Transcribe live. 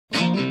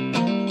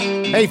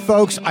Hey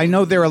folks, I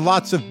know there are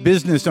lots of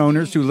business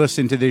owners who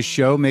listen to this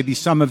show. Maybe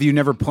some of you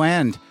never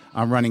planned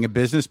on running a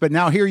business, but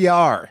now here you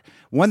are.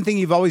 One thing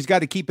you've always got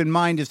to keep in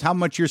mind is how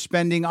much you're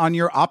spending on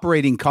your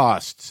operating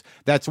costs.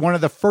 That's one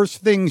of the first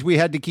things we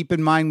had to keep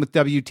in mind with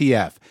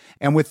WTF.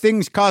 And with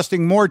things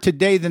costing more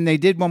today than they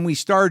did when we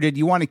started,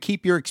 you want to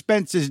keep your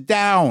expenses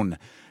down.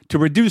 To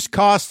reduce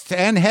costs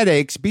and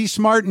headaches, be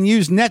smart and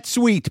use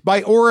NetSuite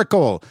by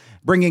Oracle,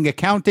 bringing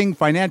accounting,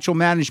 financial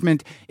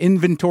management,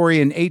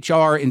 inventory, and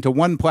HR into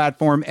one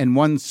platform and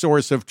one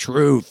source of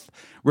truth.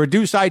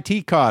 Reduce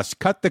IT costs,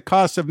 cut the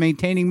costs of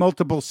maintaining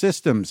multiple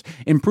systems,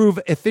 improve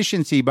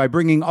efficiency by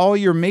bringing all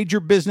your major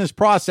business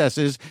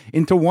processes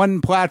into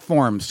one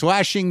platform,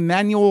 slashing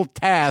manual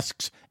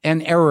tasks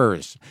and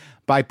errors.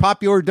 By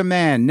popular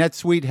demand,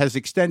 NetSuite has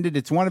extended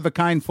its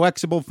one-of-a-kind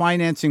flexible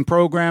financing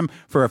program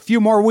for a few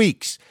more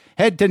weeks.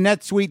 Head to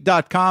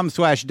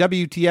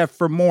netsuite.com/WTF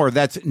for more.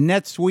 That's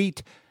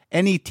NetSuite,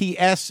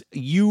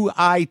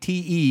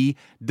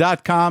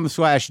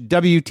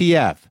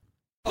 NetSuite.com/WTF.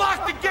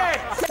 Lock the gate!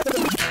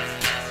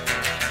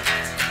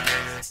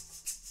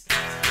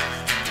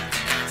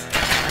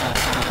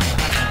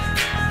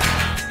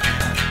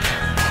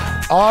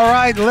 All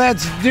right,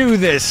 let's do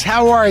this.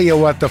 How are you,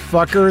 what the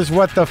fuckers,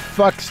 what the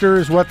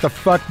fucksters, what the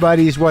fuck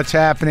buddies, what's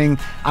happening?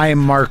 I am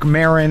Mark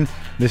Maron.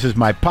 This is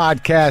my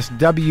podcast,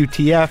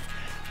 WTF.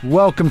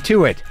 Welcome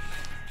to it.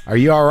 Are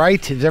you all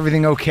right? Is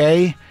everything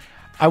okay?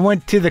 I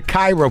went to the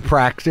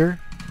chiropractor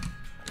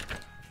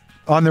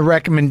on the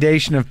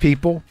recommendation of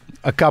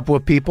a couple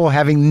of people,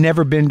 having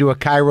never been to a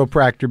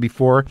chiropractor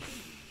before.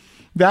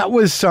 That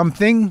was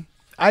something.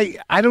 I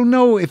don't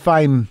know if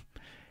I'm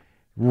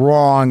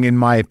wrong in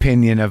my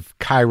opinion of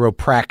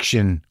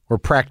chiropraction or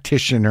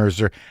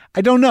practitioners, or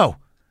I don't know.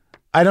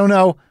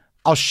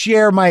 I'll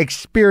share my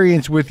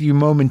experience with you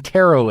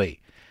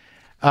momentarily.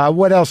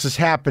 What else is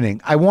happening?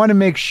 I want to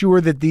make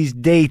sure that these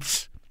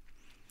dates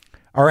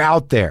are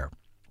out there.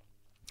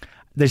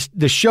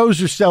 The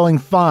shows are selling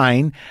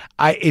fine.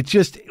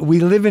 We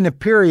live in a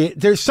period.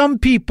 There's some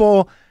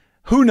people,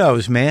 who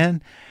knows,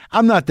 man?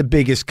 I'm not the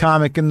biggest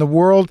comic in the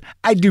world.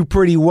 I do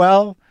pretty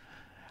well.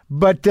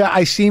 But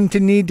I seem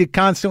to need to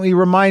constantly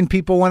remind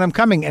people when I'm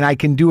coming. And I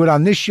can do it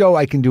on this show.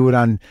 I can do it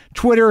on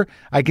Twitter.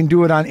 I can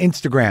do it on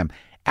Instagram.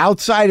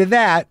 Outside of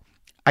that,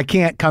 I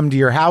can't come to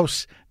your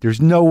house.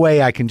 There's no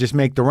way I can just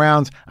make the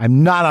rounds.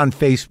 I'm not on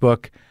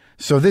Facebook.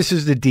 So this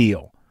is the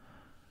deal.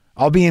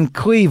 I'll be in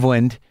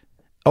Cleveland,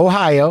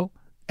 Ohio,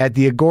 at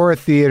the Agora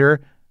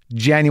Theater,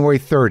 January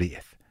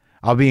 30th.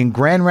 I'll be in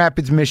Grand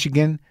Rapids,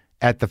 Michigan,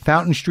 at the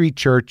Fountain Street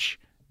Church,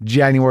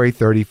 January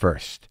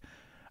 31st.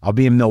 I'll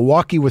be in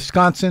Milwaukee,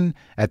 Wisconsin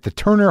at the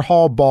Turner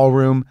Hall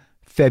Ballroom,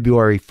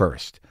 February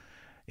 1st.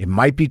 It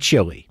might be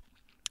chilly.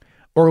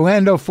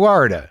 Orlando,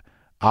 Florida.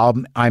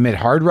 I'm at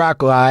Hard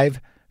Rock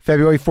Live,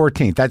 February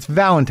 14th. That's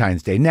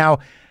Valentine's Day. Now,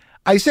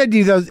 I said to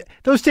you,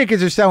 those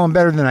tickets are selling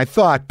better than I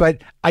thought,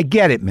 but I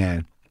get it,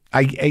 man.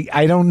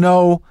 I don't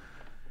know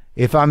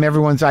if I'm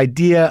everyone's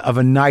idea of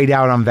a night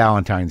out on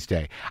Valentine's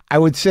Day. I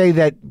would say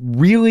that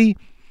really,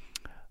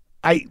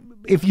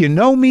 if you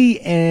know me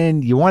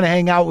and you want to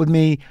hang out with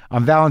me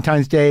on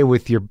Valentine's Day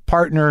with your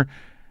partner,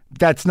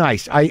 that's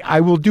nice.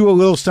 I will do a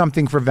little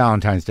something for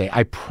Valentine's Day.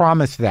 I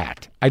promise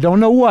that. I don't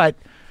know what,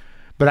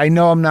 but I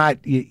know I'm not.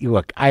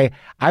 Look,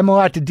 I'm a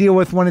lot to deal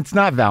with when it's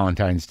not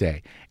Valentine's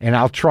Day, and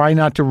I'll try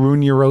not to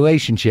ruin your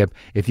relationship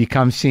if you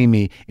come see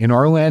me in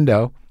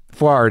Orlando,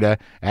 Florida,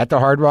 at the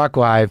Hard Rock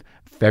Live,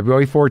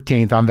 February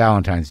 14th on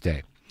Valentine's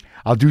Day.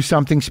 I'll do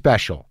something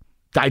special.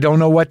 I don't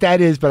know what that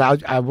is,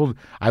 but I will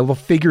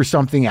figure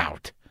something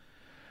out.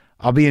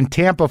 I'll be in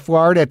Tampa,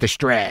 Florida at the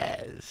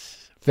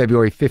Straz,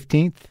 February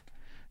 15th,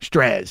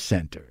 Straz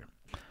Center.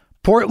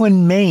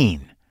 Portland,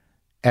 Maine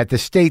at the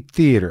State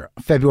Theater,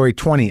 February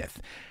 20th.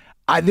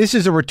 This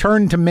is a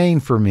return to Maine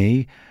for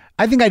me.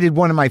 I think I did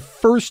one of my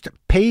first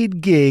paid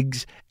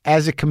gigs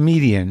as a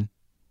comedian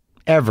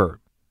ever.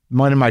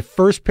 One of my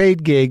first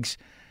paid gigs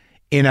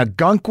in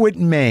Ogunquit,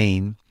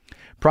 Maine,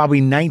 probably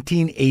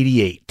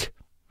 1988.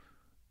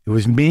 It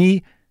was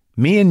me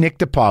and Nick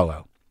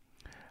DiPaolo.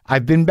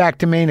 I've been back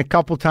to Maine a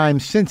couple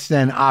times since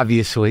then,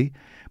 obviously,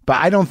 but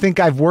I don't think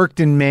I've worked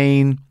in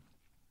Maine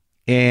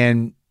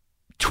in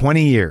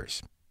 20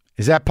 years.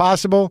 Is that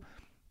possible?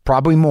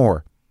 Probably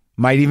more.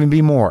 Might even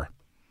be more.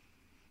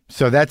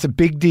 So that's a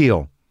big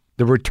deal.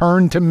 The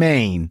return to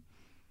Maine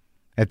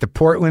at the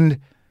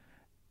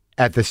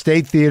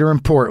State Theater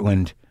in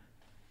Portland,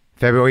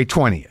 February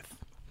 20th.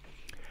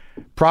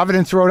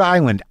 Providence, Rhode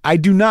Island. I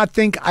do not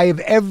think I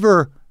have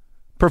ever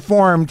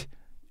performed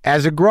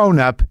as a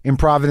grown-up in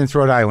Providence,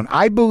 Rhode Island.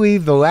 I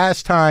believe the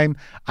last time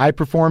I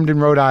performed in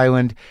Rhode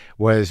Island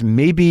was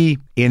maybe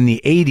in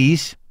the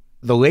 80s,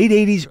 the late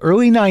 80s,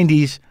 early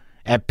 90s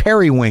at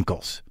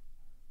Periwinkle's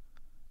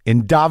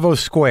in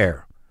Davos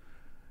Square.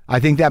 I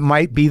think that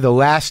might be the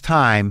last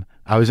time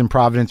I was in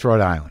Providence,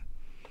 Rhode Island.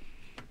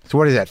 So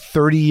what is that,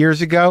 30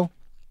 years ago?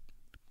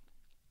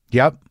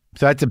 Yep.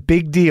 So that's a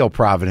big deal,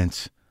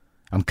 Providence.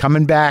 I'm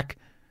coming back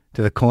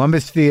to the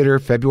Columbus Theater,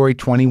 February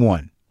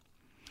 21.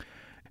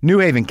 New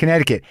Haven,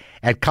 Connecticut,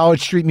 at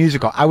College Street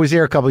Musical. I was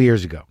there a couple of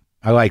years ago.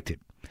 I liked it.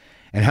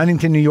 And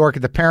Huntington, New York,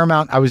 at the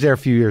Paramount. I was there a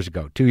few years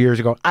ago, 2 years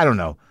ago. I don't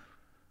know.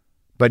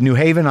 But New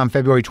Haven on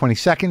February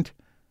 22nd.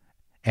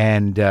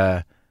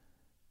 And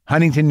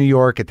Huntington, New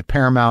York, at the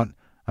Paramount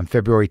on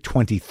February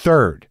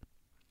 23rd.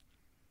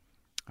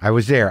 I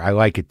was there. I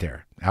like it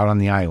there, out on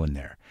the island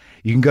there.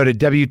 You can go to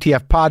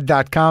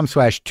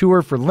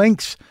WTFpod.com/tour for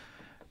links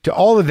to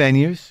all the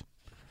venues.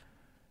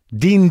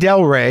 Dean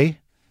Delray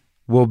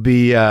will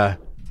be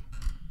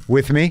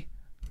with me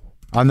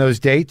on those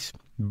dates,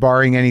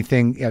 barring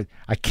anything.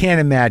 I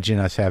can't imagine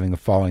us having a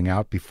falling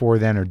out before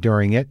then or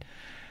during it.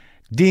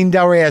 Dean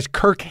Delray has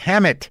Kirk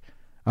Hammett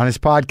on his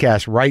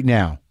podcast right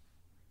now.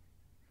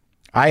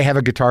 I have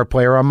a guitar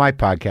player on my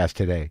podcast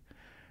today.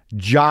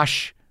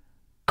 Josh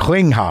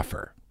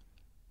Klinghoffer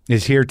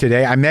is here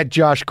today. I met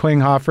Josh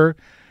Klinghoffer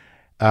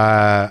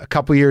a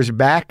couple years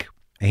back,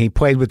 and he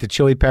played with the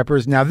Chili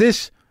Peppers. Now,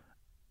 this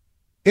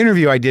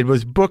interview I did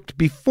was booked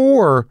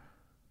before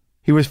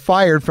he was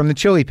fired from the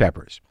Chili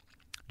Peppers.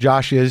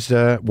 Josh was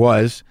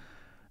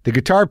the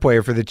guitar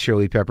player for the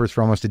Chili Peppers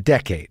for almost a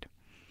decade.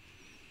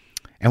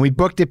 And we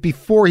booked it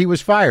before he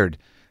was fired,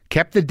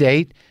 kept the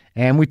date,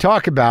 and we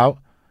talk about,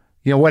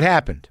 what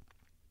happened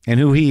and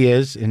who he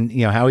is and,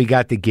 how he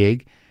got the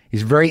gig.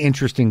 He's a very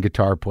interesting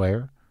guitar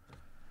player.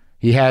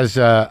 He has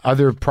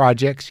other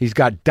projects. He's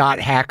got Dot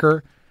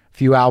Hacker, a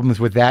few albums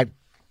with that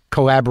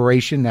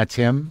collaboration. That's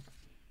him.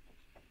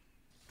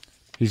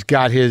 He's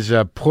got his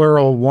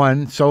Plural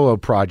One solo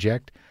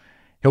project.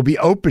 He'll be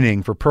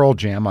opening for Pearl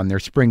Jam on their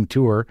spring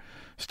tour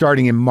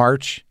starting in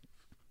March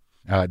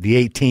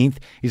the 18th.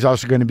 He's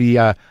also going to be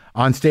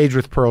on stage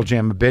with Pearl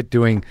Jam a bit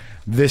doing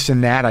this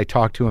and that. I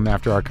talked to him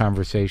after our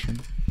conversation.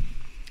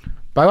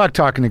 But I like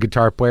talking to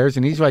guitar players,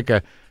 and he's like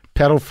a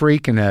pedal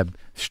freak and a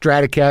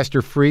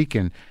Stratocaster freak,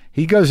 and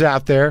he goes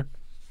out there,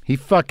 he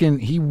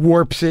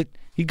warps it.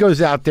 He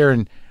goes out there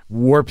and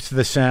warps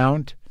the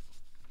sound.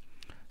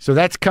 So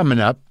that's coming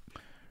up.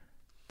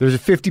 There's a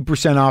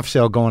 50% off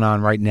sale going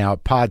on right now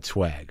at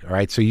Podswag. All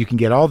right. So you can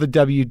get all the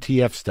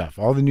WTF stuff,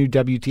 all the new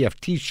WTF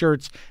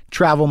t-shirts,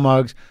 travel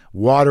mugs,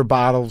 water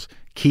bottles,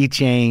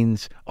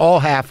 keychains,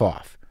 all half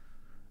off.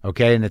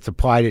 Okay. And it's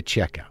applied at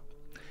checkout.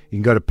 You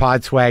can go to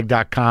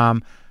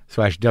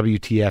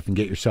podswag.com/WTF and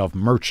get yourself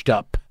merched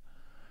up.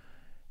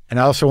 And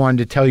I also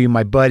wanted to tell you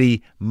my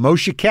buddy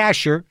Moshe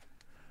Kasher,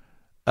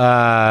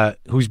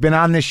 who's been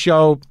on this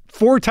show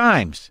 4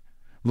 times,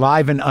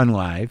 live and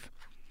unlive,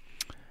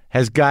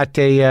 has got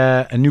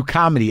a new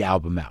comedy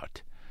album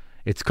out.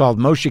 It's called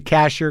Moshe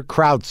Kasher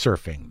Crowd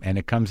Surfing, and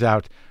it comes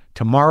out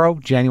tomorrow,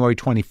 January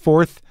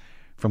 24th,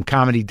 from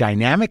Comedy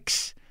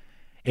Dynamics.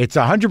 It's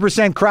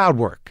 100% crowd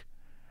work.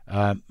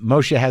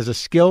 Moshe has a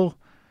skill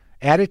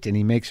at it, and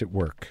he makes it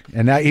work.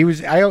 And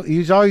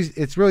he's always,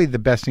 it's really the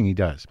best thing he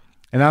does.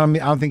 And I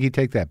don't think he'd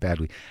take that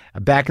badly.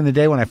 Back in the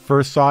day when I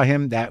first saw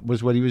him, that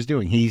was what he was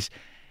doing. He's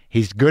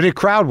good at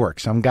crowd work.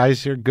 Some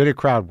guys are good at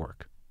crowd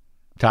work.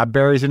 Todd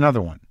Barry's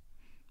another one.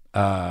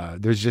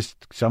 There's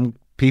just some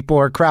people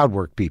are crowd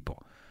work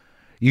people.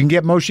 You can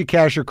get Moshe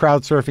Kasher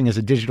Crowd Surfing as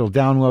a digital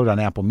download on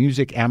Apple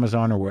Music,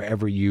 Amazon, or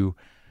wherever you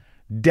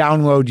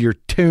download your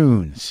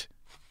tunes.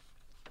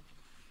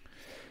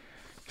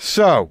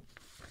 So,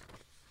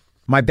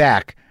 my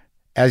back.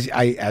 As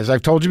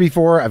I've told you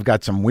before, I've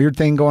got some weird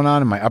thing going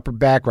on in my upper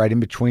back, right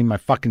in between my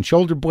fucking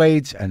shoulder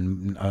blades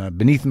and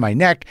beneath my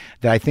neck,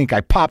 that I think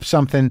I popped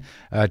something,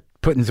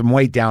 putting some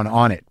weight down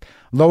on it.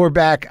 Lower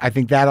back, I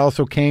think that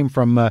also came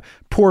from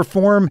poor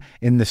form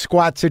in the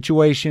squat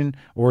situation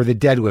or the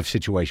deadlift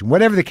situation.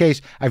 Whatever the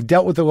case, I've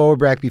dealt with the lower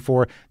back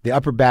before. The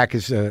upper back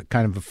is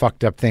kind of a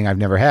fucked up thing I've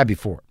never had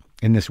before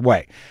in this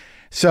way.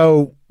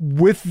 So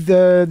with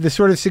the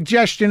sort of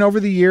suggestion over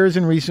the years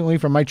and recently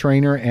from my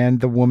trainer and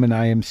the woman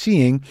I am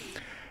seeing,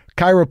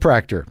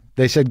 chiropractor.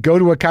 They said, go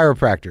to a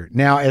chiropractor.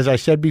 Now, as I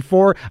said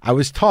before, I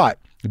was taught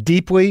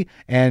deeply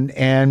and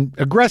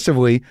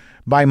aggressively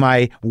by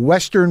my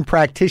Western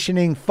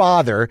practicing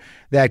father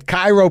that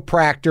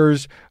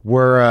chiropractors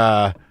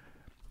were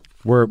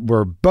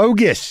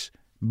bogus,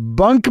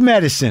 bunk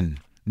medicine,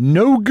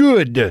 no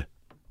good.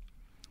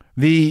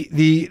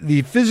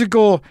 The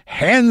physical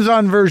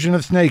hands-on version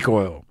of snake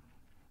oil,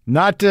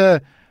 not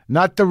the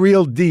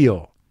real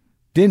deal.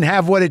 Didn't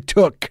have what it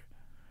took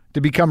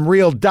to become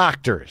real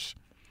doctors.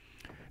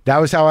 That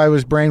was how I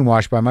was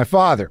brainwashed by my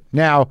father.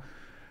 Now,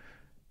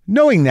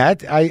 knowing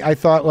that, I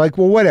thought, like,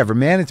 well, whatever,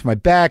 man. It's my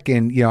back,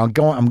 and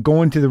I'm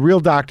going to the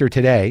real doctor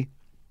today,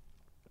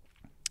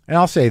 and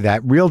I'll say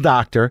that real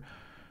doctor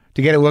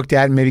to get it looked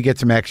at and maybe get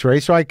some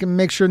X-rays so I can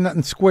make sure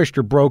nothing's squished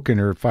or broken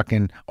or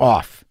fucking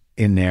off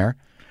in there.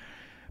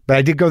 But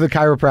I did go to the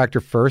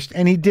chiropractor first,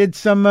 and he did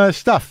some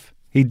stuff.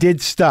 He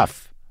did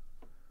stuff.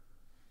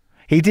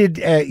 He did,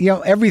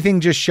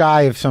 everything just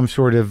shy of some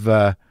sort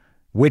of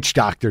witch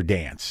doctor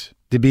dance,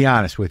 to be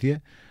honest with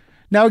you.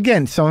 Now,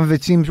 again, some of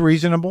it seems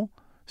reasonable.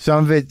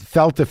 Some of it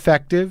felt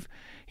effective.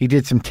 He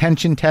did some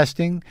tension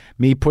testing,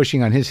 me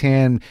pushing on his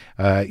hand,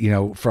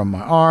 from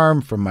my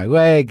arm, from my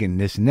leg, and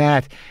this and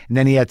that. And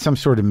then he had some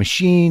sort of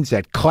machines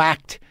that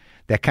clacked,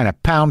 that kind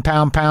of pound,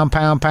 pound, pound,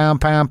 pound,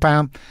 pound, pound,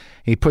 pound.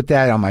 He put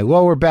that on my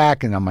lower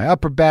back and on my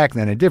upper back, and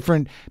then a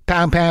different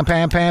pound, pound,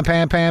 pound, pound,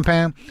 pound, pound,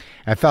 pound.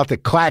 I felt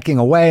it clacking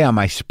away on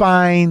my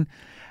spine.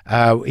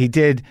 He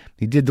did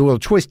the little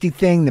twisty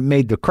thing that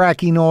made the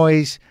cracky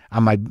noise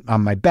on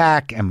my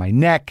back and my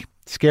neck.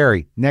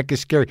 Scary. Neck is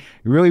scary.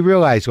 You really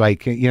realize,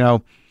 like,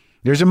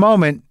 there's a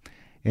moment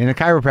in a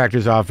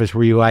chiropractor's office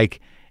where you're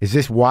like, is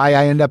this why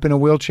I end up in a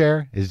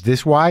wheelchair? Is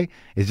this why?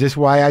 Is this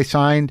why I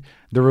signed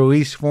the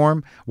release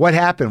form? What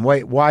happened?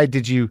 Why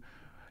did you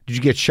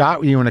get shot?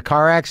 Were you in a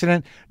car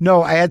accident?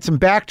 No, I had some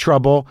back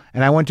trouble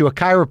and I went to a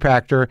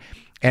chiropractor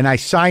and I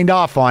signed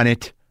off on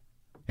it.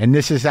 And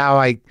this is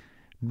how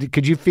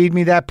could you feed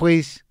me that,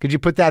 please? Could you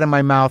put that in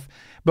my mouth?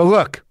 But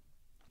look,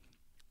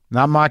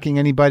 not mocking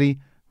anybody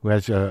who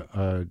has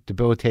a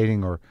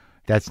debilitating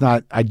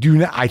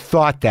I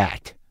thought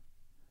that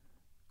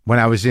when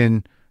I was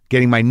in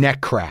getting my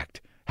neck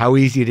cracked, how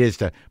easy it is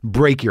to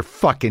break your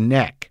fucking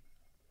neck.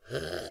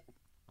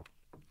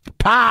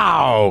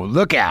 Pow!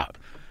 Look out.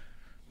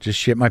 Just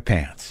shit my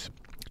pants.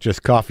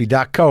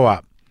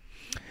 JustCoffee.coop.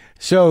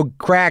 So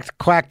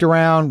clacked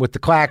around with the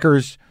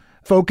clackers,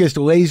 focused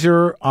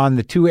laser on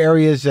the two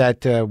areas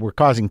that were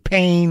causing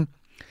pain.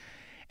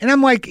 And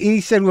I'm like,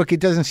 he said, look,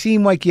 it doesn't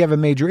seem like you have a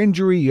major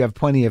injury. You have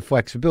plenty of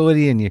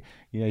flexibility and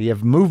you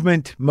have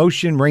movement,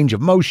 motion, range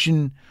of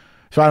motion.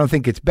 So I don't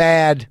think it's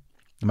bad.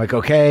 I'm like,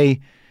 okay.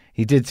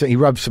 He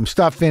rubbed some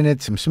stuff in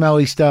it, some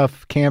smelly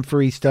stuff,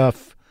 camphor-y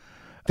stuff.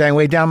 Then I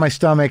laid down my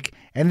stomach.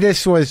 And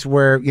this was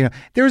where,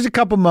 there was a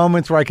couple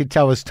moments where I could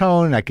tell his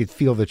tone and I could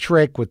feel the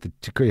trick with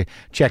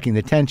checking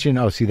the tension.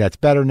 Oh, see, that's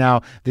better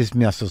now. This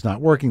muscle's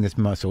not working. This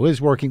muscle is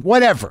working.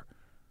 Whatever.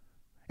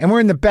 And we're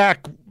in the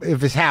back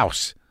of his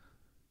house.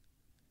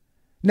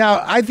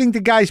 Now, I think the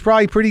guy's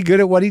probably pretty good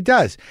at what he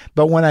does.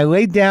 But when I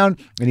laid down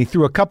and he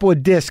threw a couple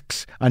of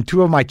discs on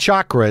two of my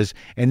chakras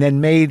and then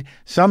made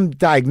some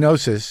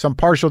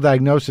partial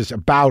diagnosis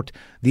about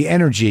the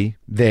energy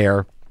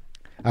there,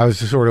 I was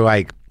sort of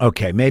like,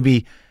 okay,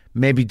 maybe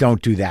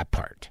don't do that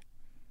part.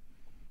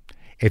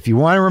 If you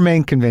want to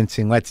remain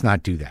convincing, let's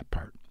not do that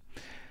part.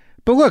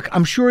 But look,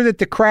 I'm sure that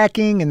the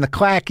cracking and the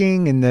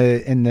clacking and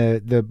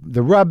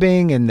the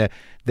rubbing and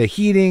the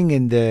heating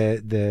and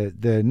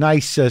the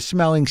nice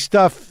smelling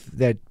stuff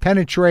that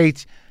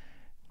penetrates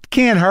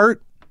can't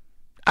hurt.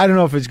 I don't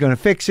know if it's going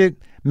to fix it.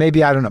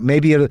 Maybe, I don't know.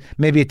 Maybe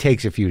it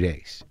takes a few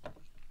days.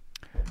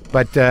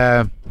 But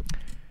I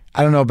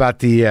don't know about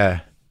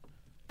the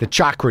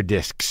chakra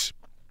discs.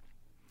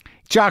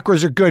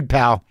 Chakras are good,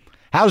 pal.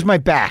 How's my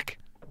back?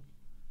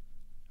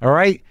 All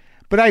right?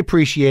 But I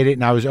appreciate it,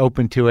 and I was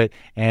open to it,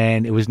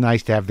 and it was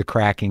nice to have the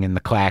cracking and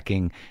the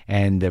clacking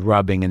and the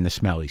rubbing and the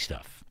smelly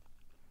stuff.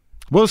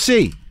 We'll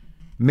see.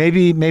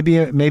 Maybe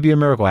a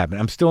miracle happened.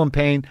 I'm still in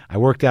pain. I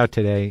worked out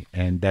today,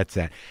 and that's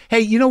that.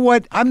 Hey, you know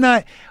what? I'm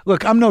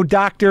no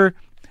doctor,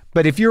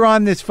 but if you're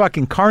on this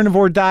fucking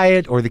carnivore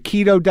diet or the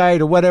keto diet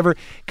or whatever,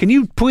 can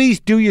you please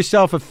do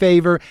yourself a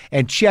favor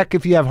and check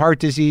if you have heart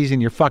disease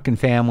in your fucking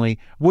family?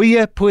 Will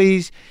you,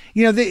 please?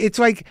 It's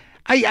like,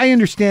 I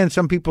understand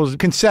some people's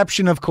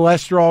conception of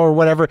cholesterol or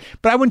whatever,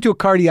 but I went to a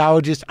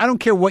cardiologist. I don't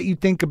care what you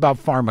think about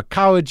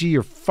pharmacology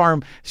or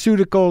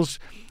pharmaceuticals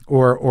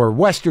or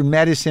Western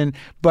medicine,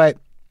 but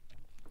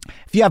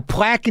if you have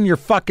plaque in your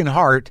fucking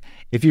heart,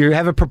 if you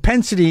have a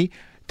propensity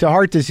to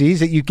heart disease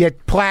that you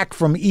get plaque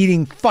from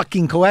eating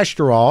fucking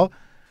cholesterol,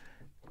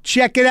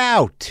 check it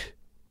out.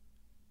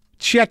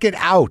 Check it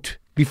out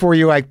before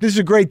you're like, this is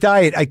a great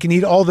diet. I can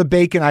eat all the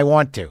bacon I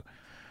want to.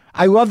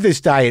 I love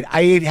this diet.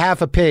 I ate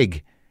half a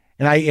pig.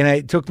 And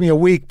it took me a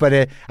week,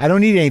 but I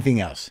don't eat anything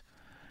else.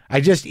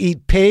 I just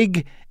eat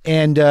pig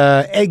and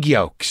egg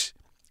yolks.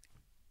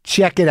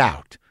 Check it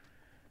out.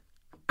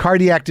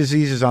 Cardiac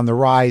disease is on the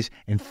rise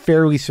in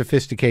fairly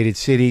sophisticated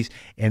cities.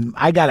 And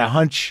I got a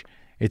hunch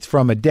it's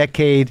from a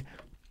decade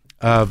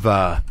of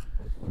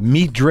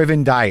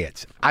meat-driven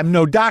diets. I'm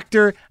no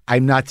doctor.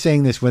 I'm not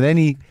saying this with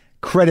any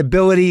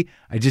credibility.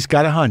 I just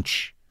got a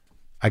hunch.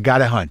 I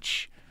got a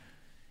hunch.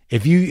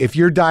 If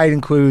your diet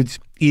includes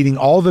eating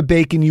all the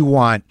bacon you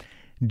want,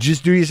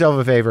 just do yourself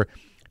a favor.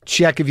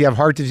 Check if you have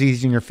heart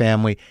disease in your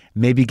family.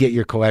 Maybe get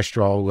your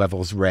cholesterol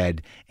levels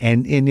read.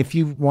 And if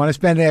you want to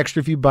spend an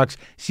extra few bucks,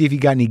 see if you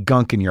got any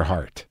gunk in your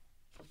heart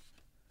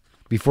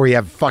before you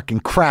have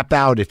fucking crap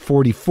out at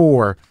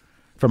 44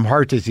 from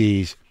heart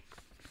disease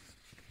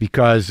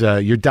because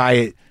your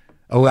diet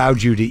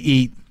allowed you to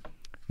eat,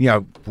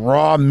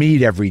 raw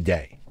meat every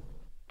day.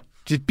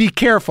 Just be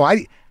careful.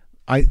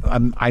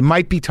 I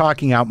might be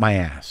talking out my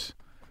ass.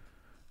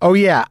 Oh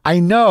yeah,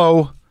 I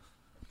know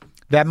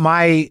that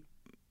my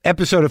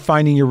episode of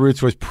Finding Your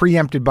Roots was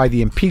preempted by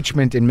the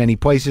impeachment in many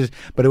places,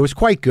 but it was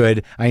quite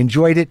good. I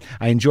enjoyed it.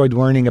 I enjoyed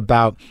learning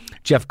about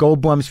Jeff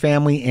Goldblum's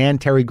family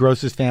and Terry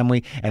Gross's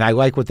family, and I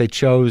like what they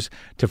chose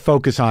to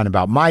focus on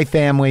about my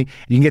family.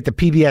 You can get the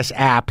PBS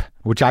app,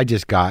 which I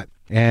just got,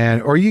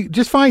 or you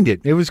just find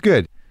it. It was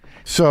good.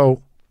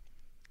 So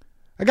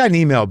I got an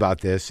email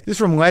about this. This is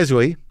from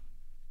Leslie.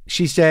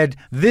 She said,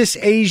 "This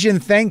Asian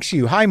thanks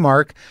you. Hi,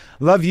 Mark.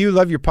 Love you.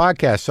 Love your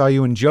podcast. Saw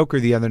you in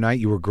Joker the other night.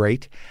 You were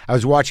great. I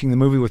was watching the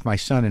movie with my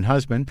son and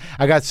husband.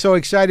 I got so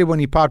excited when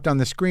he popped on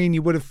the screen,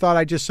 you would have thought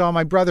I just saw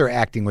my brother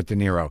acting with De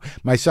Niro.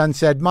 My son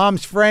said,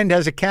 Mom's friend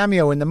has a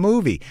cameo in the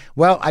movie.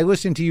 Well, I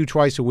listen to you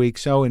twice a week,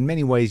 so in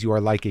many ways you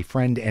are like a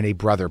friend and a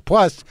brother.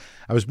 Plus,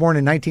 I was born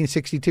in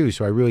 1962,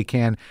 so I really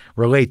can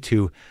relate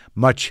to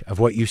much of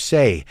what you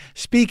say.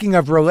 Speaking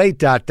of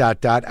relate,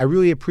 I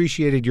really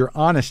appreciated your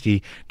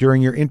honesty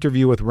during your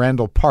interview with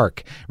Randall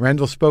Park.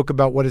 Randall spoke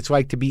about what it's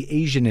like to be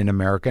Asian in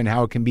America and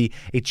how it can be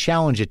a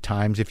challenge at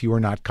times if you are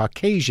not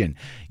Caucasian.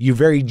 You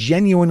very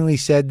genuinely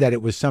said that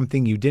it was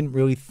something you didn't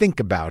really think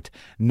about,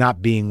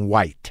 not being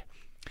white.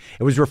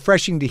 It was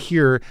refreshing to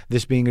hear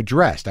this being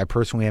addressed. I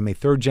personally am a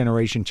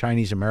third-generation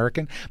Chinese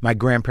American. My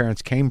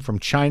grandparents came from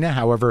China.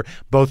 However,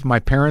 both my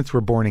parents were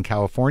born in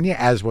California,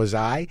 as was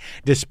I.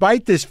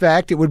 Despite this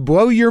fact, it would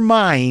blow your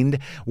mind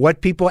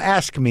what people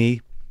ask me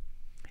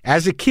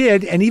as a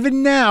kid and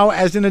even now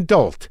as an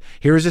adult.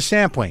 Here is a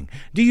sampling.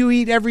 Do you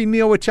eat every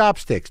meal with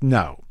chopsticks?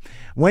 No.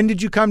 When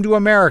did you come to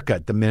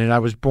America? The minute I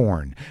was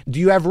born. Do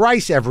you have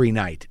rice every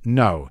night?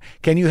 No.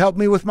 Can you help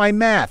me with my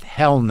math?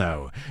 Hell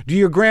no. Do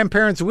your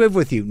grandparents live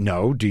with you?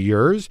 No. Do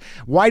yours?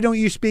 Why don't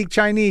you speak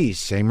Chinese?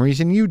 Same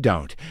reason you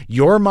don't.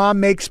 Your mom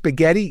makes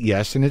spaghetti?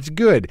 Yes, and it's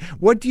good.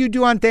 What do you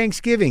do on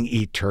Thanksgiving?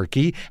 Eat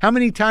turkey. How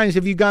many times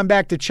have you gone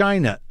back to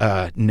China?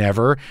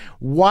 Never.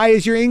 Why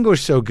is your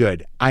English so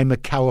good? I'm a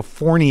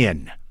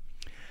Californian.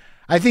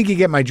 I think you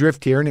get my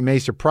drift here, and it may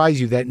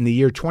surprise you that in the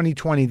year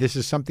 2020, this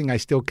is something I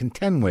still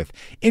contend with.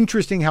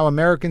 Interesting how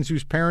Americans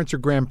whose parents or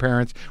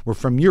grandparents were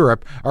from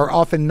Europe are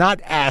often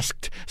not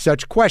asked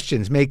such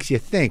questions. Makes you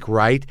think,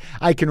 right?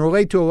 I can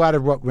relate to a lot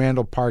of what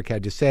Randall Park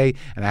had to say,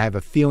 and I have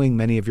a feeling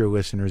many of your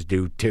listeners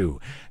do too.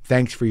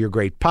 Thanks for your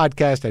great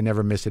podcast. I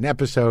never miss an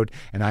episode,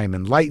 and I am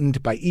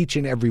enlightened by each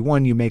and every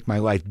one. You make my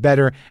life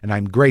better, and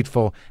I'm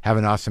grateful. Have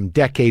an awesome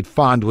decade.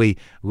 Fondly,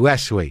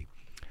 Leslie.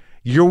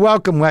 You're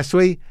welcome,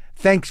 Leslie.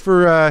 Thanks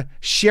for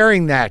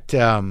sharing that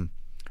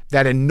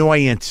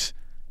annoyance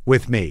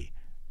with me.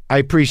 I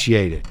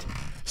appreciate it.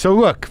 So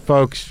look,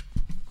 folks,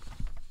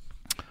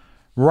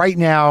 right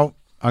now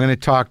I'm going to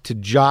talk to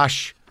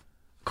Josh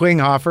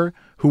Klinghoffer,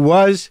 who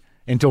was,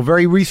 until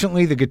very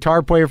recently, the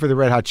guitar player for the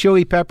Red Hot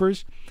Chili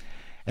Peppers.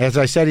 As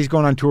I said, he's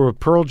going on tour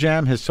with Pearl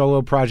Jam. His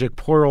solo project,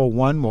 Plural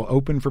One, will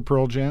open for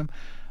Pearl Jam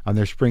on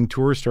their spring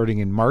tour starting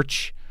in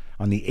March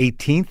on the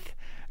 18th.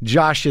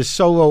 Josh's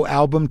solo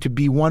album, To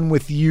Be One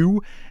With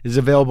You, is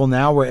available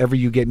now wherever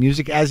you get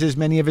music, as is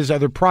many of his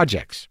other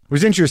projects. It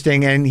was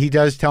interesting, and he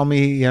does tell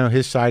me,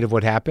 his side of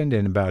what happened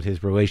and about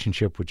his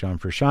relationship with John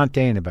Frusciante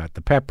and about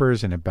the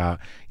Peppers and about,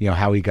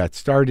 how he got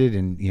started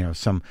and,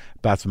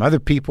 about some other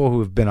people who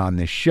have been on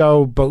this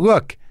show. But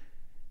look,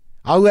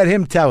 I'll let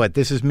him tell it.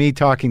 This is me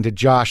talking to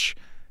Josh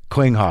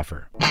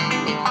Klinghoffer.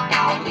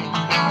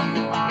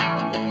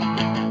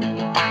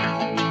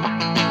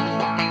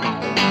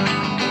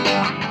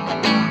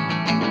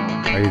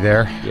 Are you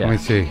there? Yeah. Let me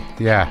see.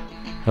 Yeah.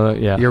 Hello,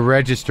 yeah. You're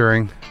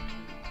registering.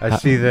 I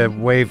see the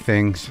wave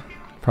things.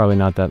 Probably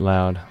not that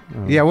loud.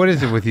 Yeah, what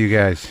is it with you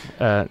guys?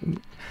 Come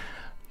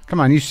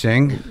on, you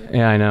sing.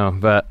 Yeah, I know,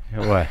 but...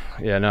 What?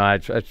 Yeah, no, I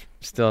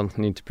still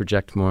need to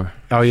project more.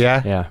 Oh,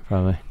 yeah? Yeah,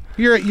 probably.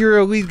 You're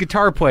a lead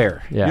guitar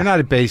player. Yeah. You're not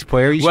a bass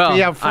player. You should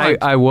be out front.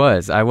 I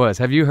was.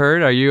 Have you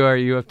heard? Are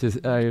you up to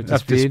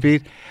up to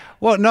speed?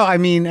 Well, no, I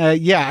mean,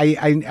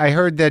 I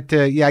heard that,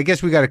 I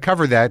guess we got to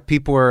cover that.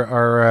 People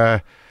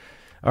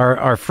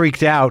are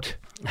freaked out.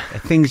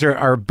 Things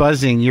are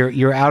buzzing.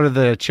 You're out of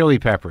the Chili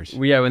Peppers.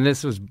 Well, yeah, when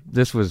this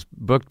was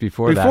booked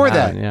before that. Before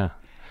that, yeah.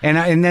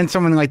 And then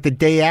someone like the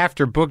day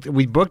after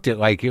we booked it.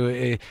 Like,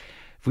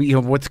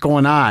 what's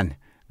going on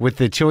with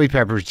the Chili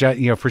Peppers?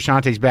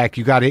 Frusciante's back.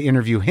 You got to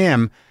interview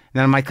him. And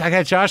then I'm like, I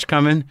got Josh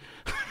coming.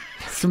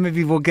 So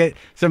maybe we'll get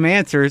some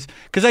answers,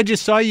 because I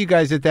just saw you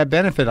guys at that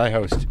benefit I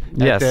host.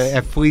 Yes.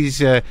 At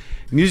Flea's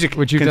Music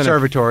Which you've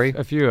Conservatory.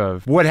 Done a few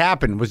of. What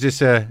happened? Was this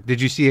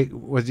did you see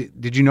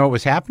it? Did you know it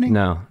was happening?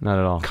 No, not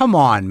at all. Come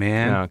on,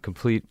 man. No,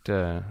 complete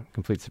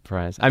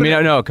surprise.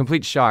 No,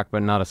 complete shock,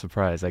 but not a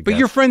surprise, I guess. But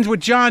you're friends with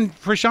John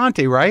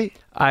Frusciante, right?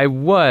 I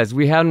was.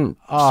 We hadn't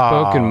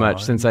spoken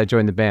much since I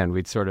joined the band.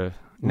 We'd sort of...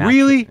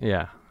 Really?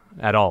 Yeah,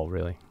 at all,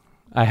 really.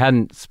 I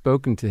hadn't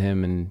spoken to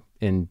him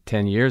in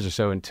 10 years or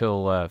so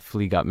until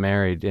Flea got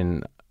married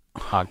in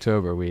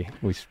October. We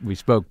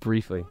spoke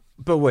briefly.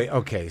 But wait,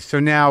 okay. So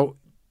now,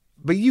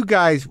 but you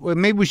guys, well,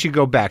 maybe we should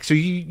go back. So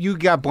you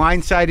got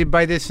blindsided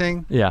by this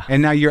thing? Yeah.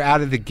 And now you're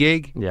out of the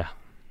gig? Yeah.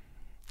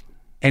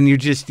 And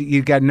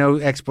you got no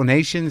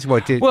explanations?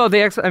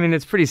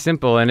 It's pretty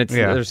simple, and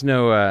there's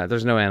no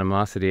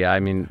animosity.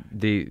 I mean,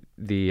 the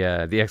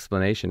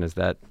explanation is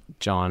that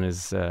John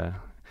is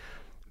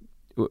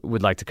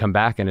would like to come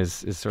back and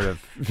is sort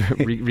of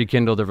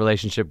rekindled a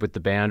relationship with the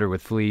band or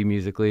with Flea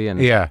musically, and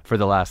for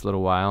the last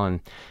little while, and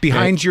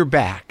behind your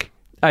back,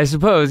 I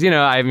suppose. They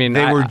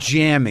were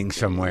jamming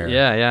somewhere.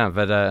 Yeah,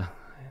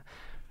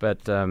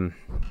 but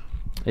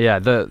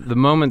the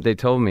moment they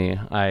told me,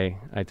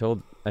 I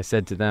told I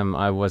said to them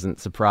I wasn't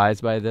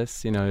surprised by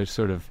this. It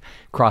sort of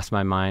crossed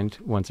my mind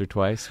once or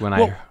twice when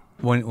I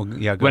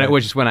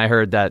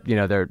heard that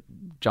they're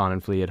John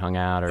and Flea had hung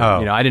out, or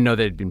I didn't know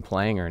they'd been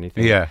playing or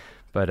anything. Yeah,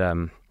 but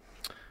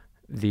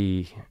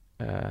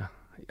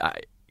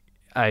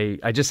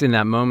I just in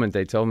that moment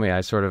they told me I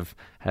sort of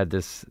had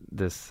this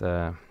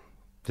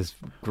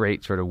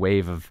great sort of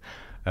wave of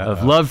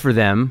love for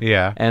them,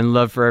 and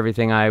love for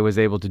everything I was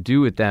able to do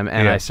with them,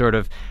 and I sort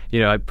of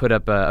I put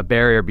up a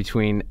barrier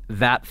between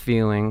that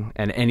feeling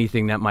and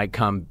anything that might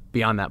come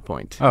beyond that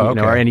point,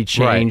 or any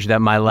change that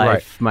my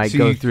life might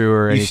go through,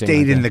 or anything. You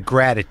stayed like in that. The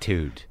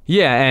gratitude.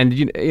 Yeah,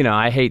 and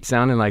I hate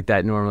sounding like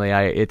that normally.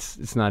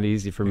 It's not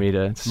easy for me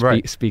to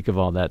speak of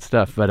all that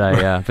stuff, but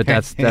but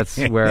that's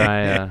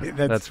where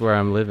that's where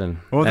I'm living,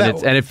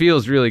 and it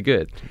feels really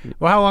good.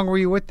 Well, how long were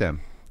you with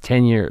them?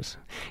 10 years.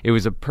 It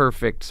was a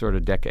perfect sort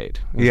of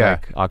decade. It was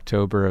like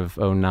October of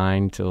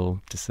 2009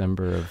 till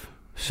December of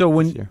So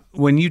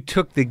when you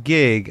took the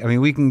gig, I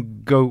mean, we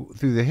can go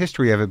through the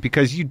history of it,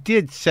 because you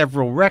did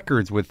several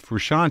records with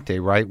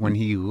Frusciante, right? When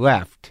he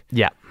left.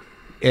 Yeah.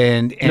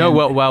 And no,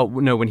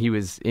 when he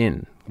was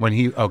in. So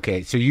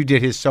you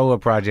did his solo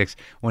projects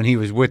when he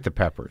was with the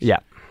Peppers. Yeah.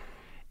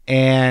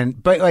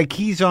 But like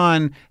he's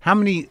on how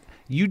many?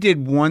 You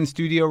did one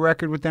studio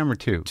record with them or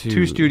two?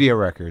 Two studio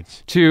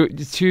records. Two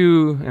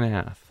and a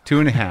half.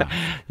 2.5.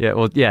 Yeah,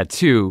 well, yeah,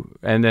 2,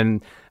 and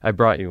then I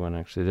brought you one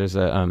actually. There's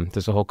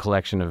a whole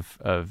collection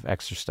of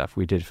extra stuff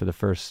we did for the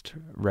first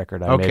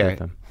record I made with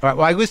them. All right,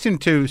 well, I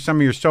listened to some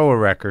of your solo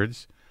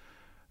records.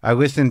 I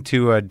listened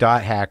to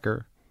Dot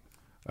Hacker,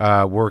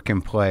 Work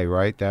and Play.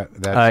 Right?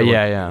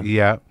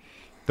 Yeah.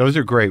 Those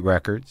are great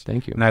records.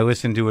 Thank you. And I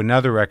listened to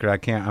another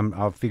record.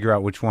 I'll figure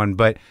out which one,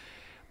 but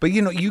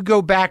you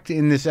go back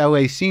in this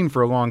LA scene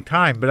for a long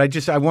time. But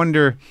I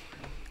wonder.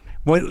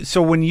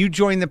 So when you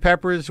joined the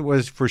Peppers,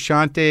 was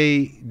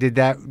Frusciante, did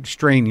that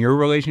strain your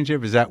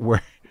relationship? Is that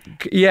where?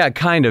 Yeah,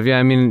 kind of. Yeah,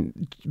 I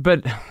mean,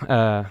 but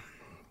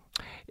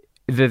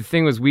the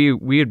thing was,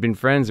 we had been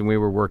friends and we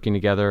were working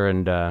together,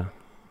 and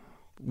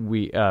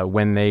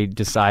when they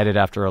decided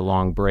after a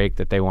long break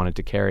that they wanted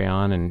to carry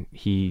on, and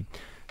he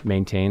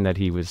maintained that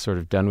he was sort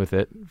of done with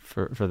it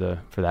for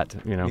that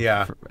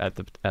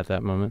at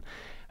that moment.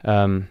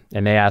 And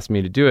they asked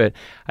me to do it.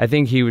 I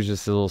think he was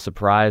just a little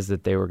surprised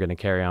that they were going to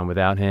carry on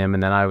without him.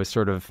 And then I was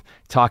sort of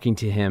talking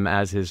to him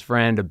as his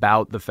friend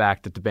about the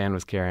fact that the band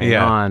was carrying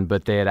on,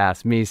 but they had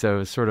asked me, so it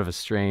was sort of a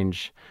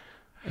strange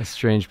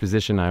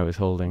position I was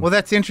holding. Well,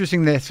 that's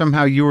interesting that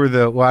somehow you were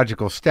the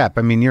logical step.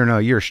 I mean, you're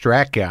a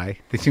Strat guy.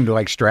 They seem to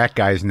like Strat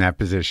guys in that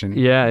position.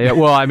 Yeah.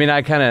 Well, I mean, I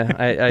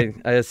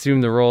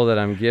assume the role that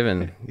I'm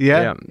given.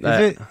 Yeah.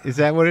 Is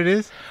that what it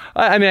is?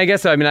 I mean, I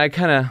guess so. I mean,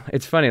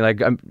 it's funny.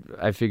 Like,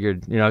 I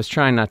figured, I was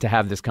trying not to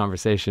have this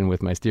conversation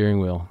with my steering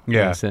wheel.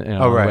 Yeah. On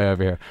the way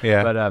over here.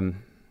 Yeah. But, I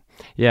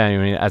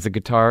mean, as a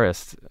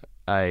guitarist,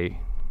 I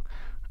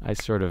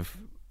sort of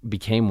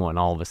became one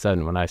all of a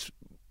sudden when I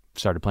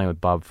started playing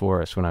with Bob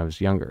Forrest when I was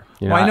younger.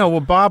 I know. Well,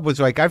 Bob was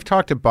like, I've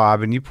talked to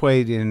Bob, and you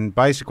played in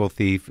Bicycle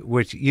Thief,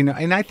 which,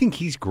 and I think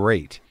he's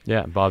great.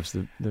 Yeah, Bob's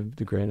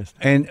the greatest.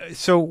 And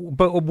so,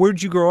 but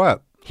where'd you grow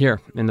up?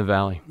 Here, in the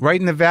Valley. Right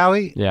in the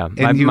Valley? Yeah.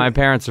 My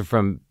parents are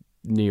from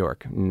New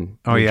York, New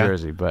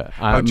Jersey, but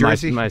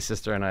Jersey? My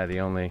sister and I are the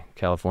only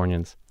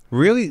Californians.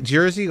 Really?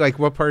 Jersey? Like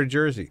what part of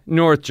Jersey?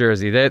 North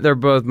Jersey. They're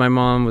both, my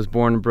mom was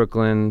born in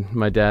Brooklyn,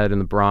 my dad in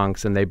the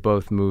Bronx, and they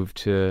both moved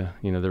to,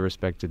 the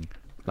respected,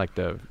 like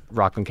the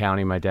Rockland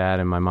County, my dad,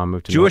 and my mom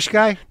moved to Jewish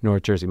guy?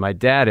 North Jersey. My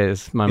dad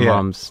is. My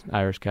mom's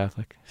Irish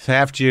Catholic. So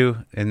half Jew,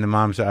 and the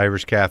mom's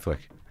Irish Catholic.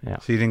 Yeah.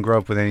 So you didn't grow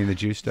up with any of the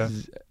Jew stuff?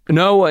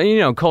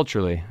 No,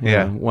 culturally.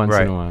 Once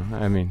in a while.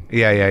 I mean.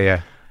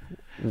 Yeah.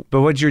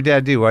 But what did your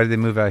dad do? Why did they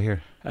move out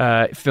here?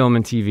 Film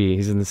and TV.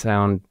 He's in the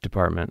sound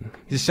department.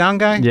 He's a sound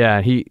guy?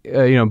 Yeah, he,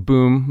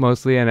 boom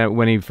mostly, and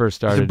when he first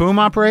started. He's a boom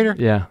operator?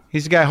 Yeah.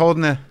 He's the guy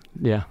holding the.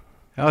 Yeah.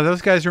 Oh,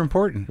 those guys are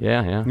important.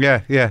 Yeah.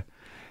 Yeah.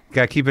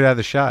 Got to keep it out of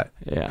the shot.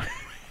 Yeah.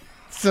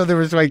 So there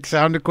was like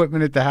sound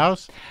equipment at the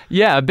house?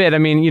 Yeah, a bit. I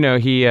mean,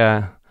 he,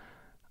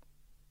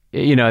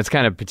 it's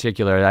kind of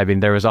particular. I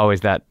mean, there was always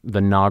the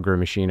Nagra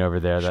machine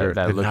over there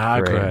that looked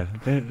Nagra.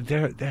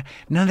 great.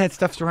 None of that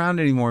stuff's around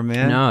anymore,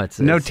 man. No,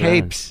 it's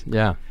tapes.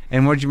 Yeah.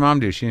 And what did your mom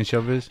do? She in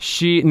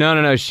showbiz?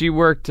 No. She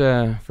worked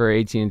for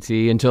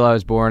AT&T until I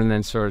was born, and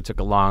then sort of took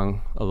a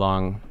long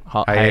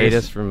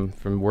hiatus from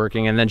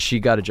working, and then she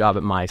got a job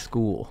at my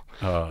school,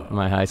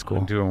 my high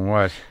school. Doing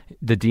what?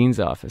 The dean's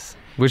office,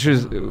 which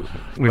was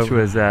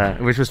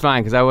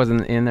fine because I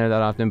wasn't in there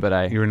that often.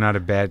 But you were not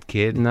a bad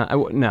kid.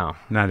 No,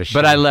 not a shame.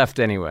 But I left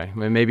anyway.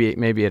 Maybe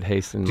it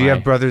hastened. Do you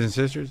have brothers and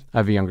sisters? I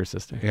have a younger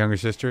sister.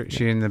 Is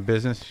she in the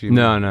business?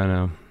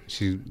 No.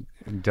 She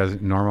does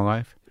it normal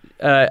life.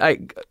 I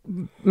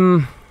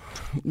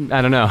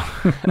don't know.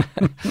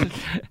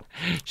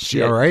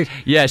 She all right?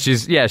 Yeah,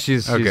 she's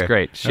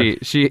great.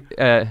 She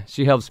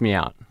helps me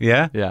out.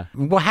 Yeah? Yeah.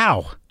 Well,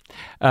 how?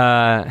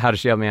 How does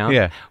she help me out?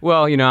 Yeah.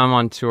 Well, I'm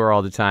on tour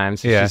all the time,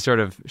 so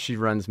she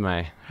runs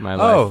my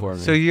life for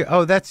me.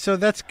 So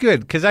that's good,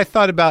 because I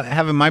thought about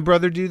having my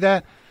brother do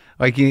that.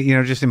 Like,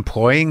 just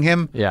employing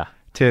him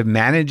to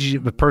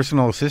manage the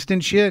personal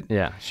assistant shit.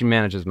 Yeah, she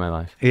manages my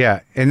life.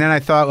 Yeah, and then I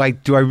thought,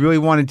 like, do I really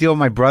want to deal with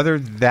my brother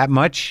that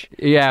much?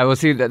 Yeah, well,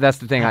 see, that's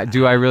the thing.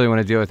 Do I really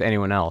want to deal with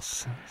anyone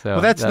else? So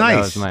well, that's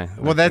nice.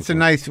 That's a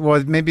nice.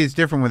 Well, maybe it's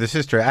different with a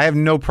sister. I have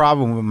no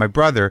problem with my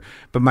brother,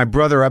 but my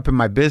brother up in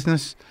my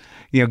business,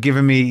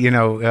 giving me,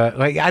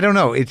 like, I don't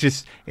know. It's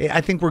just, I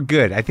think we're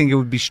good. I think it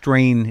would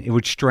strain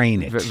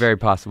it. Very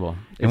possible.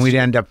 And we'd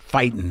end up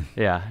fighting.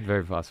 Yeah,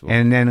 very possible.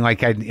 And then,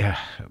 like,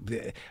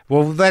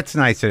 well, that's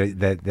nice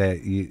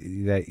that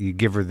you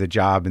give her the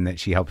job and that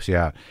she helps you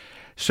out.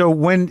 So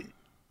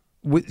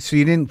so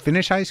you didn't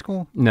finish high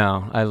school?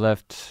 No, I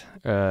left,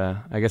 I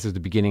guess it was the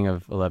beginning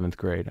of 11th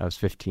grade. I was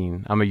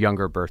 15. I'm a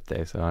younger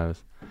birthday, so I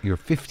was... You were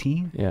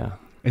 15? Yeah.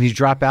 And you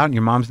drop out and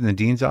your mom's in the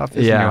dean's office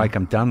and you're like,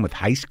 I'm done with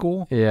high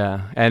school?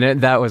 Yeah,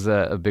 and that was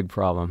a big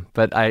problem.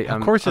 But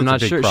I'm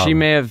not sure. She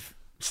may have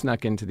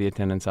snuck into the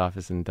attendance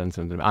office and done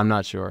something. I'm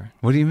not sure.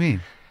 What do you mean?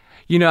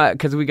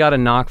 Because we got a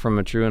knock from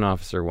a truant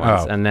officer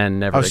once and then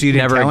never again. Oh, so you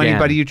didn't tell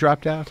anybody you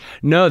dropped out?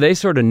 No, they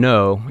sort of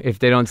know if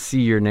they don't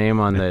see your name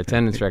on the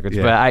attendance records.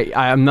 Yeah. But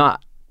I'm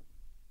not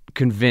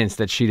convinced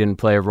that she didn't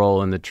play a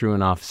role in the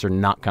truant officer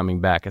not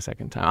coming back a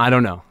second time. I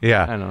don't know.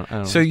 Yeah. I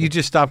don't so you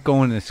just stopped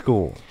going to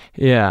school?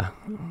 Yeah.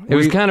 It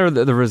was kind of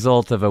the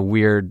result of a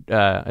weird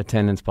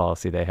attendance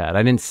policy they had.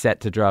 I didn't set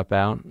to drop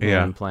out. I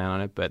didn't plan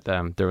on it, but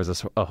there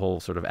was a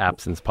whole sort of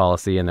absence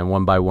policy, and then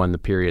one by one the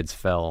periods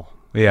fell.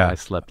 Yeah. I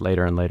slept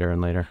later and later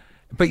and later.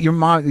 But your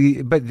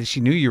mom, but she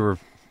knew you were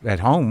at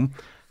home.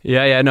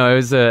 Yeah, no, it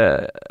was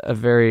a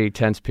very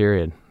tense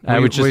period. I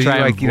would just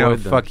try and avoid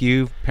them. Fuck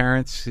you,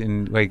 parents,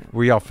 and like,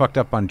 were y'all fucked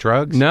up on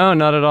drugs? No,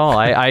 not at all.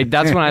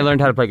 That's when I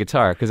learned how to play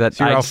guitar, because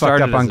so you're all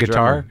fucked up on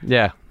guitar.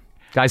 Yeah,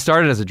 I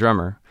started as a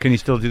drummer. Can you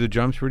still do the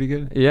drums pretty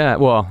good? Yeah,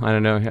 well, I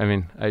don't know. I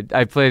mean,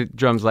 I play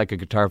drums like a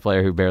guitar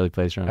player who barely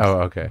plays drums. Oh,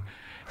 okay.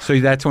 So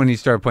that's when you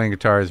start playing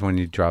guitar, is when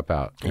you drop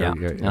out. Yeah,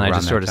 and I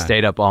just sort of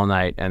stayed up all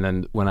night, and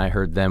then when I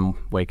heard them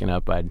waking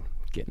up, I'd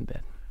get in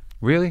bed.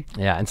 Really?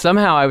 Yeah, and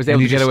somehow I was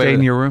able to get away. You just stayed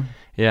in your room?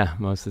 Yeah,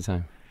 most of the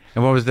time.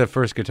 And what was the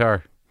first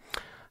guitar?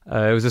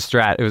 It was a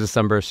Strat. It was a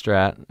Sunburst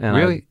Strat, and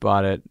really? I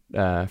bought it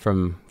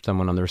from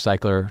someone on the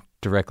recycler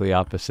directly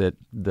opposite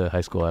the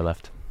high school I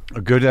left.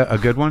 A good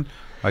one,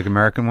 like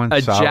American one.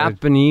 A solid?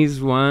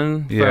 Japanese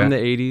one from the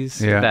 '80s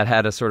that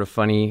had a sort of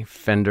funny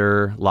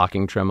Fender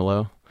locking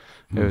tremolo.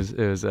 It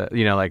was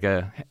like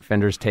a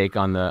Fender's take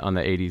on the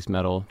 '80s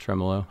metal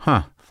tremolo.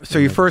 Huh. So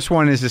your first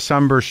one is a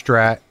Sunburst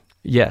Strat.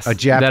 Yes, a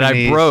Japanese that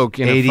I broke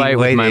in a fight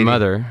with my 80.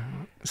 mother,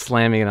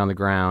 slamming it on the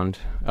ground,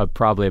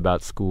 probably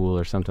about school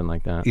or something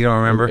like that. You don't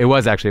remember? It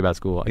was actually about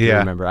school. I do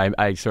remember.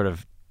 I sort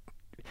of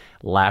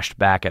lashed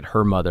back at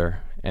her mother,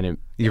 and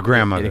your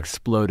grandmother. It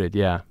exploded.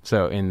 Yeah.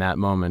 So in that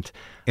moment,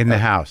 in the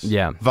house.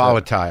 Yeah.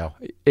 Volatile.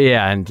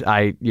 Yeah, and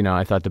I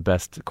thought the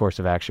best course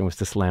of action was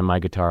to slam my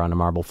guitar on a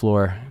marble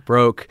floor.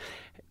 Broke.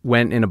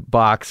 Went in a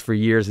box for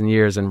years and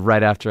years, and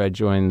right after I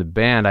joined the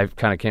band, I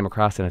kind of came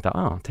across it, and I thought,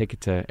 I'll take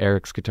it to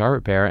Eric's Guitar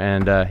Repair,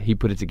 and he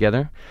put it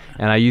together,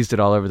 and I used it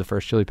all over the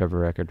first Chili Pepper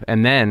record.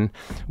 And then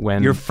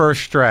when... Your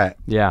first Strat.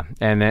 Yeah,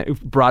 and then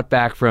brought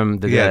back from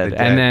the dead.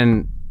 And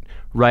then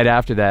right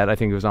after that, I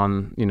think it was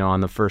on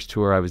the first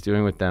tour I was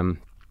doing with them,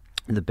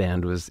 the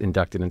band was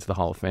inducted into the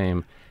Hall of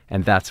Fame,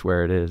 and that's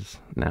where it is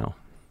now.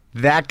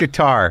 That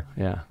guitar.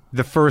 Yeah.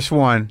 The first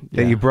one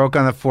that you broke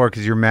on the floor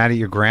because you're mad at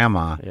your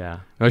grandma. Yeah.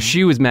 Oh,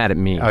 she was mad at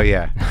me. Oh,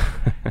 yeah.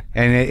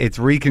 And it's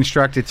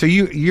reconstructed. So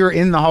you're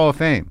in the Hall of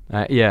Fame.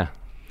 Yeah.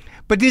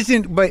 But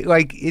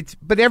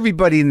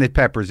everybody in the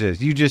Peppers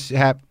is. You just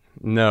have...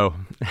 No.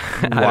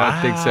 I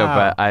don't think so,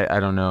 but I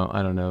don't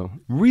know.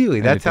 Really?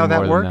 That's how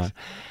that works? That.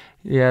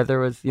 Yeah, there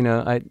was,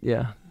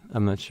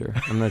 I'm not sure.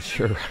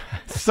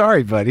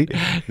 Sorry, buddy.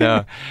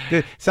 No.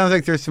 It sounds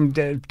like there's some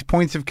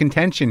points of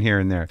contention here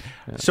and there.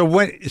 Yeah.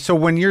 So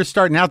when you're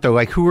starting out, though,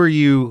 like, who are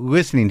you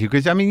listening to?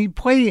 Because, I mean, you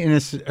play in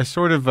a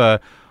sort of a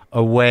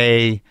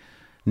way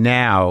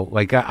now.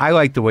 Like, I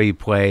like the way you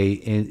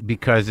play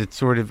because it's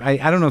sort of, I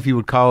don't know if you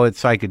would call it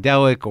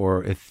psychedelic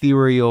or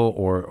ethereal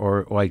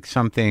or like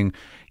something,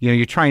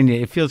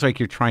 it feels like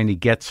you're trying to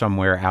get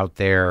somewhere out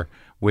there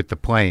with the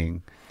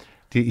playing.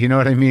 You know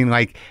what I mean?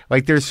 Like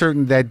there's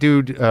that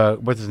dude,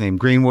 what's his name?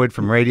 Greenwood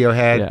from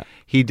Radiohead. Yeah.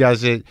 He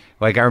does it.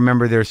 Like, I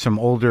remember there's some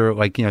older,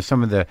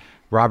 some of the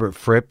Robert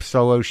Fripp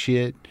solo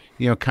shit,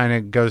 kind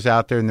of goes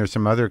out there, and there's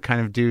some other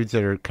kind of dudes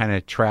that are kind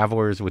of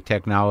travelers with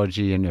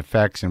technology and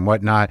effects and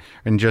whatnot,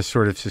 and just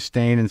sort of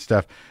sustain and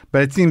stuff.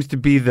 But it seems to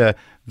be the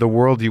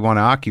world you want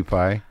to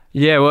occupy.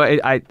 Yeah, well,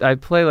 I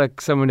play like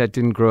someone that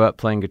didn't grow up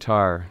playing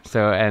guitar.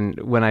 So, and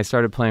when I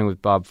started playing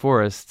with Bob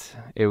Forrest,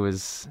 it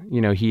was,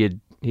 he had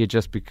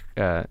just,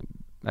 I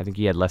think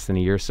he had less than a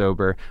year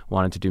sober,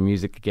 wanted to do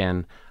music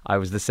again. I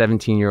was the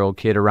 17-year-old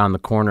kid around the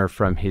corner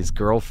from his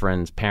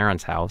girlfriend's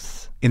parents'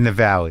 house. In the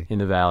Valley.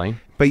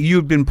 But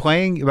you'd been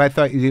playing. I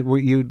thought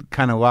you'd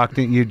kind of locked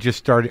in. You just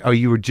started. Oh,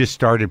 you were just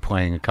started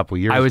playing a couple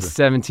years ago. I was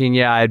 17.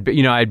 Yeah, I'd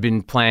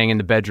been playing in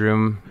the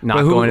bedroom, not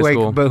going to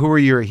school. But who were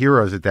your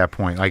heroes at that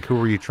point? Like, who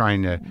were you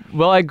trying to?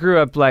 Well, I grew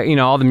up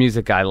all the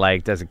music I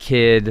liked as a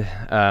kid.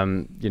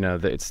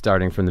 It's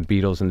starting from the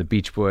Beatles and the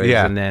Beach Boys,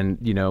 and then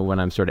when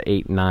I'm sort of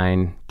 8,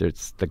 9,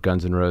 there's the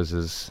Guns N'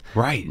 Roses,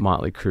 right?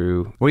 Motley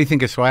Crue. What do you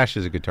think of Slash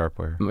as a guitar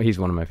player? He's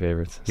one of my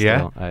favorites. Still.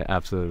 Yeah, I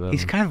absolutely love him.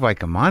 He's kind of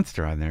like a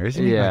monster on there,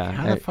 isn't he? Yeah. Like,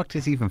 how the fuck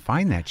does he even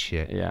find that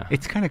shit? Yeah.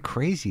 It's kind of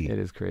crazy. It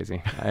is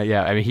crazy.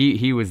 I mean,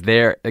 he was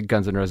there.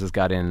 Guns N' Roses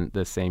got in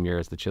the same year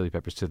as the Chili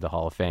Peppers to the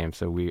Hall of Fame,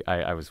 so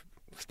I was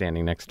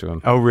standing next to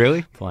him. Oh,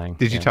 really? Playing.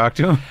 Did you talk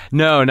to him?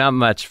 No, not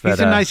much. But, he's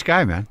a nice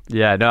guy, man.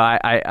 Yeah, no,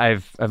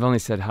 I've only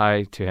said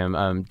hi to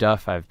him.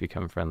 Duff, I've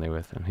become friendly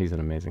with him. He's an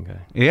amazing guy.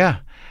 Yeah.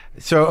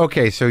 So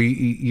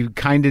you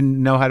kind of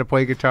know how to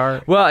play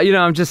guitar? Well,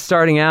 I'm just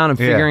starting out. I'm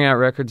figuring out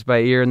records by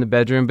ear in the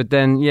bedroom. But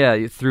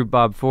then, through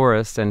Bob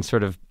Forrest and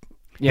sort of.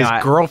 His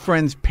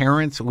girlfriend's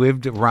parents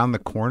lived around the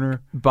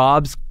corner?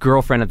 Bob's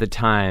girlfriend at the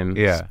time,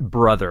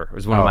 brother,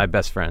 was one of my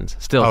best friends,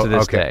 still to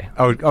this day.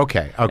 Oh,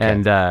 okay.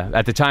 And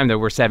at the time that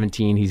we're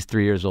 17, he's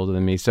 3 years older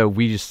than me. So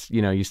we just,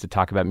 used to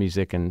talk about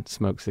music and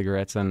smoke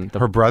cigarettes. And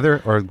her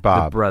brother or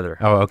Bob? The brother.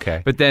 Oh,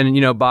 okay. But then,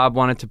 Bob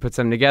wanted to put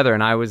something together,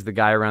 and I was the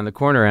guy around the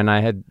corner, and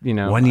I had,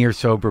 1 year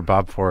sober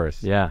Bob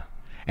Forrest. Yeah.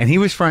 And he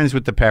was friends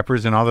with the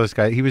Peppers and all those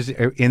guys. He was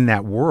in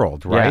that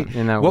world, right?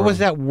 Yeah, in that world. What was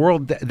that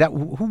world?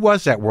 Who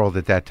was that world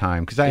at that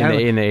time? Because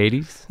in the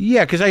 80s?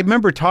 Yeah, because I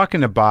remember talking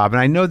to Bob, and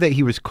I know that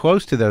he was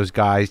close to those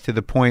guys to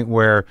the point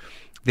where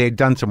they had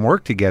done some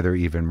work together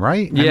even,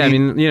 right? Yeah, I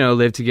mean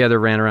lived together,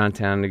 ran around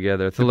town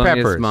together.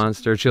 Thelonious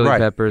Monster, Chili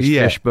Peppers,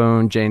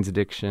 Fishbone, Jane's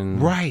Addiction.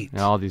 Right.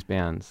 All these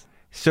bands.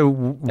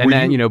 So and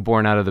then,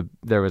 born out of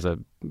there was a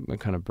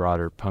kind of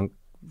broader punk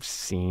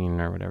scene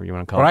or whatever you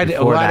want to call it.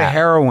 A lot of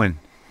heroin.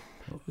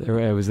 It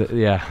was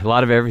a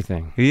lot of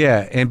everything.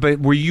 Yeah, but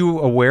were you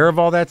aware of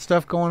all that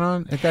stuff going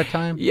on at that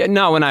time? Yeah,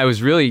 not when I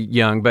was really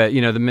young, but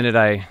the minute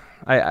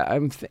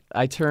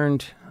I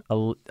turned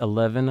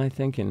 11, I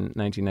think, in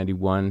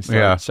 1991,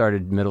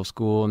 started middle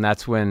school, and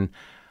that's when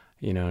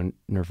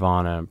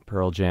Nirvana,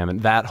 Pearl Jam,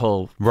 and that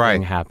whole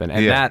thing happened,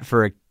 and that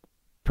for a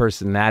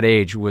person that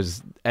age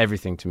was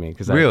everything to me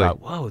because I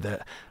thought, whoa,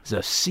 there's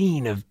a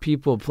scene of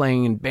people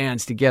playing in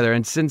bands together.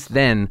 And since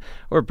then,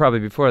 or probably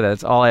before that,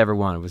 it's all I ever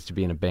wanted was to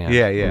be in a band.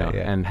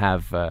 And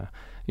have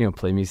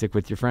play music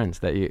with your friends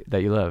that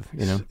you love.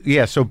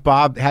 Yeah. So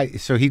Bob,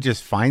 so he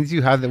just finds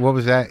you. What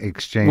was that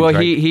exchange? Well,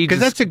 he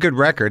because that's a good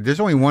record. There's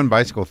only one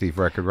Bicycle Thief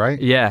record,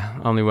 right? Yeah,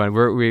 only one.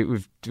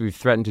 We've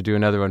threatened to do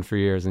another one for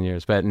years and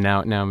years, but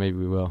now maybe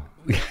we will.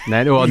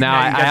 Now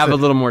I have a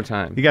little more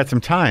time. You got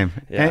some time,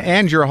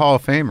 and you're a Hall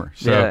of Famer.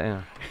 So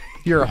yeah.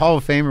 You're a Hall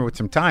of Famer with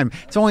some time.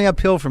 It's only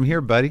uphill from here,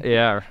 buddy.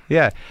 Yeah.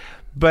 Yeah.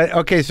 But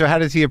okay, so how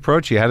does he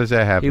approach you? How does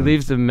that happen? He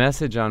leaves a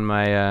message on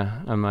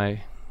my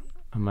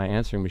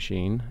answering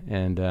machine,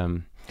 and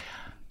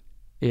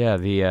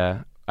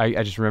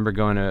I just remember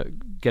going to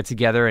get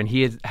together, and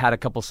he had a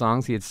couple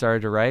songs he had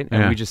started to write,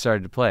 and we just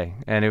started to play.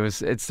 And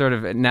it's sort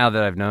of, now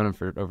that I've known him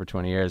for over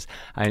 20 years,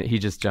 he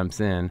just jumps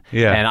in.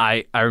 Yeah. And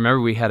I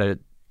remember we had a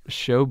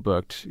show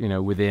booked,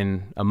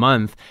 within a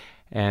month,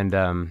 and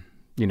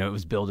it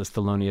was billed as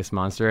Thelonious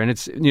Monster, and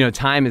it's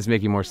time is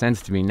making more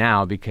sense to me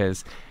now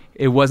because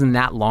it wasn't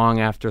that long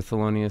after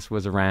Thelonious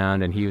was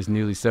around and he was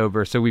newly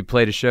sober. So we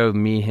played a show,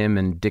 me, him,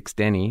 and Dick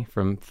Stenny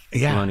from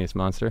Thelonious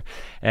Monster.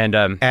 And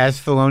as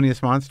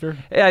Thelonious Monster?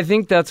 I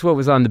think that's what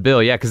was on the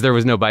bill, because there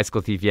was no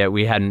Bicycle Thief yet.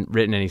 We hadn't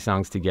written any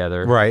songs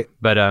together. Right.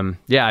 But I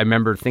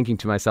remember thinking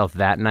to myself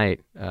that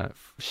night,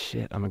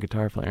 shit, I'm a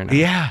guitar player now.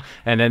 Yeah.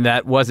 And then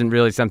that wasn't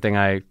really something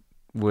I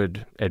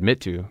would admit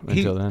to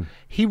until then.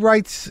 He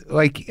writes,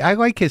 I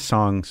like his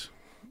songs.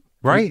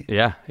 Right?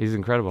 Yeah, he's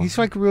incredible. He's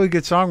like a really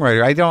good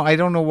songwriter. I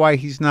don't know why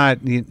he's not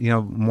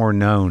more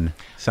known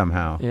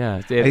somehow.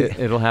 Yeah,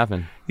 it'll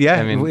happen. Yeah,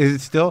 I mean, is it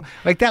still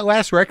like that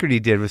last record he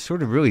did was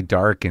sort of really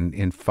dark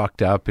and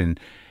fucked up, and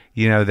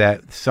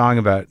that song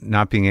about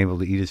not being able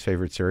to eat his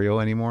favorite cereal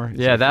anymore.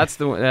 Yeah, that's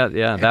the one.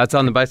 That's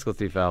on the Bicycle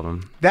Thief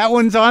album. That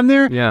one's on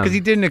there. Yeah, because he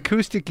did an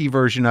acoustic-y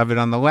version of it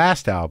on the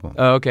last album.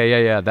 Oh,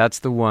 okay, yeah, that's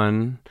the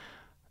one.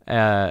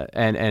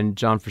 And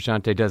John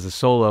Frusciante does a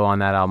solo on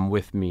that album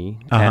with me,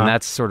 and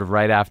that's sort of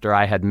right after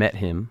I had met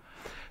him.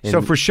 So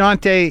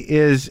Frusciante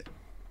is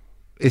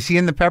he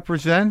in the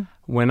Peppers then?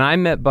 When I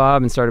met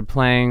Bob and started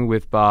playing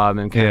with Bob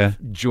and kind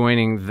of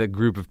joining the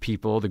group of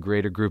people, the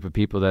greater group of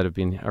people that have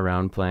been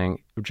around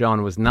playing,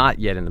 John was not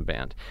yet in the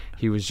band.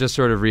 He was just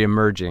sort of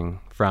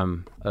reemerging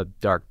from a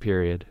dark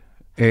period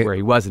where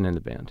he wasn't in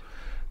the band.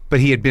 But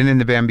he had been in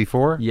the band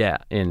before? Yeah,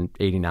 in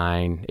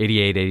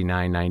 88,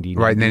 89, 90.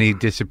 Right, and then he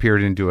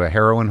disappeared into a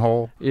heroin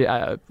hole?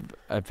 Yeah,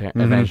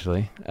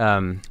 eventually.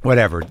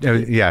 Whatever.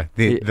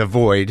 The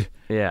void.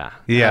 Yeah.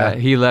 Yeah.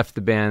 He left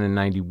the band in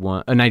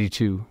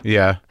 92.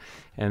 Yeah.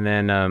 And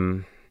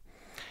then,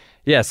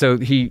 so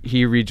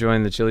he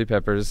rejoined the Chili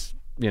Peppers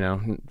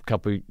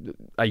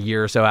a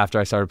year or so after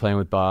I started playing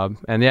with Bob.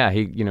 And yeah,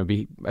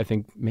 I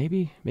think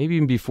maybe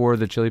even before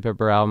the Chili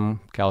Pepper album,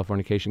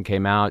 Californication,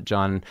 came out,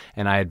 John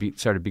and I had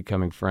started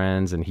becoming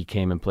friends, and he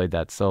came and played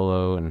that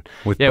solo. And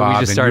with yeah, Bob,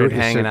 we just started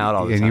hanging out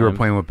all the time. And you were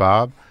playing with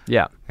Bob?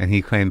 Yeah. And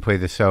he came and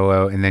played the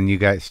solo, and then you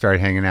guys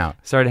started hanging out?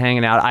 Started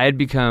hanging out. I had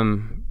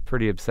become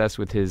pretty obsessed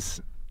with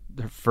his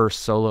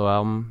first solo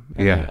album,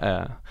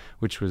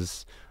 which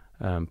was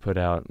put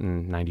out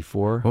in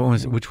 '94.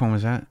 Which one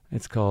was that?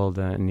 It's called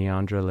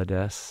Neandra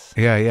Lades.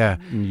 Yeah.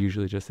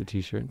 Usually just a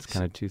T-shirt. It's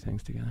kind of two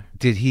things together.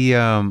 Did he he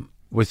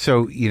was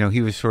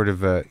sort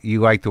of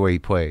you liked the way he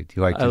played.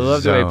 You liked. I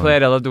loved the way he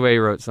played. I loved the way he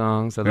wrote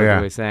songs. I loved the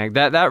way he sang.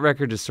 That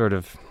record is sort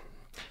of.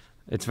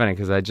 It's funny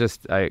because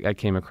I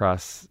came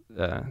across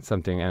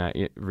something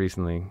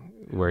recently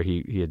where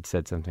he had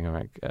said something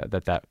like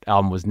that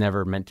album was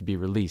never meant to be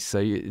released. So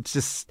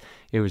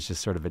it was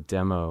just sort of a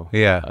demo,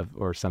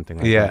 or something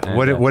like that. Yeah.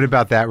 What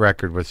about that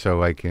record was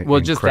so incredible?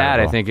 Just that,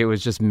 I think it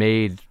was just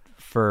made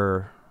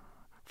for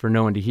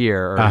no one to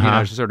hear, or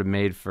just sort of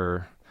made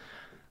for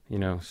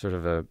sort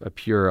of a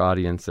pure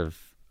audience of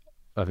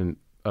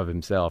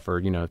himself,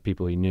 or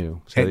people he knew.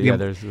 So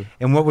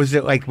and what was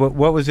it like?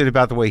 What was it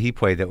about the way he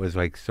played that was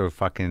like so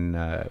fucking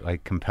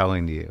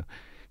compelling to you?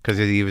 Because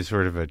he was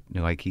sort of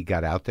he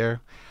got out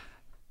there.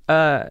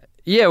 Yeah.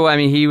 Well, I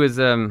mean, he was.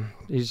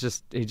 He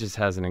just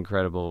has an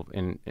incredible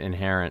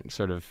inherent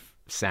sort of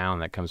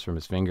sound that comes from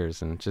his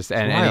fingers, and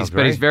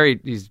he's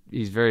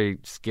very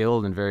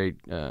skilled and very.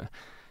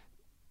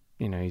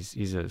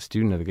 He's a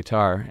student of the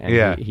guitar,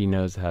 and he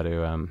knows how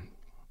to.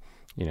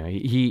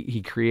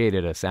 He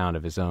created a sound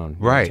of his own,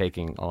 right?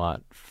 Taking a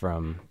lot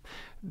from,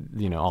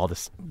 all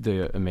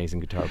the amazing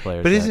guitar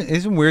players. But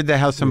isn't weird that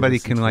how somebody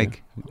can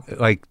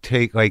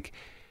take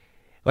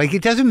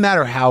it doesn't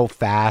matter how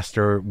fast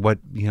or what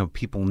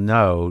people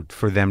know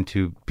for them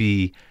to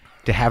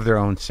have their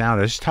own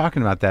sound. I was just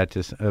talking about that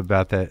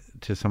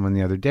to someone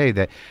the other day,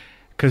 that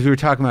because we were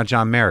talking about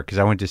John Merrick, because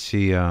I went to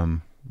see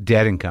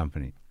Dead and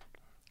Company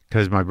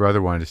because my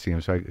brother wanted to see him,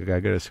 so I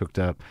got us hooked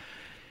up.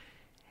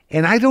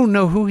 And I don't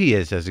know who he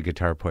is as a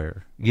guitar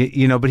player,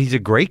 but he's a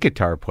great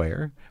guitar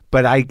player.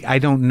 But I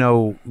don't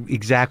know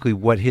exactly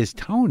what his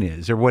tone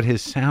is or what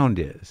his sound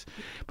is.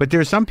 But there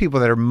are some people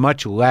that are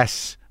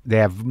they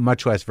have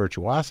much less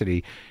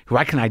virtuosity, who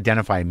I can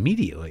identify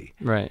immediately,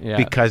 right? Yeah,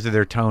 because of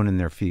their tone and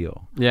their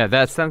feel. Yeah,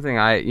 that's something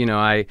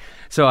I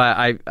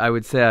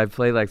would say I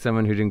play like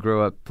someone who didn't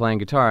grow up playing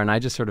guitar, and I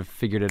just sort of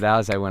figured it out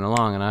as I went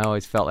along, and I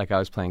always felt like I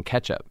was playing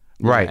catch up,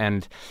 right?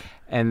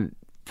 And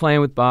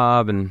playing with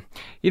Bob, and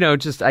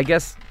just I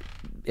guess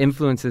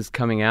influences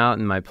coming out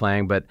in my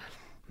playing, but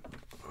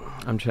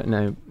I'm trying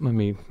to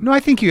No, I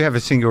think you have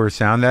a singular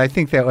sound. I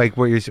think that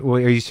are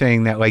you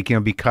saying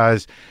that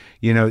because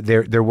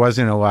there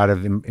wasn't a lot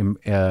of you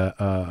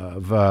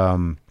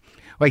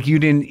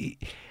didn't.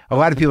 A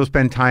lot of people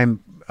spend time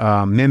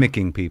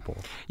mimicking people.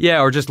 Yeah,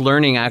 or just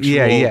learning actual.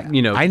 Yeah.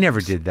 I never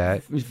did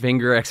that.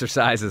 Finger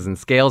exercises and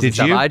scales and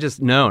stuff.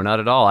 You? No, not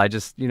at all. I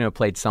just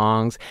played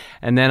songs,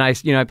 and then I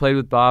played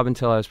with Bob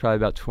until I was probably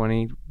about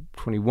 20,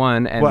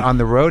 21. And on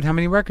the road, how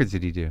many records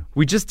did he do?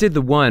 We just did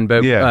the one,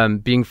 but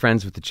being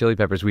friends with the Chili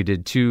Peppers, we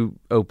did 2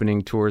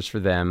 opening tours for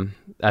them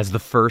as the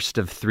first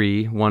of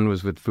 3. One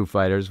was with Foo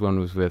Fighters, one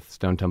was with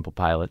Stone Temple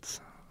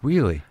Pilots.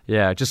 Really?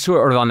 Yeah, just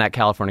sort of on that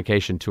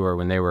Californication tour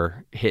when they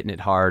were hitting it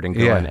hard and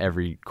going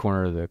every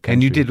corner of the country.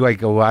 And you did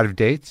a lot of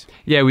dates?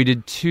 Yeah, we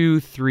did 2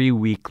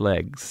 3-week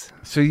legs.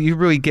 So you're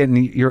really getting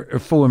your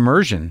full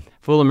immersion.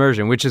 Full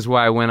immersion, which is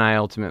why when I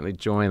ultimately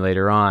joined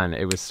later on,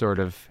 it was sort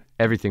of,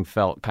 everything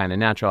felt kind of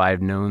natural. I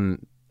had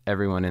known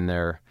everyone in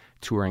their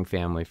touring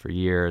family for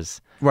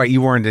years. Right,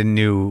 you weren't a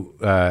new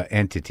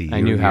entity. I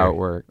knew how it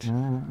worked.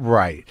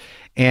 Right.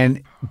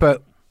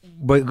 But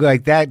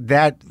like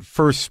that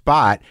first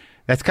spot,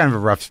 that's kind of a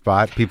rough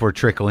spot. People are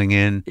trickling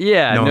in.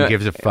 Yeah. No one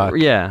gives a fuck.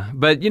 Yeah.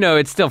 But,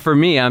 it's still, for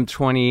me, I'm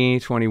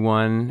 20,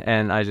 21,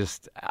 and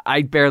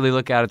I barely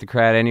look out at the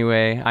crowd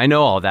anyway. I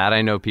know all that.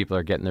 I know people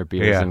are getting their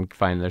beers and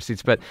finding their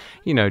seats. But,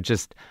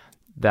 just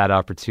that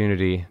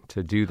opportunity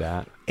to do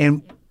that.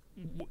 And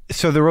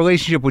so the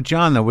relationship with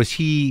John, though, was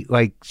he,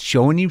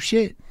 showing you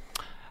shit?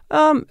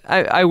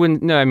 I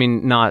wouldn't, no, I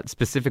mean, not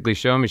specifically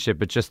showing me shit,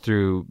 but just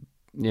through...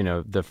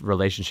 the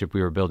relationship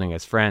we were building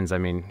as friends. I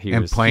mean, he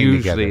was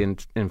hugely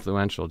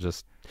influential,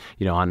 just,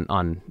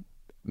 on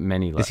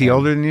many levels. Is he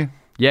older than you?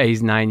 Yeah,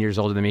 he's 9 years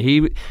older than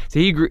me.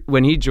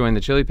 When he joined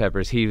the Chili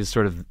Peppers, he was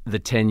sort of the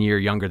 10-year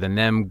younger than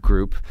them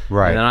group.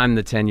 Right. And then I'm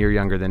the 10-year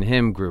younger than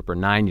him group, or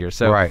 9 years.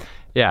 So, right.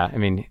 Yeah, I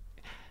mean,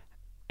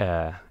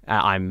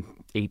 I'm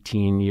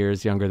 18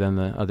 years younger than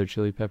the other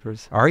Chili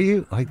Peppers. Are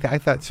you? I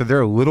thought, so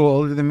they're a little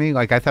older than me?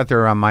 I thought they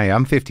were on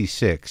I'm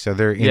 56, so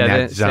they're in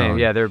that zone. Same.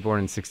 Yeah, they were born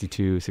in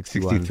 62,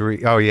 61.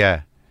 63. Oh,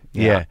 yeah.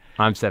 Yeah.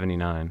 I'm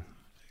 79.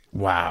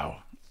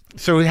 Wow.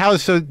 So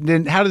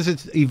then how does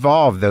it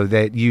evolve though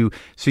that you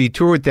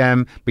tour with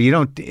them but you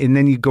don't, and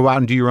then you go out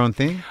and do your own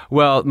thing?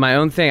 Well, my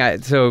own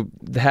thing. So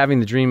having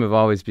the dream of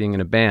always being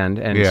in a band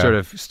and sort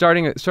of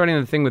starting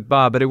the thing with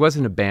Bob, but it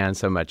wasn't a band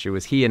so much. It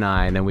was he and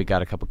I, and then we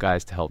got a couple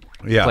guys to help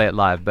play it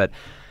live. But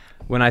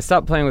when I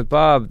stopped playing with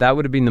Bob, that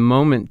would have been the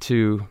moment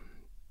to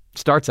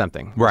start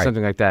something,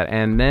 something like that.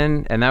 And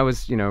that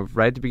was,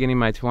 right at the beginning of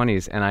my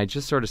 20s. And I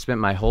just sort of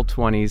spent my whole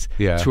 20s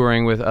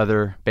touring with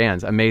other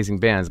bands, amazing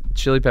bands.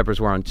 Chili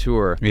Peppers were on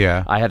tour.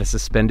 Yeah. I had a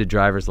suspended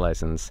driver's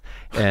license.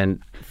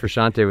 And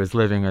Frusciante was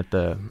living at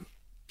the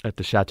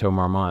Chateau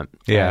Marmont.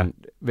 Yeah.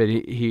 But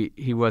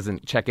he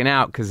wasn't checking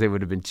out because it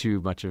would have been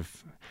too much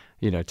of,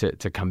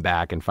 to come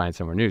back and find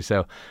somewhere new.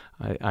 So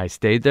I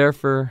stayed there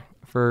for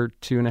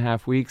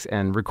 2.5 weeks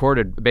and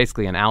recorded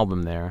basically an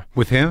album there.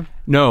 With him?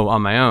 No,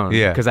 on my own.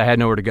 Yeah. Because I had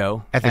nowhere to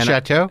go. At the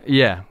Chateau?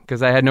 Yeah,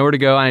 because I had nowhere to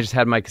go and I just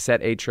had my cassette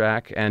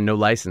 8-track and no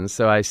license.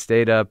 So I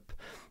stayed up,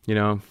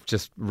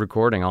 just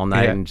recording all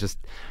night and just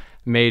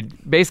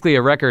made basically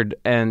a record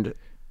and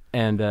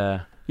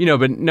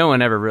but no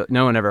one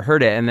ever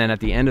heard it. And then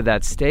at the end of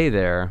that stay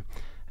there,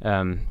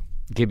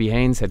 Gibby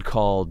Haynes had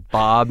called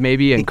Bob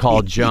maybe and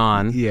called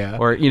John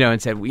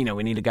and said, we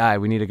need a guy,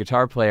 we need a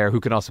guitar player who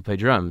can also play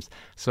drums.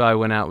 So I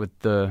went out with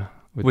the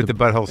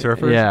Butthole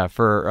Surfers? Yeah,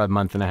 for a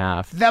month and a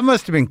half. That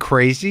must have been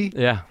crazy.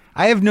 Yeah.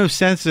 I have no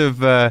sense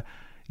of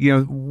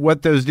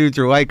what those dudes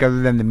are like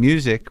other than the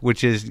music,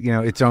 which is,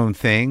 its own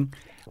thing.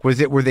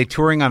 Were they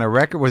touring on a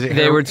record? Was it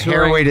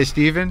Hairway to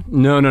Steven?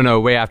 No,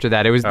 way after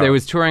that. They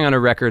was touring on a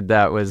record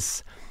that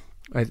was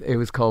it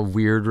was called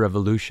Weird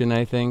Revolution,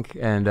 I think,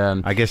 and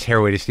I guess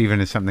Hairway to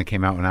Steven is something that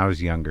came out when I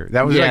was younger.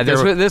 That was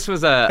this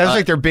was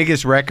like their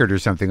biggest record or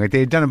something. Like they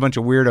had done a bunch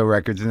of weirdo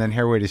records, and then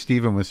Hairway to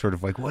Steven was sort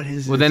of like, what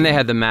is? Well, then they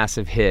had the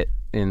massive hit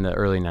in the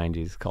early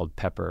 '90s called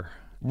Pepper.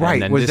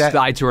 Right. And then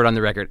I toured on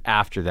the record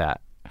after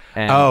that.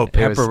 And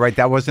Pepper. Right.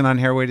 That wasn't on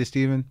Hairway to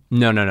Steven.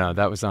 No.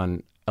 That was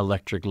on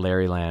Electric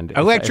Larryland.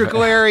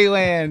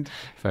 Larryland.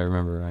 If I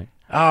remember right.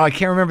 Oh, I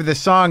can't remember the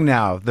song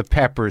now. The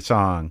Pepper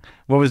song.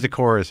 What was the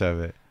chorus of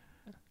it?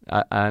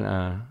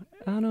 I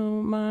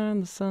don't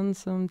mind the sun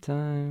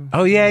sometimes.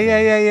 Oh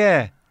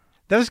yeah.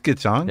 That was a good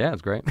song. Yeah, it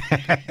was great.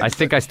 I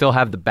think I still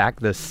have the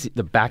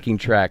backing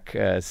track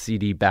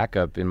CD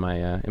backup in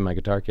my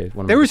guitar case.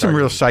 There were some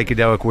real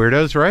psychedelic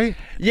weirdos, right?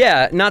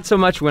 Yeah, not so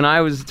much when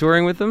I was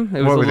touring with them.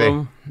 It was what were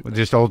they?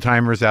 Just old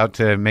timers out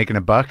to making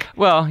a buck?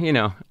 Well,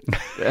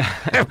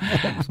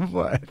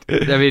 What?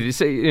 I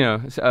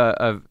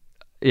mean,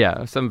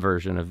 yeah, some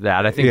version of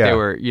that. I think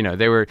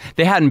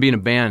they hadn't been a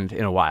band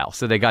in a while,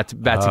 so they got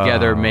back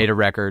together, made a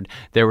record.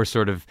 They were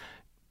sort of,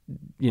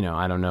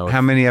 I don't know.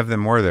 How many of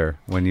them were there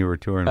when you were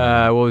touring?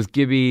 Well, it was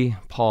Gibby,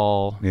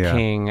 Paul,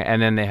 King,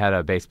 and then they had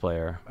a bass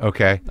player.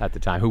 Okay. At the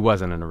time, who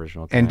wasn't an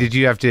original. And did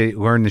you have to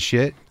learn the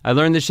shit? I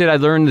learned the shit. I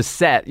learned the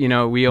set.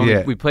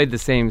 We played the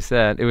same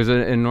set. It was an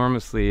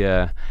enormously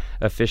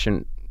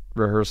efficient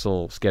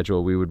rehearsal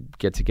schedule. We would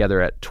get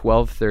together at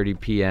 12:30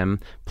 p.m.,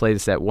 play the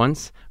set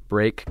once,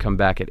 break, come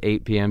back at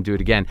 8 p.m., do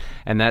it again.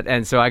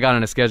 And so I got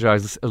on a schedule. I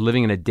was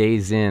living in a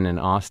Days Inn in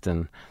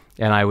Austin,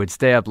 and I would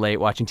stay up late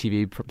watching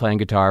TV, playing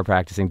guitar,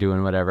 practicing,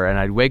 doing whatever. And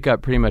I'd wake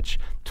up pretty much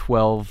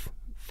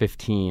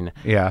 12:15.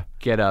 Yeah.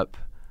 Get up.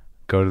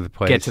 Go to the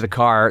place. Get to the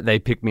car. They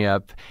pick me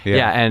up.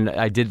 Yeah, and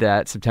I did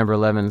that September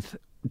 11th,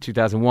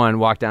 2001.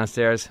 Walked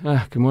downstairs.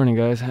 Good morning,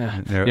 guys.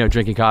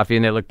 Drinking coffee,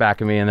 and they look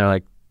back at me, and they're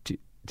like, do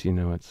you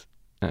know what's...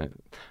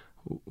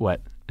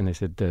 what? And they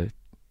said,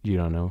 you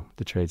don't know.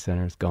 The Trade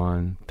Center's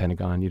gone.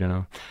 Pentagon, you don't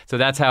know. So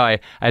that's how I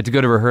had to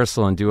go to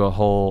rehearsal and do a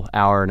whole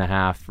hour and a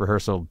half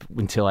rehearsal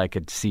until I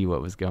could see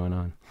what was going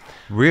on.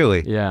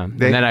 Really? Yeah. And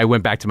then I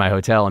went back to my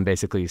hotel and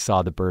basically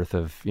saw the birth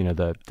of,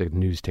 the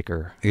news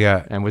ticker.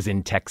 Yeah. And was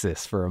in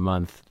Texas for a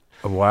month.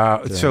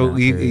 Wow. So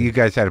you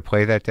guys had to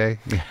play that day?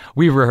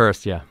 We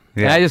rehearsed, yeah.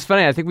 And it's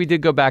funny. I think we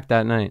did go back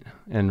that night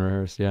and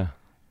rehearse, yeah.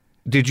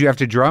 Did you have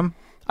to drum?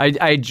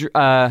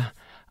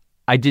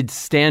 I did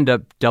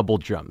stand-up double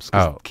drums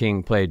because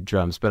King played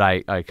drums, but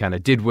I kind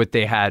of did what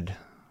they had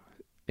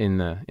in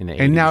the 80s.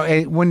 And now,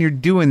 when you're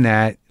doing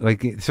that,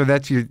 so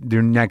that's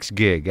your next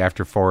gig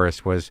after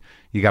Forrest was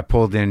you got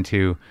pulled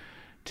into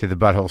the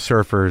Butthole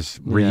Surfers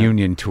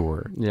reunion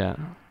tour. Yeah.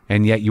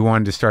 And yet you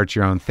wanted to start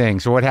your own thing.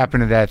 So what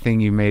happened to that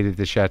thing you made at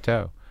the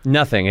Chateau?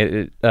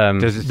 Nothing.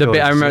 Does it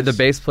still I remember the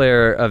bass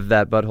player of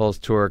that Buttholes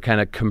tour kind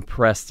of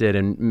compressed it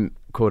and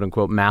quote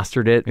unquote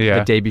mastered it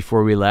the day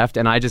before we left,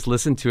 and I just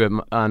listened to it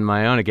on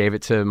my own. I gave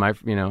it to my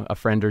a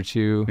friend or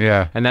two,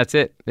 and that's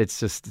it. It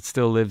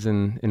still lives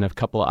in a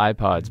couple of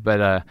iPods,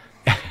 but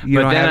you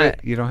don't have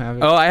it. You don't have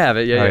it. Oh, I have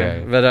it.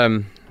 Yeah.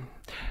 But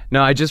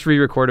no, I just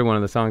re-recorded one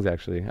of the songs.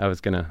 Actually, I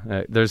was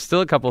gonna. There's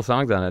still a couple of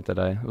songs on it that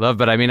I love,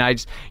 but I mean, I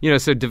just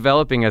so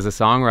developing as a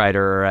songwriter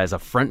or as a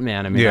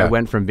frontman. I mean, I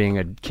went from being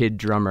a kid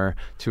drummer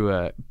to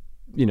a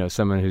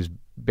someone who's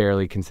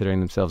barely considering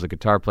themselves a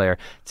guitar player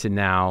to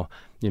now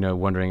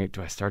wondering,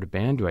 do I start a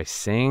band? Do I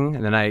sing?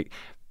 And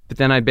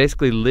then I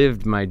basically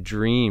lived my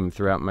dream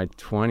throughout my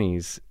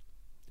 20s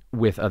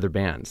with other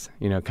bands,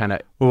 kind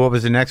of. Well, what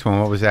was the next one?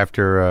 What was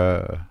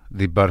after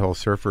the Butthole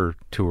Surfer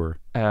tour?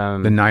 The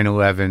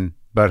 9/11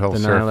 Butthole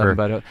Surfer.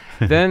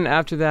 9/11 Then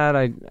after that,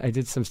 I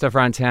did some stuff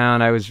around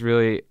town. I was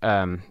really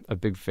a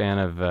big fan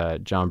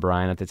of John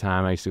Bryan at the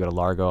time. I used to go to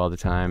Largo all the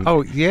time.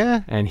 Oh,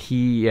 yeah? And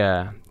he,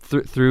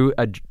 through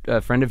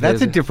a friend of his...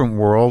 That's a different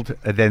world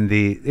than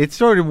it's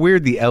sort of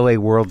weird, the LA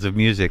worlds of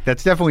music.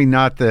 That's definitely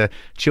not the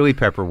Chili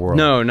Pepper world.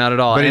 No, not at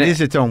all. But it is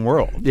its own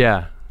world.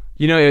 Yeah.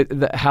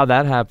 How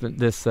that happened,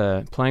 this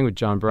playing with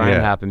John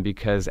Bryan happened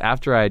because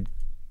after I'd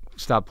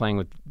stopped playing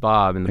with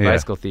Bob and the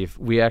Bicycle Thief,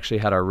 we actually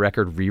had our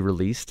record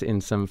re-released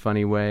in some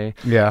funny way.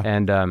 Yeah.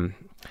 And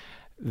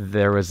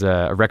there was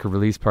a record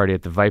release party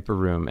at the Viper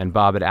Room, and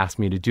Bob had asked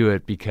me to do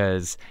it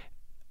because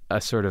a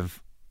sort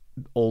of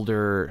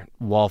older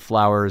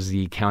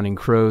Wallflowers-y Counting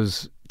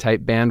Crows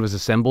type band was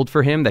assembled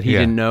for him that he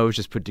didn't know, was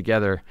just put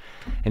together.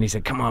 And he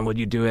said, come on, would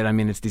you do it? I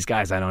mean, it's these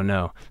guys I don't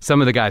know.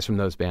 Some of the guys from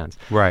those bands.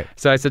 Right.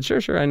 So I said,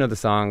 sure, I know the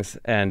songs.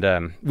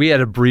 And we had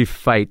a brief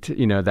fight,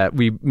 that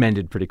we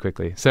mended pretty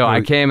quickly. So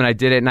I came and I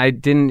did it, and I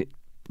didn't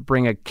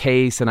bring a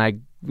case, and I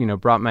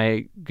brought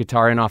my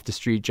guitar in off the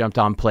street, jumped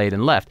on, played,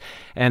 and left.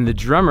 And the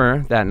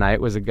drummer that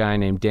night was a guy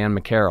named Dan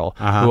McCarroll,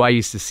 who I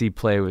used to see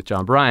play with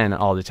John Bryan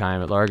all the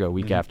time at Largo,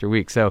 week after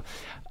week. So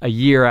a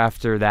year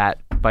after that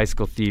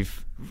Bicycle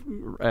Thief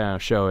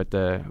show at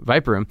the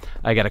Viper Room,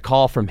 I got a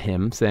call from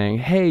him saying,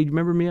 hey,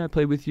 remember me? I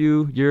played with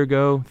you a year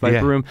ago,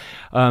 Viper Room.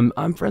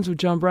 I'm friends with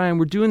John Bryan.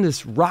 We're doing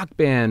this rock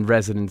band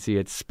residency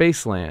at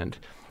Spaceland,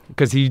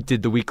 because he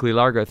did the weekly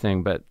Largo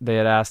thing, but they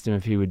had asked him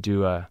if he would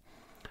do a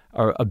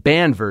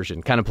band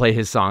version, kind of play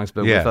his songs,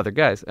 but with other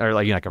guys, or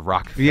like a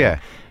rock thing. Yeah.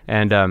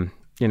 And,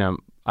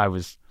 I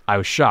was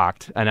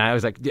shocked, and I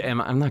was like, I'm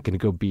not going to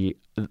go be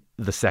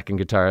the second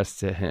guitarist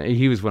to him.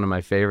 He was one of my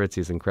favorites.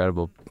 He's an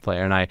incredible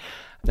player.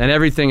 And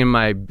everything in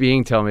my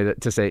being told me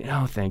to say,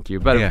 no, thank you.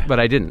 But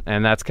I didn't.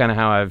 And that's kind of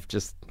how I've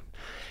just,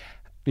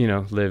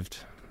 lived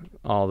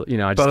all,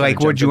 I just. But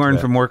what'd you learn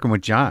from working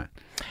with John?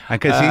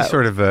 Because he's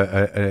sort of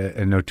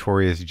a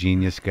notorious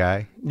genius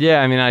guy.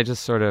 Yeah, I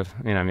just sort of,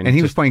 And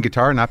he was playing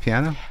guitar, not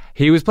piano?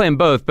 He was playing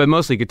both, but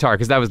mostly guitar,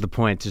 because that was the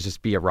point, to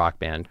just be a rock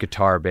band,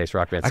 guitar-based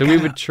rock band. So we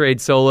would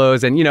trade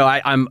solos, and,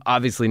 I'm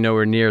obviously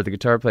nowhere near the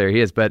guitar player he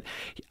is, but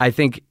I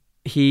think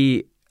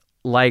he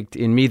liked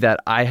in me that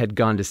I had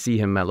gone to see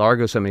him at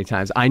Largo so many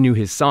times. I knew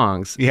his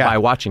songs by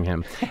watching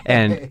him,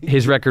 and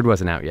his record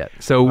wasn't out yet.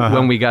 So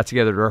when we got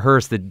together to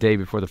rehearse the day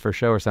before the first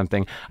show or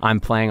something, I'm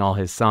playing all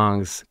his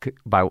songs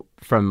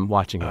from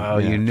watching him. Oh,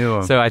 you knew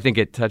him. So I think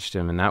it touched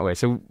him in that way.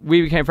 So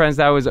we became friends.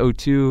 That was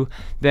 2002.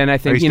 Then I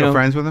think, Are you still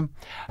friends with him?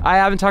 I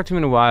haven't talked to him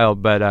in a while,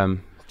 but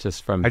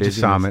just from busyness. I just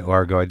saw him at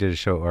Largo. I did a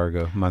show at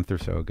Largo a month or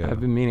so ago. I've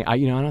been meaning. I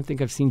don't think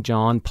I've seen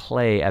John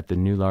play at the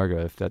new Largo,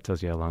 if that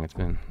tells you how long it's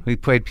been. He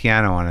played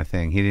piano on a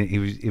thing.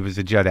 It was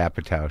a Judd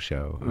Apatow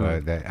show.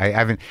 That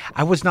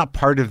I was not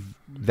part of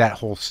that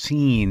whole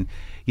scene.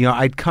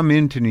 I'd come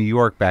into New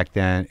York back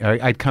then.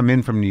 I'd come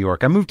in from New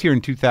York. I moved here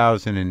in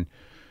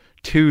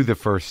 2002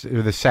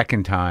 the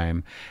second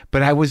time,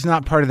 but I was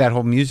not part of that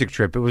whole music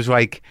trip. It was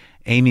like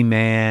Amy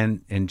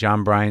Mann and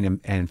John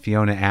Bryan and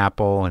Fiona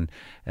Apple and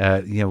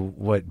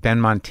Ben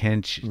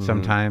Montench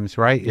sometimes,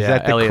 right? Is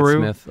that the Elliott crew?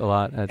 Smith a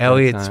lot.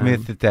 Elliott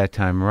Smith at that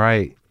time,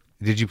 right?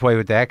 Did you play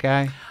with that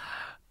guy?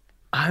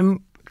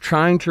 I'm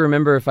trying to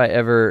remember if I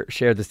ever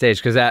shared the stage,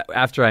 because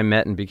after I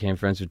met and became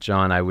friends with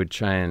John, I would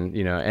try and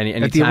any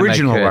at the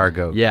original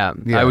Largo. Yeah,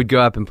 I would go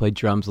up and play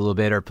drums a little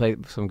bit or play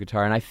some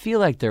guitar, and I feel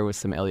like there was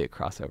some Elliott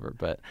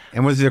crossover.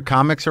 And was there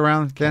comics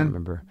around then? I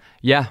remember.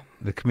 Yeah.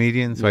 The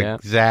comedians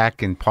like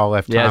Zach and Paul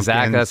F. Tompkins. Yeah,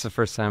 Zach. That's the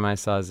first time I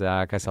saw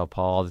Zach. I saw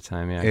Paul all the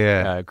time.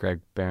 Yeah. Greg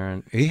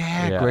Barron.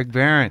 Yeah, Greg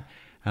Barron.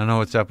 I don't know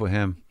what's up with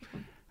him.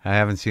 I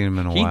haven't seen him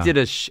in a while.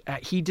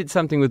 He did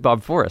something with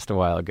Bob Forrest a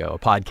while ago, a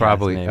podcast.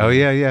 Probably. Maybe. Oh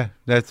yeah.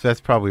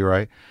 That's probably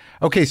right.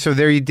 Okay, so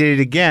there you did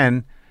it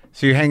again.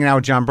 So you're hanging out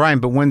with John Bryan,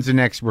 but when's the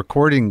next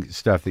recording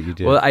stuff that you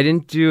did? Well, I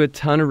didn't do a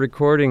ton of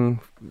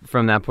recording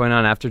from that point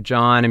on. After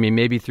John,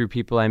 maybe through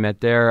people I met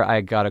there,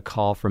 I got a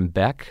call from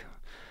Beck.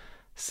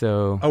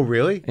 So, oh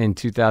really? In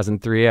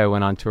 2003, I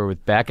went on tour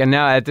with Beck, and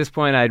now at this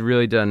point, I'd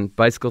really done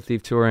Bicycle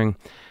Thief touring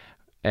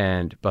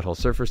and Butthole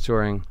Surfers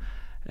touring,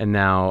 and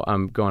now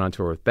I'm going on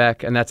tour with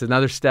Beck, and that's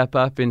another step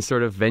up in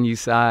sort of venue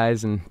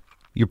size. And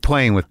you're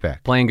playing with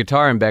Beck, playing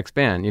guitar in Beck's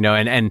band,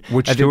 and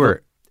which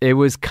tour? It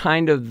was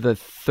kind of the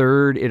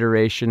third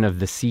iteration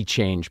of the Sea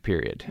Change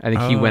period. I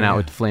think he went out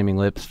with Flaming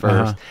Lips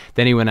first.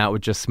 Then he went out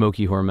with just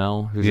Smokey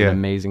Hormel, who's an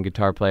amazing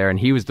guitar player. And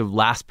he was the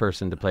last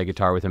person to play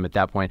guitar with him at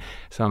that point.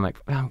 So I'm like,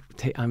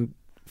 I'm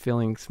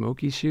filling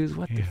Smokey's shoes?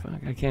 What the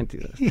fuck? I can't do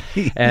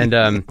this. And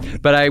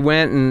but I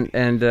went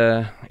and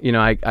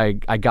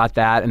I got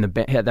that. And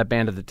that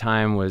band at the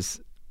time was...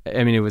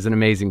 it was an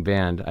amazing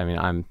band.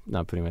 I'm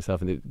not putting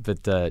myself in it,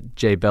 but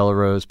Jay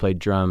Bellerose played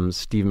drums,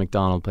 Steve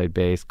McDonald played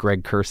bass,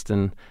 Greg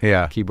Kirsten,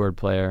 keyboard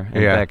player,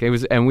 and Beck.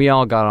 And we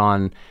all got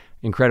on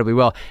incredibly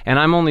well. And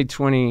I'm only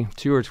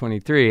 22 or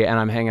 23, and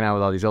I'm hanging out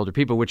with all these older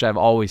people, which I've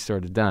always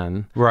sort of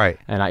done. Right.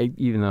 And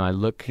even though I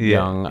look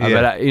young,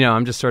 but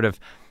I'm just sort of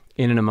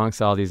in and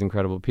amongst all these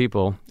incredible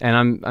people,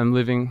 and I'm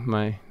living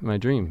my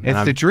dream.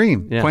 It's the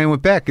dream, playing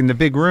with Beck in the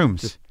big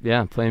rooms.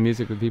 Playing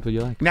music with people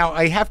you like. Now,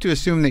 I have to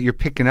assume that you're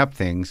picking up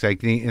things,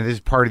 like this is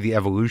part of the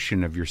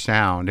evolution of your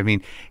sound. I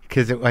mean,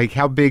 because like,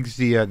 how big's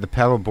the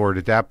pedal board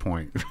at that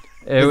point?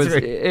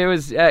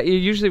 It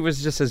usually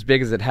was just as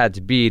big as it had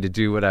to be to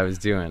do what I was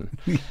doing.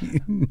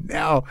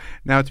 now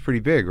it's pretty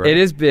big, right? It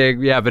is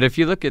big, yeah. But if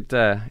you look at,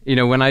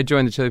 when I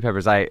joined the Chili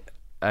Peppers,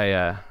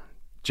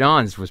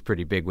 John's was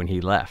pretty big when he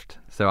left.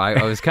 So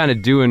I was kind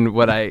of doing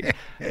what I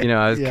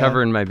was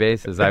covering my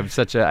bases. I have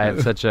such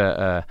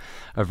a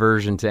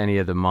aversion to any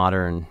of the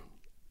modern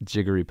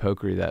jiggery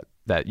pokery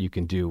that you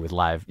can do with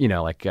live,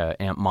 like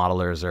amp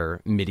modelers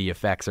or MIDI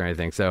effects or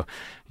anything. So,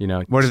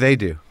 what do they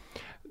do?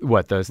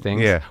 What, those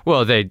things? Yeah.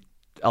 Well, they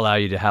allow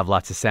you to have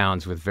lots of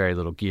sounds with very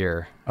little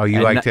gear. Oh,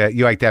 you like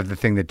to have the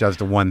thing that does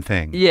the one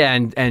thing. Yeah,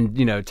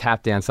 and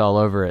tap dance all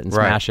over it and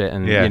smash it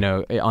and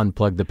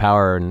unplug the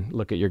power and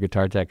look at your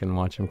guitar tech and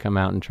watch him come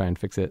out and try and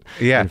fix it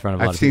in front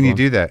of a lot of people. I've seen you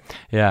do that.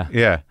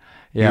 Yeah.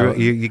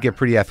 You get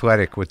pretty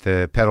athletic with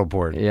the pedal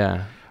board.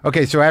 Yeah.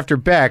 Okay, so after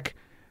Beck,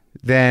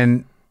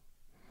 then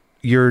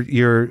you're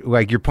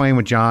playing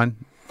with John.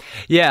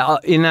 Yeah,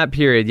 in that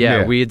period,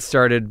 we had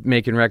started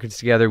making records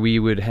together. We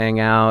would hang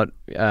out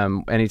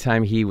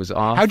anytime he was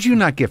off. How'd you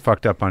not get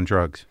fucked up on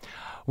drugs?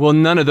 Well,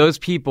 none of those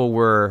people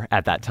were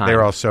at that time. They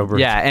were all sober.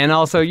 Yeah, and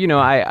also,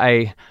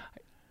 I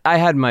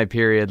had my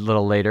period a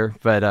little later,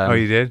 but oh,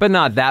 you did? But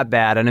not that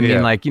bad. And I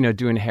mean,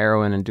 doing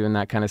heroin and doing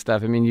that kind of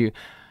stuff. I mean,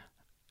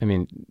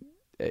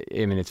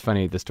 it's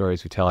funny the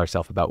stories we tell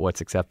ourselves about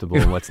what's acceptable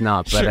and what's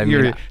not.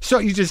 But so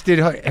you just did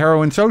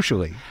heroin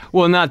socially?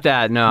 Well, not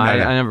that. No,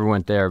 I never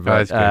went there.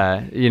 But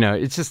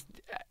it's just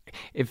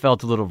it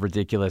felt a little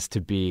ridiculous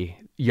to be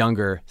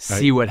younger,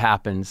 see what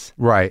happens,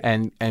 right,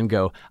 and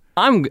go,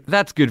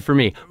 that's good for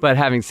me. But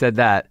having said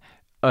that,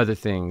 other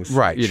things,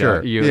 right?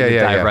 You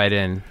dive right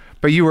in.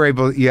 But you were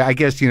able, I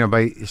guess,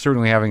 by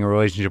certainly having a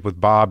relationship with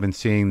Bob and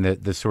seeing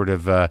the sort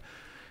of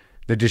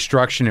the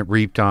destruction it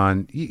reaped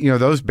on,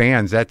 those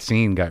bands, that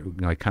scene got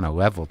kind of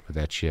leveled with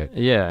that shit.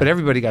 Yeah. But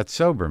everybody got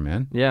sober,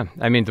 man. Yeah.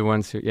 I mean, the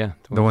ones who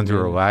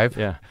are alive.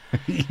 Yeah.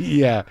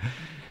 Yeah.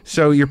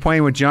 So you're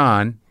playing with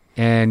John,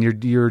 and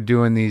you're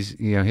doing these,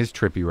 his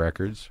trippy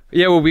records.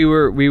 Yeah. Well, we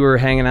were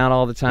hanging out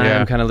all the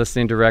time, kind of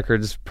listening to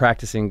records,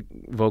 practicing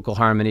vocal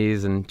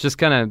harmonies, and just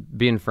kind of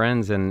being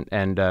friends. And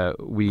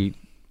we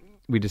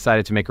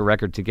decided to make a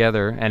record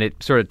together, and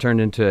it sort of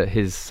turned into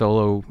his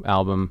solo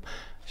album,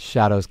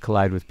 Shadows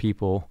Collide with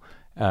People,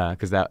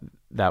 because that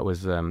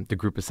was the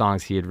group of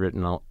songs he had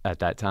written at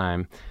that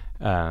time.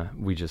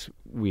 We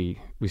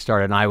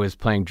started, and I was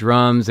playing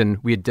drums,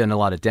 and we had done a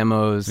lot of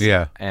demos.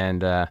 Yeah,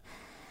 and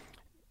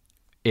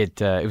it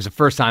was the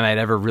first time I'd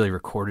ever really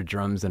recorded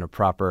drums in a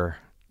proper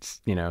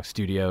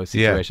studio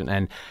situation,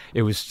 and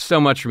it was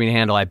so much for me to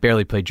handle. I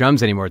barely play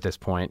drums anymore at this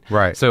point.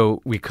 Right.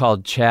 So we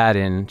called Chad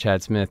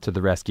Smith to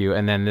the rescue,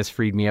 and then this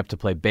freed me up to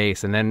play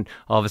bass. And then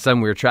all of a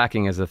sudden we were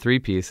tracking as a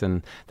 3-piece,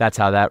 and that's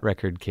how that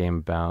record came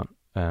about.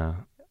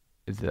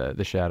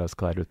 The Shadows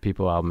Collide with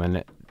People album,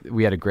 and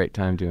we had a great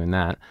time doing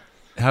that.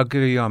 How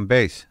good are you on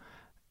bass?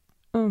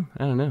 I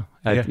don't know.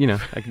 I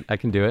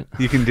can do it.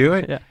 You can do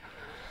it? Yeah.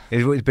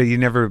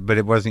 But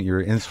it wasn't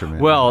your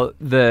instrument. Well,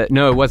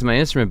 no, it wasn't my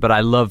instrument, but I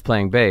love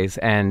playing bass.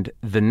 And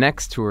the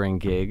next touring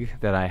gig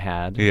that I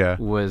had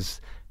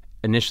was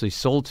initially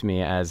sold to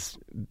me as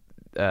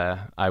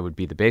I would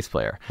be the bass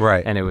player.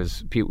 Right. And it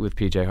was with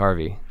PJ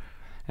Harvey.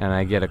 And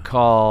I get a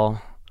call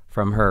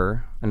from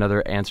her,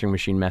 another answering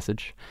machine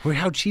message. Wait,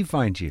 how'd she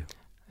find you?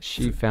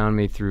 She found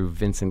me through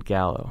Vincent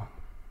Gallo.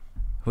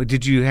 Well,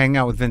 did you hang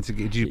out with Vincent?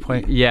 Did you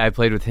play? Yeah, I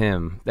played with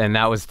him. And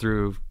that was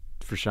through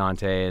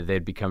Frusciante.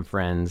 They'd become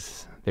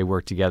friends. They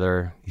worked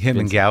together. Him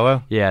and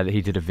Gallo? Yeah,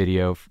 he did a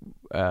video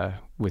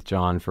with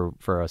John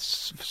for a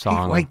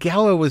song. Like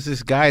Gallo was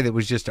this guy that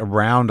was just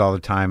around all the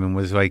time and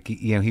was like,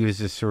 he was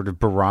this sort of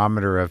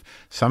barometer of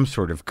some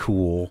sort of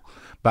cool.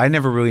 But I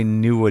never really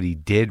knew what he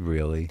did,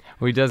 really.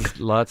 Well, he does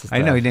lots of stuff.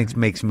 I know he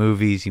makes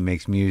movies, he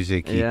makes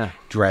music, he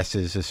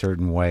dresses a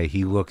certain way,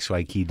 he looks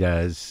like he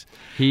does.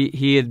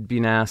 He had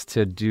been asked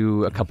to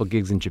do a couple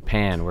gigs in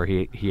Japan where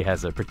he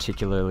has a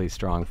particularly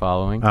strong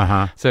following.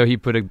 Uh-huh. So he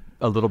put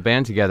a little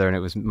band together, and it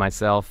was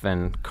myself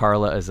and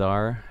Carla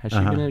Azar. Has she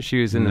been in it?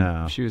 She was in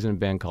a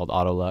band called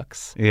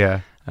Autolux.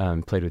 Yeah.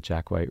 Played with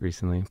Jack White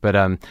recently. But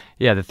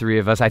the three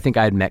of us, I think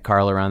I had met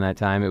Carla around that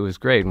time. It was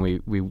great. And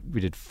we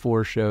did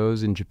 4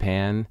 shows in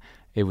Japan.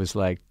 It was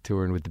like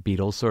touring with the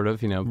Beatles, sort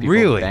of, people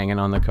really? banging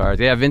on the cars.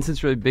 Yeah,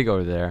 Vincent's really big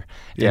over there.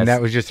 And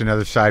that was just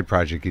another side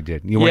project you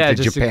did. You went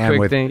to Japan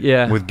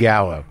with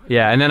Gallo.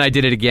 Yeah, and then I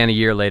did it again a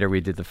year later.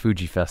 We did the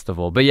Fuji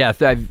Festival. But yeah,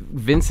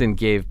 Vincent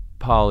gave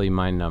Polly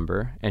my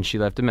number, and she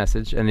left a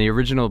message. And the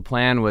original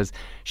plan was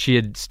she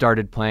had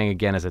started playing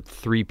again as a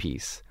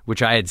 3-piece,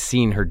 which I had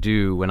seen her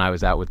do when I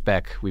was out with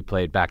Beck. We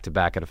played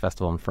back-to-back at a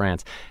festival in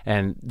France,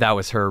 and that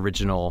was her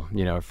original,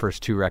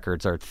 first 2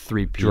 records are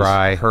 3-piece.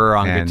 Dry. Her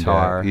on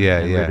guitar, and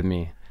Rid of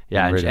Me.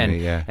 Yeah, and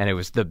and it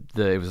was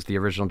the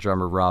original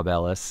drummer Rob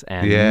Ellis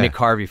and Yeah. Mick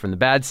Harvey from the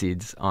Bad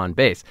Seeds on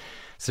bass.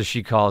 So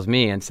she calls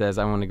me and says,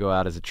 "I want to go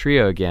out as a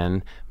trio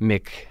again.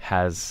 Mick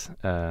has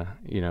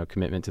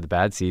commitment to the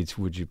Bad Seeds.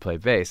 Would you play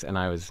bass?" And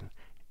I was,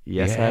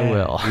 "Yes, Yeah. I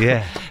will."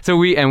 Yeah. So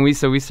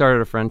we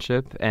started a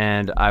friendship,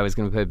 and I was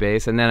going to play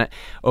bass. And then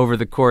over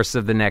the course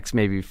of the next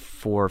maybe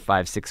 4,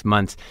 5, 6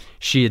 months,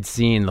 she had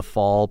seen The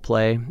Fall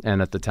play,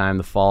 and at the time,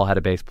 The Fall had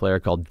a bass player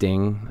called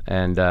Ding,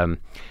 and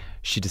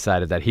she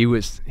decided that he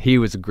was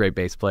a great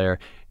bass player,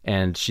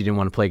 and she didn't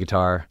want to play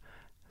guitar,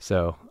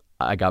 so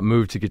I got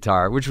moved to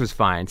guitar, which was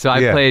fine. So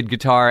I played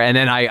guitar, and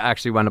then I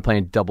actually wound up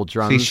playing double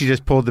drums. See, she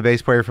just pulled the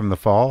bass player from The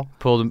Fall?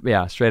 Pulled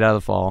him, straight out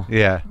of The Fall.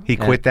 Yeah. He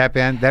quit that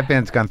band? That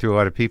band's gone through a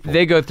lot of people.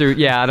 They go through,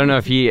 I don't know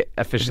if he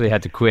officially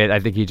had to quit. I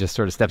think he just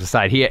sort of stepped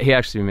aside. He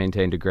actually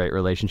maintained a great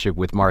relationship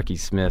with Marky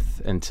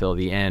Smith until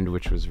the end,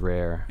 which was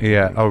rare.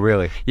 Yeah. Oh,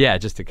 really? Yeah,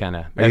 just to kind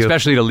of,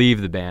 especially to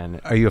leave the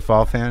band. Are you a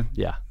Fall fan?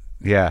 Yeah.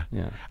 Yeah.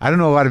 I don't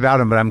know a lot about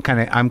them, but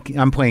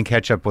I'm playing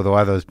catch up with a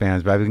lot of those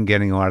bands. But I've been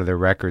getting a lot of their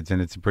records,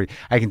 and it's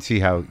I can see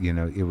how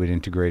it would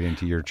integrate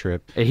into your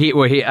trip.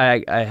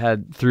 I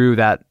had through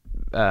that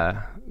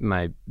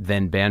my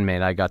then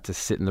bandmate, I got to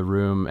sit in the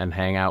room and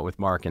hang out with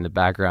Mark in the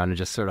background and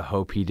just sort of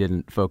hope he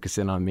didn't focus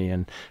in on me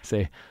and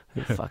say,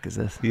 "Who the fuck is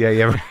this?"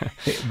 Yeah.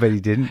 But he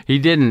didn't. He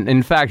didn't.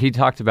 In fact, he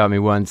talked about me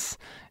once,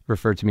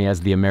 referred to me as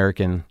the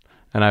American.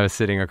 And I was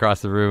sitting across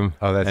the room.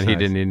 Oh, that's and he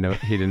nice. didn't even know.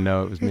 He didn't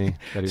know it was me.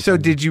 So,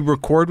 did you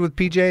record with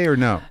PJ or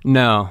no?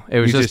 No, it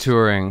was just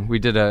touring. We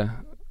did how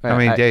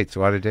many dates? A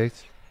lot of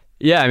dates.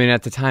 Yeah, I mean,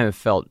 at the time it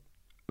felt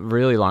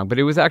really long, but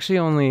it was actually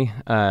only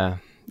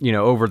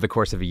over the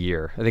course of a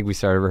year. I think we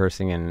started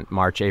rehearsing in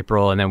March,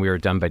 April, and then we were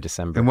done by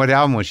December. And what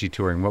album was she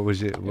touring? What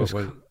was it?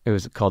 It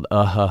was called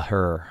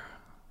Her.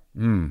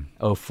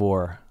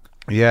 04.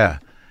 Yeah.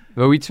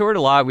 But we toured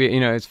a lot.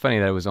 It's funny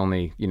that it was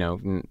only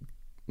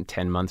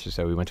 10 months or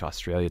so. We went to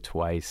Australia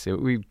twice.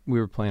 We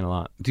were playing a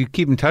lot. Do you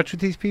keep in touch with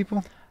these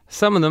people?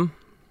 Some of them.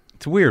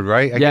 It's weird,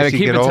 right? I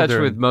keep in touch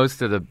with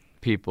most of the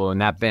people in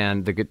that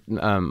band.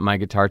 My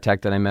guitar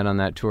tech that I met on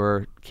that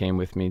tour came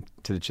with me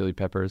to the Chili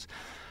Peppers.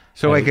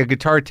 So like a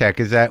guitar tech,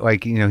 is that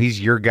like,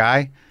 he's your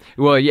guy?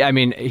 Well, yeah, I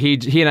mean, he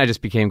and I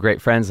just became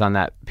great friends on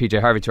that PJ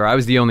Harvey tour. I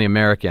was the only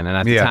American, and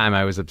at the time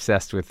I was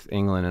obsessed with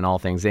England and all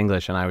things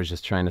English, and I was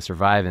just trying to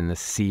survive in this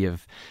sea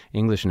of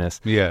Englishness.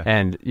 Yeah.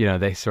 And,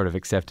 they sort of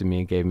accepted me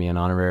and gave me an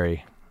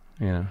honorary,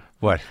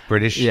 What,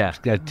 British? Yeah,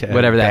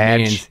 whatever that badge?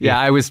 means. Yeah,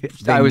 I was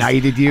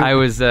knighted you? I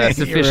was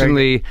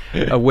sufficiently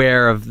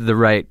aware of the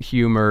right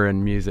humor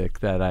and music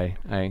that I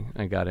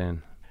got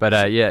in. But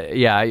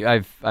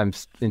I'm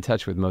in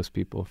touch with most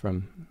people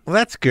from. Well,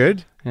 that's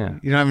good. Yeah.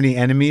 You don't have any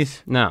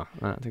enemies? No,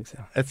 I don't think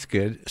so. That's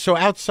good. So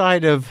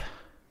outside of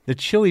the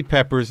Chili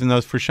Peppers and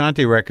those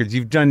Frusciante records,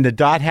 you've done the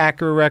Dot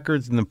Hacker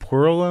records and the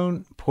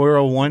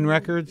Plural One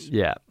records?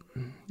 Yeah.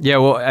 Yeah,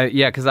 well,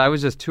 because I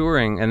was just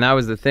touring, and that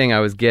was the thing.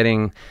 I was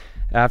getting,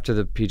 after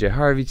the PJ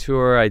Harvey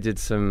tour, I did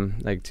some,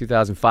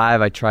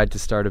 2005, I tried to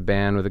start a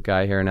band with a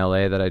guy here in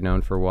LA that I'd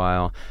known for a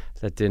while.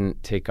 That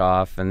didn't take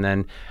off. And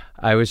then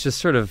I was just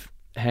sort of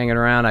hanging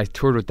around. I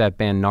toured with that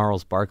band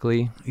Gnarls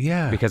Barkley.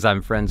 Yeah. Because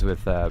I'm friends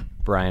with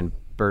Brian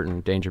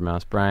Burton, Danger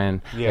Mouse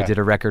Brian. Yeah. I did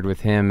a record with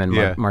him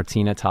and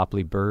Martina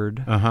Topley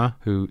Bird,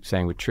 who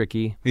sang with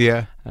Tricky.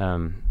 Yeah.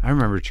 I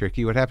remember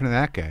Tricky. What happened to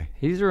that guy?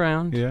 He's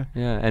around. Yeah.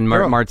 Yeah. And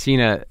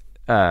Martina,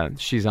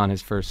 she's on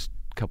his first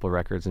couple of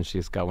records, and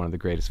she's got one of the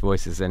greatest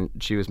voices. And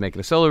she was making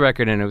a solo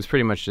record, and it was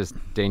pretty much just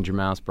Danger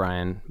Mouse,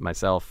 Brian,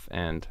 myself,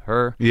 and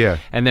her. Yeah.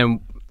 And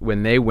then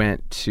when they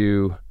went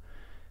to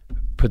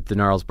put the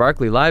Gnarls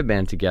Barkley live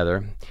band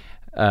together,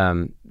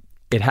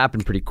 it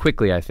happened pretty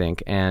quickly, I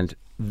think. And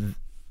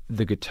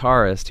the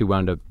guitarist who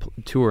wound up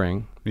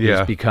touring,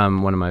 who's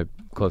become one of my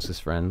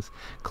closest friends,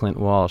 Clint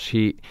Walsh,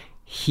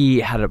 he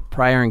had a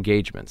prior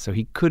engagement, so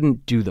he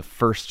couldn't do the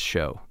first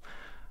show,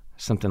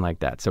 something like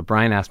that. So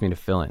Brian asked me to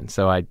fill in.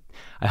 So I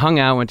hung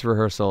out, went to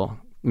rehearsal,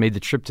 made the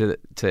trip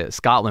to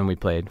Scotland. We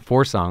played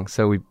 4 songs.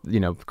 So we,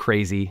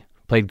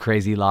 played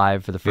Crazy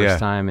live for the first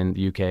time in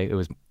the UK. It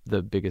was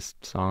the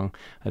biggest song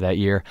of that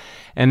year.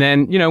 And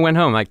then, went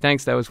home.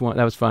 Thanks, that was fun.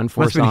 4 songs.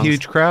 Must have been a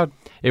huge crowd.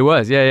 It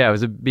was, yeah. It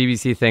was a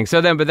BBC thing.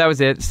 So then, but that was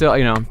it. Still,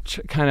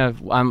 kind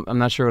of, I'm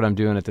not sure what I'm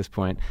doing at this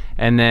point.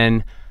 And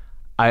then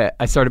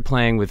I started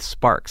playing with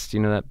Sparks. Do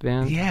you know that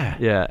band? Yeah.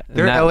 Yeah.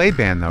 They're an LA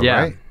band, though,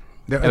 right?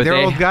 They're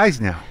old guys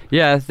now.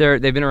 Yeah,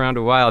 they've been around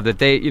a while. That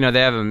they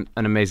have an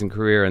amazing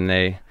career, and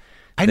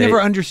I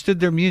never understood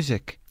their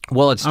music.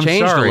 Well, it's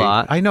changed a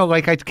lot. I know,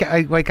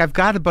 I've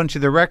got a bunch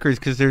of their records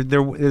because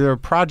they're a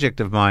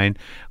project of mine.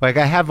 I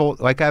have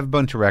a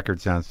bunch of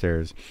records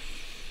downstairs,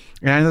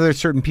 and I know there's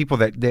certain people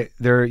that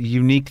they're a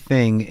unique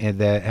thing and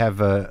that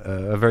have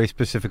a very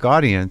specific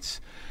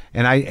audience,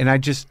 and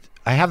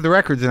I have the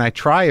records and I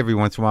try every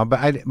once in a while,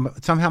 but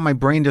somehow my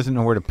brain doesn't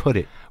know where to put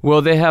it.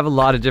 Well, they have a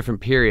lot of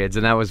different periods,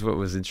 and that was what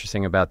was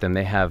interesting about them.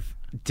 They have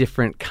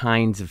different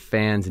kinds of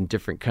fans in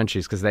different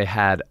countries because they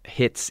had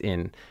hits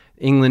in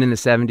England in the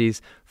 70s,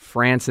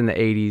 France in the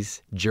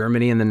 80s,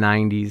 Germany in the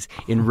 90s.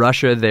 In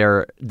Russia,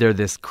 they're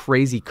this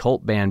crazy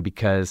cult band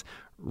because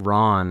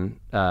Ron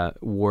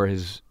wore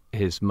his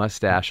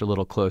mustache a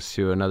little close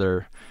to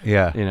another,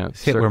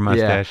 Hitler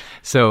mustache. Yeah.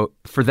 So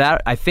for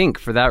that, I think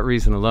for that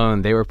reason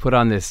alone, they were put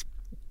on this,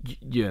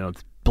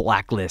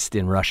 blacklist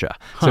in Russia.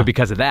 So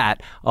because of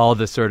that, all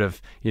the sort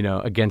of,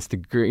 against the,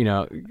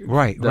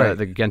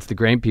 against the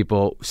grain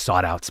people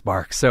sought out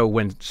Sparks. So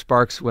when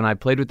I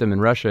played with them in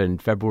Russia in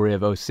February of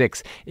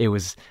 2006, it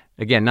was,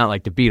 again, not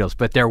like the Beatles,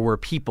 but there were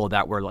people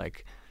that were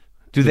like,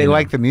 do they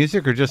like the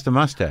music or just the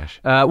mustache?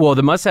 Well,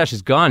 the mustache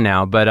is gone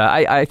now, but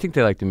I think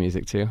they like the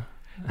music too.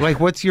 Like,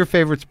 what's your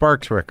favorite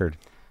Sparks record?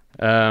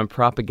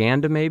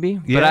 Propaganda,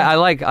 maybe. Yeah. But I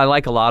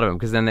like a lot of them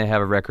because then they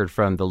have a record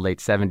from the late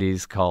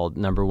 70s called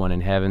Number One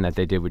in Heaven that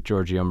they did with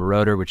Giorgio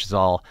Moroder, which is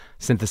all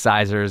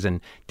synthesizers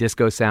and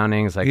disco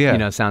soundings, like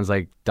sounds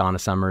like Donna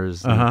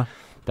Summers and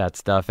that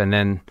stuff. And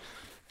then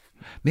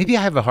maybe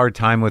I have a hard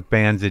time with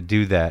bands that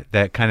do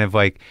that kind of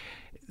like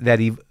that.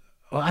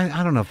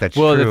 I don't know if that's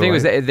true. Well, the thing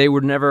was they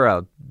were never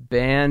a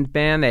band.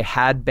 They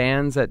had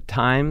bands at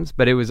times,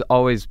 but it was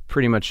always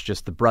pretty much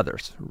just the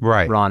brothers,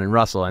 right? Ron and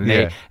Russell, and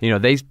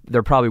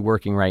they're probably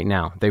working right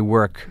now. They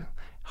work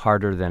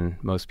harder than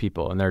most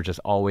people, and they're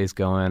just always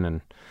going. And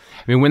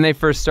I mean, when they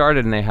first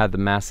started and they had the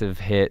massive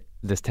hit,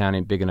 "This Town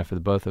Ain't Big Enough for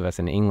the Both of Us"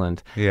 in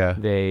England,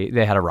 they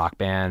had a rock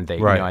band.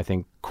 I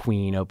think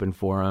Queen opened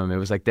for them. It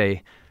was like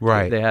they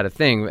had a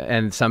thing,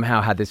 and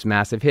somehow had this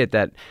massive hit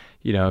that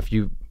if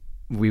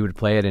we would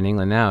play it in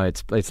England now.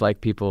 It's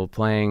like people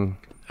playing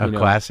a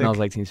classic. Smells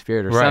Like Teen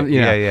Spirit or something.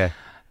 something. Yeah.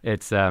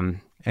 It's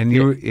and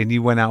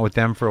you went out with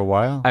them for a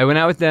while. I went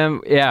out with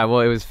them. Yeah.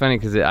 Well, it was funny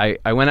because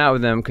I went out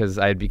with them because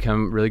I had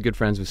become really good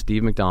friends with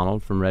Steve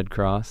McDonald from Red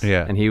Cross.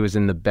 Yeah. And he was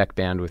in the Beck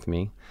band with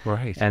me.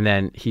 Right. And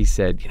then he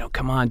said,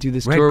 come on, do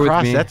this Red tour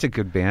Cross, with me. That's a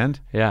good band.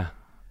 Yeah.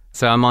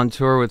 So I'm on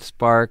tour with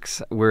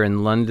Sparks. We're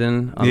in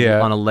London on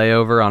a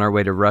layover on our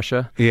way to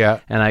Russia. Yeah.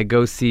 And I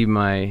go see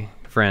my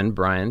friend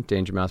Brian,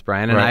 Danger Mouse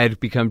Brian, and I had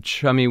become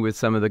chummy with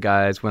some of the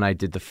guys when I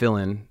did the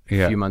fill-in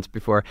a few months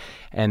before.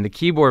 And the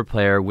keyboard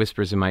player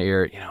whispers in my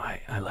ear,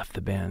 I left the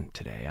band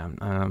today. I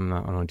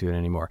don't do it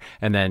anymore.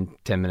 And then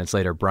 10 minutes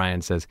later,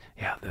 Brian says,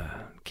 the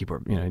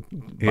keyboard,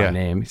 by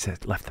name, he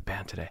said, left the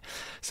band today.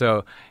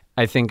 So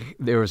I think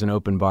there was an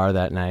open bar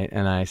that night,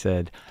 and I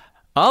said,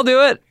 I'll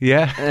do it.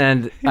 Yeah.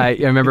 And I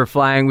remember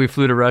we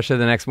flew to Russia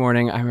the next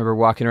morning. I remember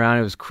walking around.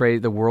 It was crazy.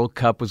 The World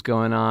Cup was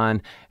going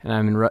on, and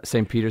I'm in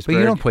St. Petersburg. But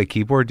you don't play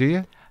keyboard, do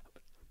you?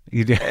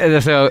 You do.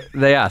 So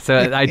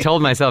I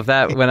told myself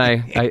that when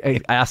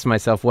I asked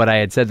myself what I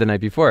had said the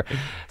night before.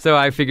 So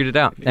I figured it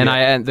out.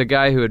 And the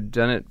guy who had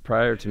done it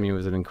prior to me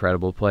was an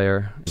incredible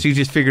player. So you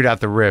just figured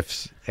out the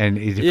riffs and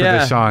for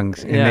the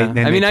songs.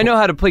 And I know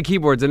how to play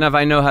keyboards enough.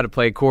 I know how to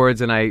play chords,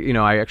 and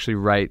I actually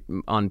write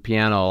on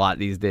piano a lot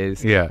these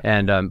days. Yeah.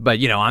 And but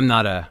I'm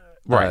not a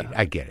right.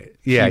 I get it.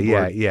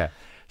 Yeah.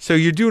 So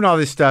you're doing all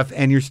this stuff,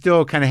 and you're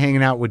still kind of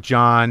hanging out with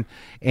John.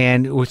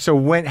 And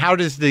so how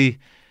does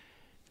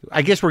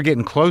I guess we're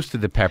getting close to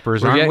the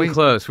Peppers, aren't we?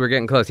 We're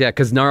getting close. Yeah,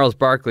 because Gnarls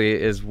Barkley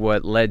is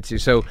what led to.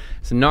 So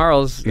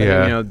Gnarls,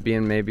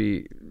 being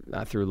maybe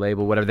not through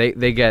label, whatever.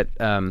 They get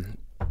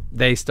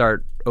they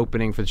start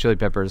opening for the Chili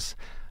Peppers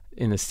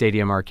in the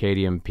Stadium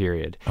Arcadium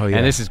period. Oh yeah.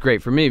 And this is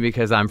great for me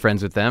because I'm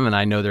friends with them and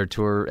I know their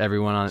tour.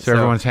 Everyone on it. So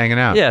everyone's hanging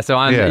out. Yeah. So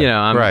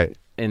I'm right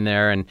in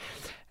there and.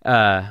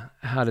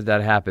 How did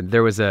that happen?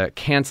 There was a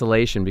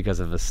cancellation because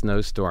of a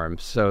snowstorm.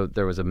 So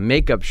there was a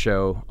makeup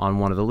show on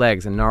one of the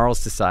legs, and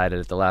Gnarls decided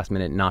at the last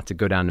minute not to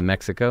go down to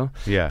Mexico.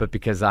 Yeah. But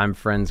because I'm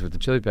friends with the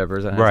Chili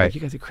Peppers, and I was like,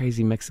 you guys are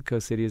crazy. Mexico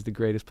City is the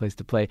greatest place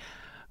to play.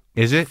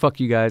 Is it? Fuck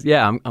you guys.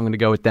 Yeah, I'm going to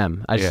go with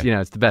them.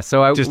 It's the best.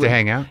 So to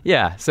hang out?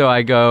 Yeah. So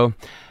I go,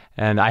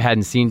 and I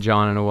hadn't seen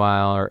John in a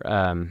while,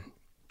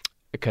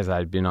 because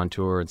I'd been on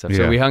tour and stuff.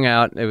 So we hung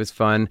out. It was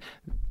fun.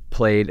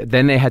 Played.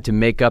 Then they had to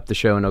make up the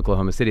show in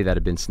Oklahoma City that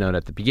had been snowed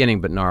at the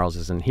beginning, but Gnarls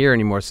isn't here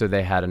anymore, so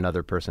they had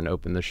another person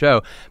open the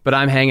show. But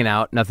I'm hanging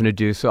out, nothing to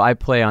do, so I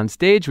play on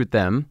stage with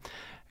them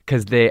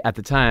because at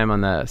the time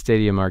on the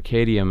Stadium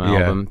Arcadium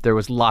album, there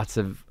was lots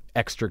of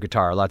extra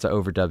guitar, lots of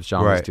overdubs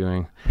John was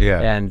doing.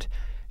 Yeah. And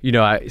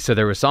so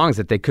there were songs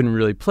that they couldn't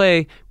really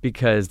play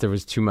because there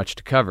was too much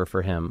to cover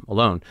for him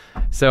alone.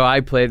 So I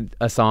played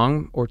a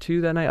song or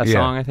two that night,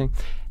 song I think.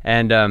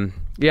 And on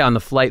the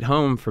flight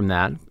home from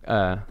that,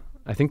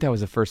 I think that was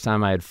the first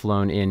time I had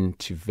flown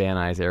into Van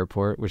Nuys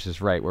Airport, which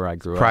is right where I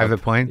grew up.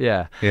 Private plane?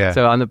 Yeah.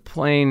 So on the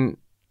plane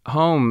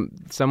home,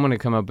 someone had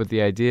come up with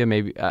the idea,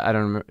 maybe I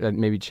don't remember,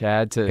 maybe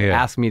Chad, to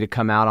ask me to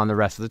come out on the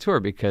rest of the tour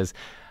because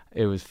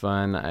it was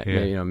fun.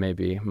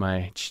 Maybe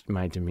my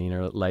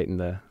demeanor lightened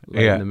the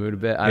mood a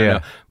bit. I don't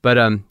know. But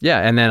and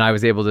then I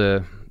was able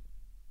to.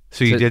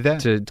 So you did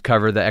that? To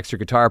cover the extra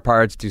guitar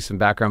parts, do some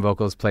background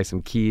vocals, play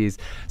some keys.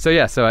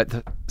 So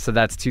so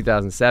that's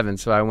 2007.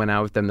 So I went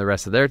out with them the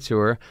rest of their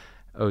tour,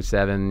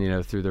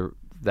 2007, through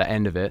the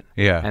end of it.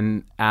 Yeah.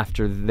 And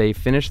after they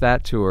finished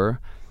that tour,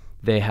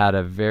 they had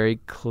a very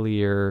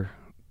clear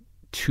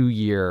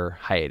 2-year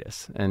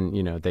hiatus.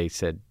 And, they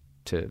said,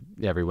 to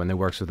everyone that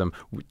works with them,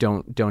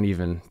 don't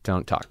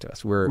talk to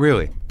us. We're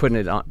really putting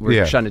it on.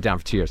 We're shutting it down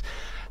for 2 years.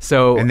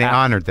 So and they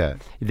honored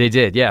that. They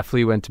did. Yeah.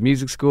 Flea went to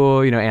music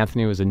school.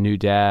 Anthony was a new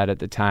dad at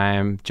the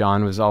time.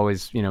 John was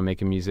always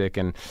making music,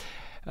 and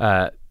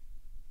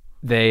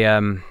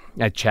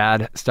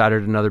Chad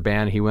started another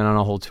band. He went on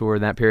a whole tour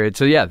in that period.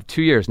 So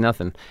 2 years,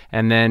 nothing.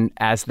 And then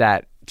as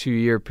that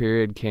 2-year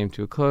period came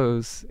to a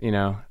close,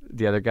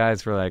 the other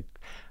guys were like,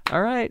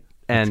 all right.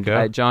 And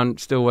John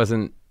still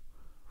wasn't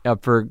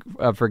up for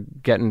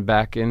getting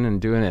back in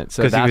and doing it.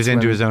 So because he was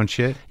into his own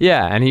shit.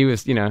 Yeah. And he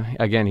was,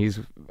 again, he's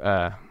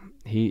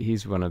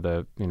one of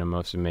the,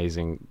 most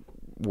amazing,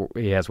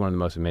 he has one of the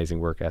most amazing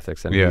work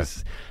ethics, and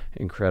he's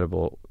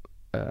incredible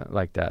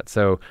like that.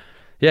 So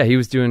yeah, he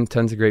was doing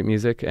tons of great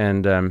music,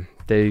 and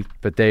they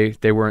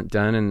weren't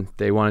done, and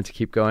they wanted to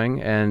keep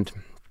going, and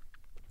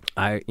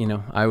I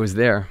was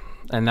there,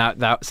 and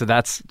so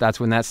that's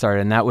when that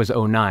started, and that was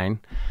 2009.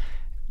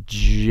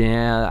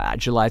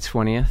 July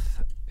 20th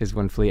is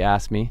when Flea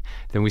asked me.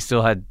 Then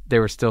they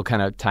were still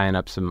kind of tying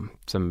up some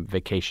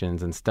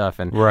vacations and stuff,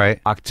 and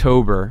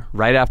October,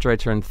 right after I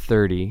turned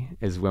 30,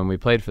 is when we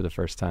played for the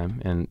first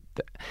time, and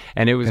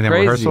it was in crazy. In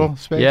a rehearsal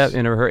space? Yeah,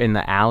 in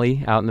the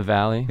alley out in the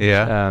valley.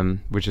 Yeah,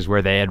 which is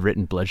where they had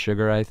written Blood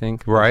Sugar, I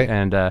think. Right.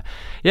 And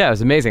it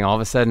was amazing. All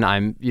of a sudden,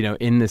 I'm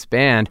in this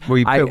band.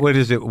 What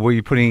is it? Were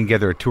you putting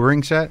together a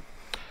touring set?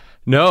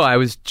 No, I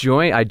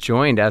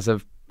joined as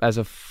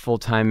a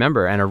full-time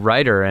member and a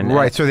writer. And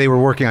right, so they were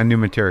working on new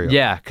material.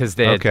 Yeah, because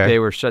they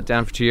were shut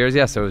down for 2 years.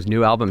 Yeah, so it was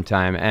new album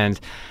time. And,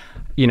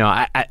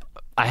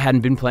 I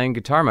hadn't been playing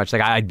guitar much.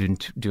 Like, I'd been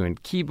doing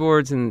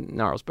keyboards and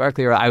Gnarls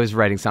Barkley, or I was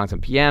writing songs on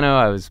piano.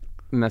 I was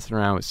messing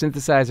around with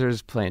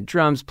synthesizers, playing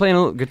drums, playing a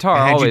little guitar.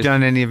 And had always. You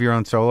done any of your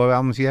own solo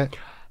albums yet?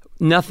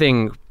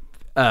 Nothing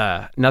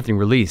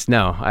released.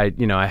 No, I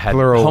had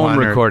Plural home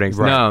recordings.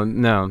 Right.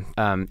 No.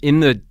 In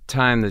the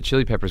time the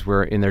Chili Peppers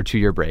were in their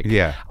 2-year break,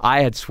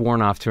 I had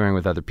sworn off touring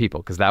with other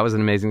people because that was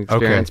an amazing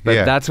experience.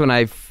 But that's when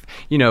I,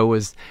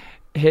 was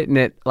hitting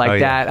it like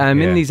that. And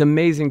I'm in these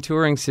amazing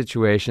touring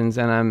situations,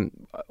 and I'm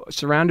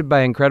surrounded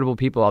by incredible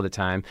people all the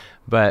time,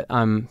 but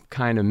I'm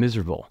kind of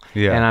miserable.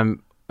 Yeah.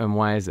 And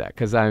why is that?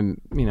 Because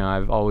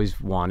I've always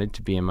wanted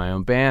to be in my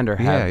own band or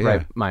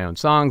write my own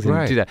songs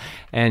and do that.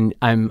 And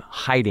I'm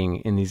hiding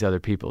in these other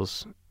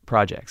people's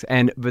projects.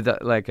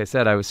 But like I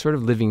said, I was sort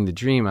of living the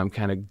dream. I'm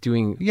kind of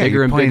doing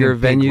bigger and bigger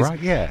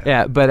venues.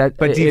 Yeah. But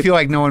do you feel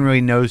like no one really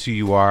knows who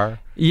you are?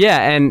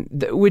 Yeah, and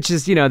which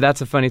is,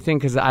 that's a funny thing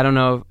because I don't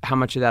know how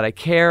much of that I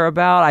care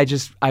about.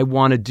 I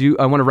want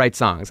to write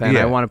songs, and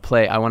I want to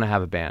play. I want to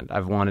have a band.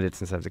 I've wanted it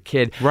since I was a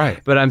kid.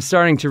 Right. But I'm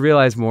starting to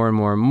realize more and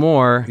more and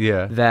more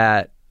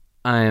that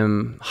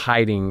I'm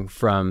hiding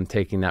from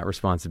taking that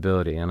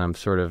responsibility, and I'm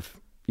sort of,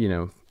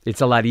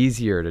 it's a lot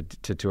easier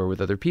to tour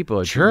with other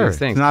people. Sure,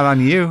 it's not on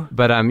you.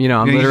 But I'm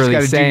literally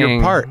just saying, do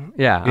your part.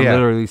 Yeah, I'm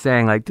literally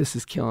saying like, this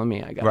is killing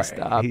me. I gotta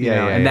stop.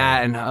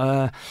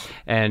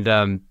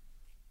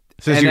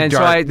 So this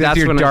is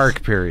your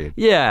dark period.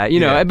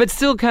 Yeah, but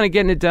still kind of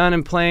getting it done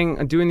and playing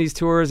and doing these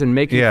tours and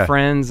making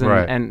friends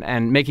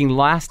and making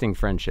lasting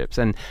friendships.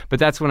 But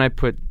that's when I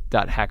put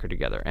Dot Hacker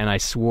together, and I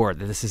swore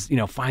that this is,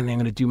 finally I'm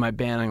going to do my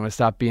band. I'm going to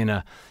stop being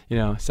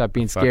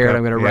scared.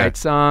 I'm going to write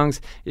songs.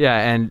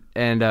 Yeah,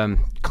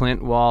 and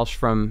Clint Walsh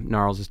from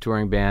Gnarls'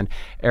 touring band,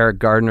 Eric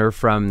Gardner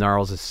from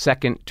Gnarls'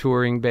 second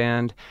touring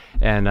band,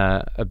 and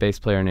a bass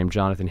player named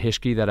Jonathan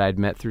Hischke that I'd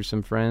met through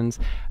some friends.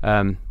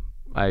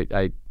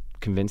 I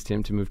convinced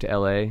him to move to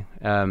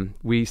LA.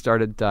 We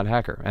started Dot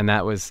Hacker, and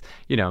that was,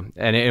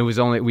 and it was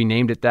we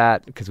named it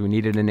that because we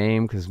needed a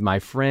name, because my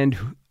friend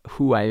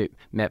who I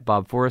met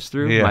Bob Forrest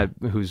through,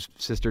 whose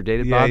sister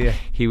dated Bob,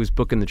 he was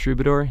booking the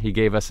Troubadour. He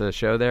gave us a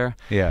show there.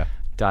 Yeah.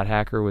 Dot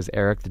Hacker was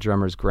Eric, the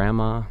drummer's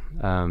grandma.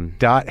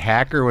 Dot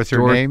Hacker was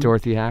her name?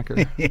 Dorothy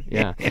Hacker.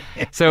 Yeah.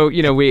 So,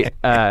 we,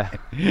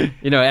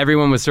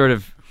 everyone was sort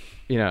of,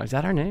 is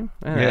that our name?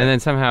 And then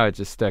somehow it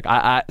just stuck.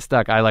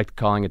 I liked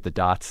calling it the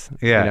Dots.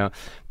 Yeah.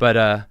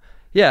 But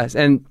yes,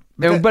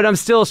 but I'm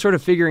still sort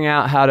of figuring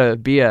out how to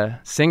be a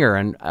singer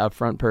and a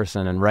front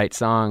person and write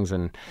songs,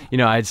 and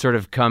I'd sort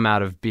of come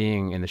out of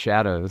being in the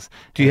shadows.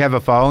 Do you have a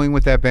following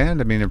with that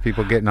band? I mean, are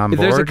people getting on board?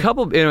 There's a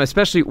couple,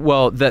 especially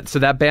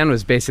that band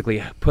was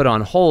basically put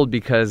on hold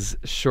because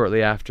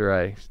shortly after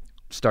I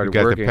started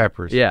working, the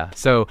Peppers. Yeah.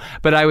 So,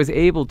 but I was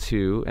able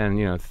to,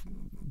 and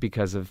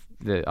because of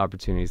the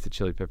opportunities the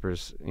Chili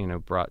Peppers,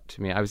 brought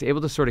to me, I was able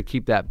to sort of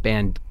keep that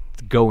band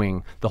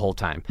going the whole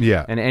time.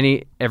 Yeah.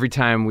 And every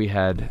time we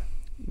had,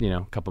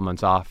 a couple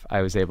months off,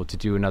 I was able to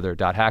do another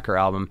Dot Hacker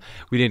album.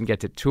 We didn't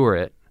get to tour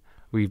it.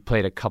 We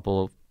played a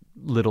couple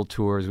little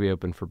tours. We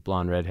opened for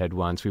Blonde Redhead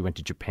once. We went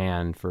to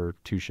Japan for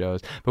 2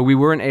 shows, but we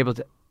weren't able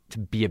to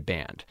be a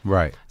band.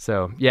 Right.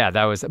 So,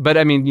 that was, but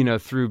I mean,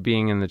 through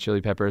being in the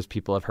Chili Peppers,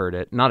 people have heard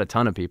it. Not a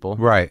ton of people.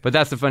 Right. But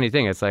that's the funny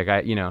thing. It's like,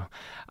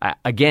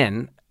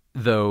 again,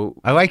 though.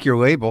 I like your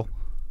label.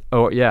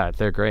 Oh, yeah,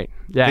 they're great.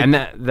 Yeah, and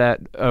that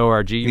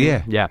ORG.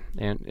 Yeah.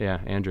 And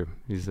Andrew,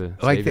 he's the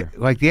savior.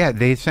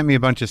 They sent me a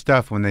bunch of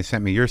stuff when they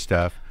sent me your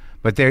stuff.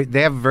 But they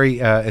have a very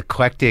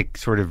eclectic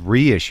sort of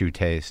reissue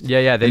taste.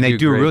 Yeah, they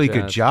do a really jazz.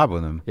 good job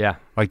with them. Yeah.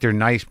 Like they're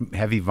nice,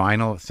 heavy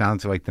vinyl. It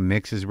sounds like the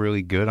mix is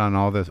really good on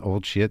all this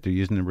old shit. They're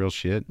using the real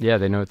shit. Yeah,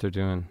 they know what they're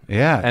doing.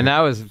 Yeah. And that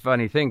was a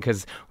funny thing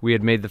because we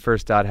had made the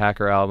first Dot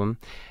Hacker album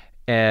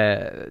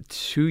 2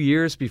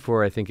 years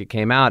before I think it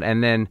came out.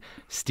 And then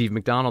Steve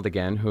McDonald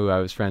again, who I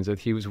was friends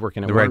with, he was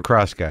working at the Red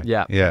Cross guy.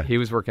 Yeah. He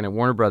was working at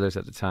Warner Brothers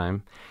at the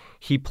time.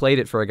 He played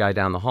it for a guy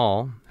down the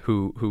hall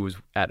who was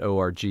at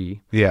ORG.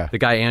 Yeah. The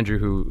guy, Andrew,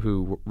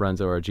 who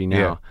runs ORG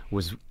now,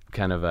 was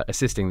kind of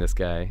assisting this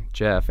guy,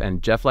 Jeff.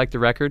 And Jeff liked the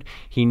record.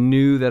 He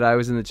knew that I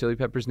was in the Chili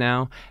Peppers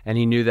now, and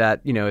he knew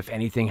that, if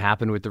anything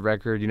happened with the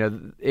record,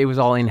 it was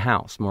all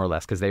in-house, more or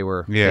less, because they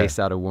were based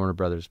out of Warner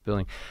Brothers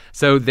building.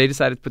 So they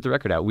decided to put the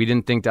record out. We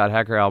didn't think Dot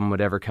Hacker album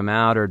would ever come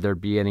out or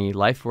there'd be any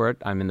life for it.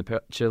 I'm in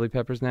the Chili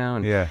Peppers now.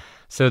 And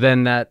so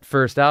then that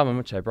first album,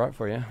 which I brought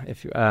for you.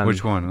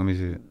 Which one? Let me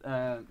see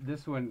it.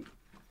 This one.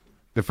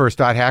 The first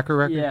Dot Hacker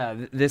record? Yeah,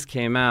 this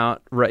came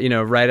out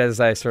right as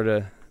I sort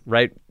of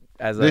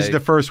This is the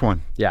first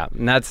one. Yeah,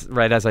 and that's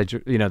right as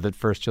the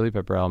first Chili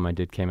Pepper album I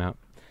did came out.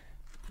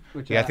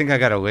 I think I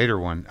got a later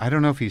one. I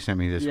don't know if he sent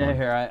me this one. Yeah,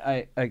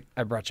 here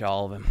I brought you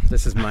all of them.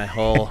 This is my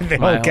whole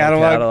whole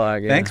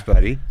catalog. Thanks,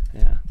 buddy.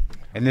 Yeah.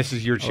 And this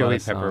is your Chili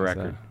Pepper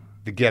record,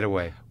 The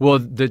Getaway. Well,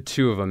 the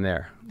two of them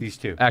there. These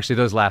two. Actually,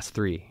 those last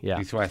three. Yeah.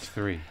 These last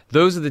three.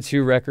 Those are the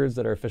two records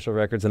that are official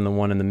records, and the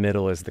one in the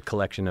middle is the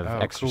collection of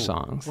extra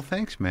songs. Well,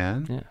 thanks,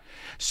 man. Yeah.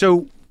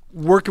 So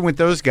working with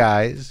those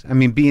guys,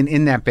 being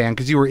in that band,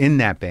 because you were in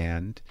that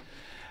band,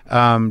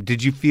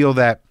 did you feel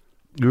that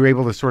you were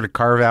able to sort of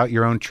carve out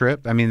your own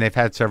trip? They've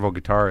had several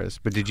guitarists,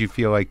 but did you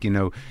feel like,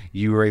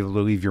 you were able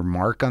to leave your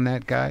mark on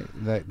that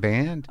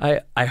band?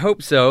 I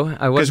hope so.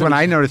 Because when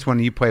I noticed when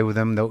you played with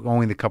them,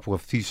 only the couple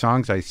of few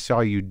songs I saw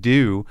you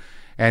do,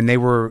 and they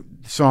were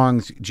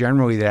songs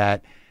generally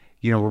that,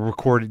 were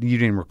recorded. You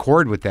didn't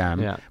record with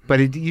them,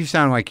 but you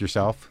sound like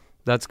yourself.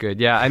 That's good.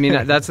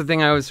 Yeah, that's the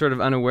thing I was sort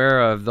of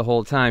unaware of the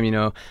whole time.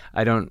 I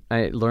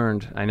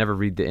never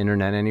read the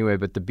internet anyway,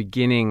 but the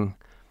beginning,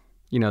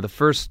 the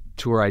first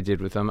tour I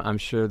did with them, I'm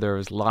sure there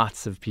was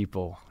lots of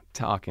people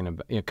talking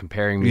about,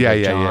 comparing me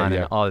to John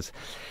and all this.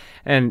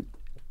 And,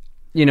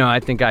 I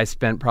think I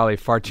spent probably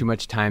far too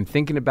much time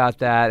thinking about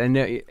that. And,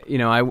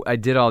 I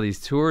did all these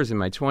tours in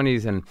my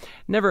 20s and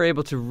never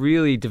able to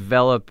really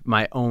develop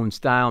my own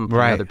style and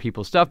play other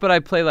people's stuff. But I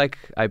play like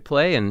I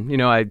play, and,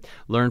 I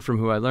learned from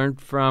who I learned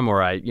from,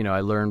 or I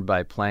learned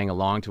by playing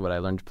along to what I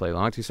learned to play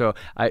along to. So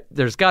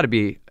there's got to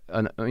be,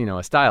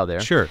 a style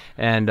there. Sure.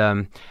 And,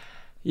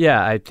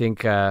 I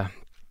think, but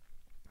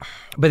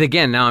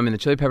again, now I'm in the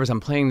Chili Peppers. I'm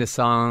playing the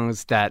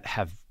songs that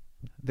have,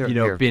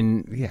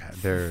 been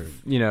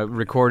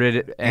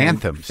recorded and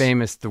anthems,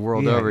 famous the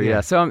world over.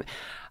 Yeah. So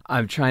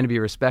I'm trying to be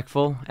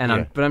respectful, and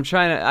I'm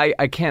trying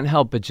to. I can't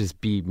help but just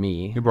be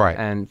me. Right.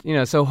 And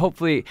so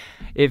hopefully,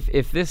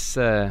 if this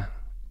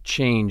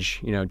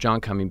change,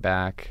 John coming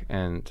back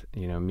and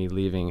me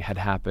leaving had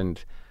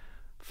happened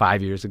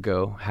 5 years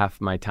ago, half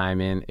my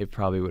time in, it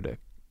probably would have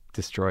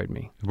destroyed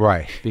me.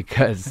 Right.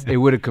 Because it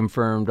would have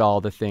confirmed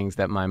all the things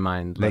that my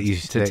mind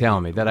loves to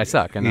tell me, that I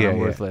suck and I'm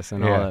worthless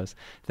and all those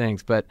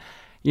things. But,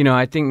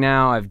 I think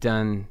now I've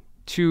done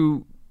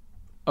two.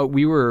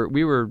 We were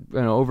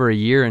over a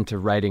year into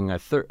writing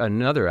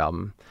another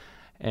album,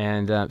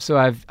 and so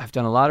I've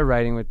done a lot of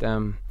writing with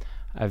them.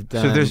 I've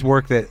done. So there's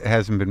work that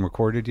hasn't been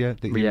recorded yet.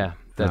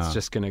 That's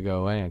just going to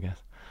go away, I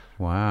guess.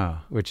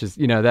 Wow. Which is,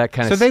 that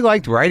kind of... So they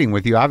liked writing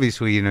with you.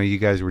 Obviously, you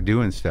guys were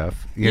doing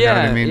stuff. You know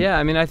what I mean? Yeah.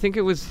 I think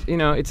it was,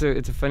 it's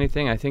a funny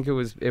thing. I think it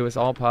was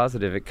all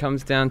positive. It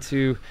comes down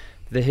to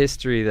the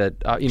history that,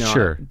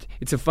 Sure.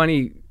 It's a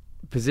funny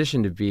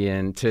position to be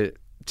in, to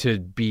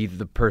be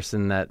the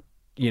person that,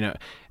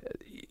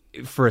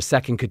 for a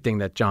second could think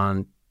that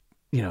John,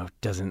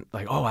 doesn't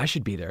like, oh, I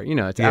should be there.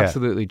 It's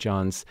absolutely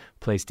John's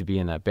place to be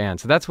in that band.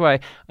 So that's why,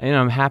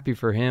 I'm happy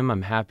for him.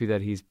 I'm happy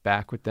that he's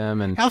back with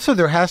them. And also,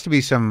 there has to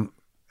be some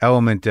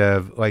element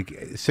of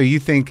so you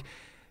think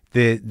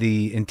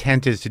the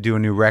intent is to do a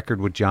new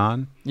record with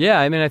John? Yeah,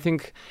 I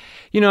think,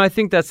 I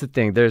think that's the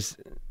thing. There's,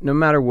 no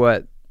matter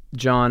what,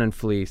 John and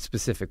Flea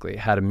specifically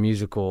had a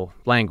musical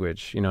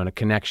language, and a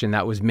connection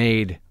that was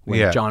made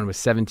when John was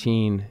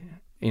 17,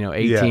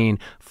 18.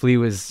 Flea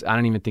was, I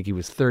don't even think he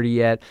was 30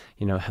 yet.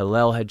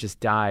 Hillel had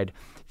just died.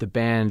 The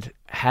band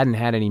hadn't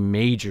had any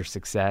major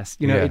success.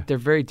 They're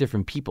very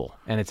different people,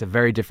 and it's a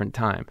very different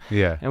time.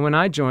 Yeah. And when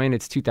I joined,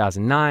 it's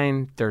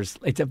 2009.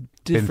 It's a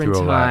different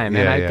time.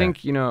 And I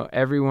think,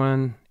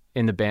 everyone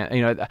in the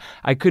band,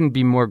 I couldn't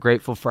be more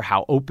grateful for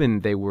how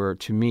open they were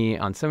to me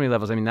on so many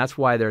levels. That's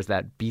why there's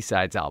that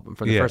B-Sides album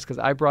for the first, because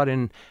I brought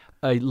in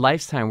a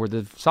lifetime worth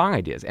of song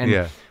ideas.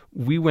 And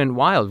we went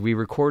wild. We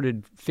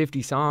recorded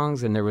 50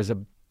 songs, and there was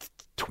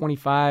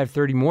 25,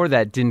 30 more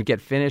that didn't get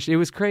finished. It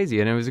was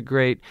crazy, and it was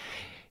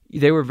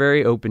they were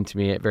very open to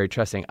me, very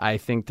trusting. I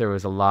think there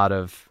was a lot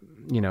of,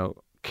 a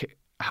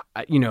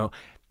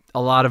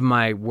lot of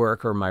my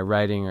work or my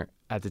writing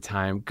at the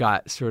time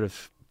got sort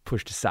of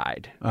pushed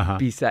aside,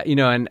 be sad,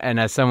 and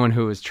as someone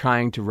who was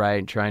trying to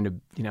write, trying to,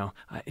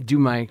 do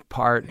my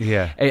part.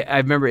 Yeah. I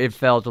remember it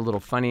felt a little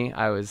funny.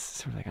 I was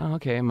sort of like, oh,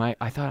 okay.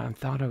 I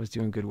thought I was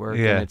doing good work,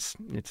 and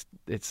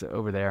it's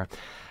over there,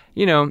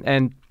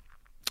 and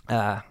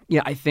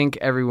I think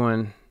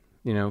everyone,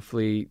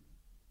 Flea,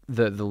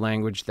 the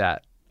language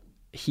that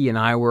he and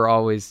I were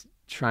always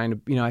trying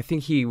to, I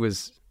think he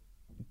was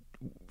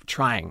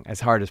trying as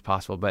hard as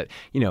possible, but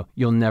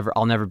I'll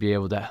never be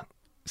able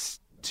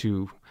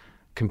to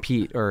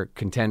compete or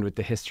contend with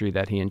the history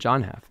that he and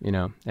John have,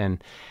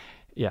 and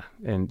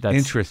that's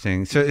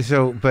interesting.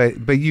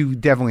 But you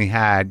definitely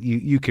had,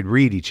 you could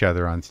read each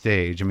other on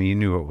stage. I mean, you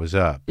knew what was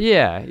up.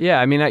 Yeah.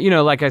 I mean,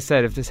 like I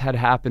said, if this had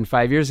happened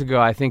 5 years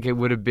ago, I think it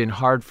would have been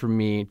hard for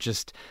me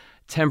just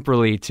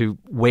temporally to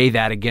weigh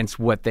that against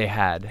what they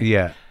had.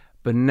 Yeah.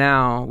 But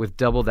now, with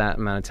double that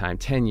amount of time,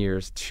 10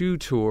 years, 2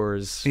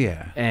 tours,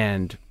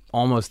 and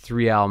almost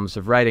 3 albums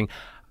of writing,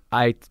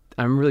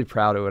 I'm really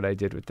proud of what I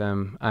did with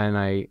them, and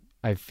I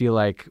feel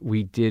like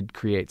we did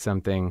create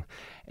something,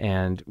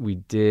 and we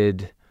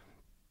did,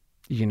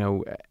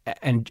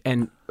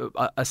 and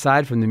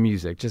aside from the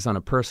music, just on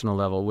a personal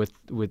level,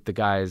 with the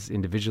guys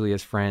individually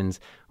as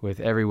friends, with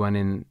everyone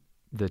in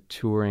the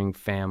touring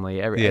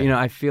family,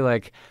 I feel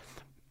like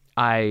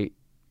I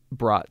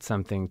brought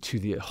something to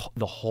the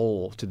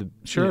whole, to the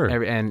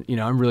and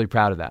I'm really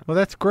proud of that. Well,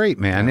 that's great,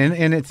 man.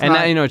 And it's and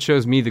now, it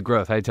shows me the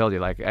growth. I told you,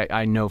 like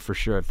I know for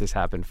sure if this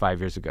happened 5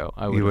 years ago,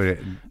 you would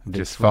have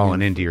just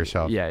fallen into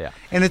yourself. Yeah.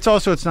 And it's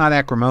not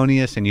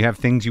acrimonious, and you have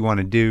things you want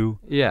to do.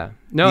 Yeah.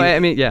 No, I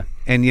mean, yeah.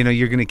 And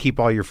you're going to keep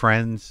all your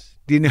friends.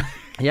 Do you know?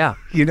 Yeah.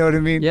 You know what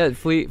I mean? Yeah.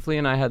 Flea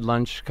and I had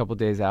lunch a couple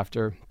days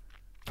after.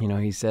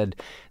 He said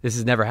this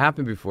has never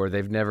happened before.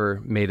 They've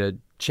never made a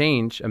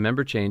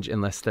member change,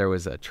 unless there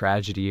was a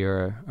tragedy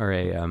or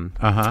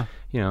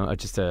a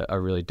just a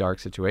really dark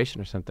situation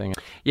or something.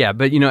 Yeah,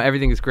 but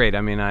everything is great.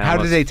 I mean, how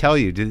did they tell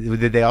you?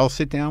 Did they all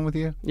sit down with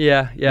you?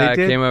 Yeah, I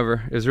came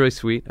over. It was really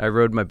sweet. I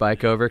rode my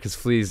bike over because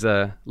Flea's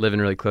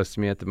living really close to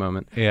me at the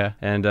moment. Yeah,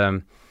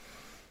 and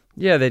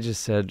they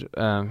just said,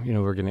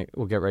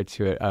 we'll get right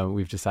to it.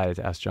 We've decided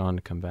to ask John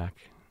to come back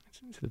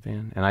to the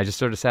band, and I just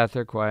sort of sat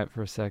there quiet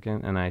for a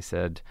second, and I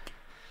said,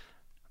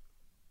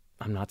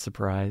 I'm not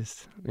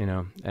surprised,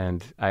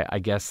 and I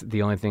guess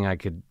the only thing I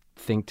could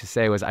think to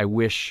say was I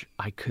wish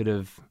I could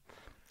have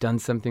done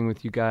something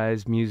with you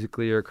guys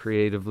musically or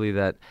creatively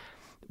that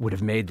would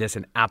have made this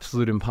an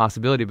absolute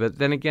impossibility. But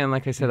then again,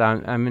 like I said,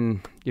 I'm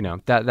in,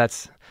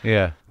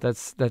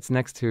 that's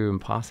next to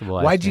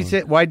impossible. Why'd you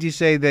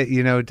say that,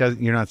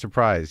 you're not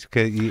surprised?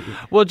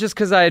 Well, just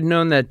because I had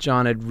known that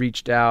John had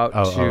reached out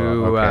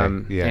to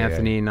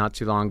Anthony not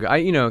too long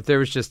ago. There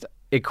was just,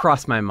 it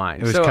crossed my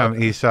mind. It was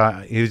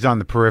he was on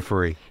the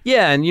periphery.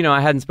 Yeah, and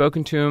I hadn't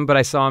spoken to him, but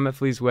I saw him at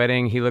Flea's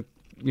wedding. He looked,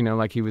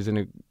 like he was in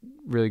a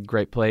really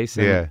great place.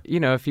 And,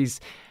 if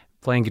he's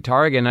playing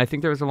guitar again, I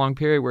think there was a long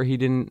period where he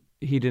didn't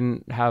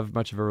have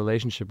much of a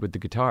relationship with the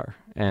guitar.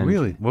 And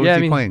really, what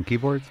was he playing?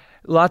 Keyboards?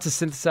 Lots of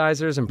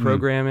synthesizers and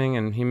programming,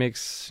 and he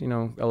makes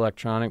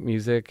electronic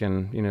music,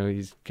 and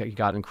he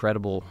got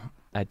incredible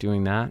at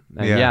doing that.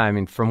 And I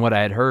mean, from what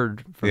I had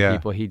heard from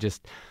people,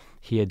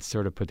 he had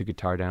sort of put the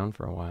guitar down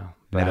for a while.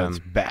 But now it's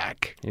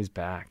back. He's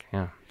back.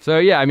 Yeah. So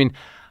I mean,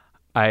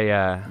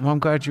 well, I'm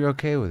glad you're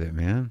okay with it,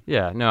 man.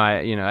 Yeah. No,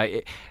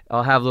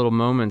 I'll have little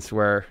moments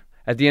where,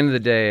 at the end of the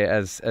day,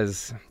 as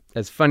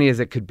funny as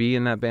it could be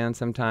in that band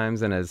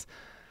sometimes, and as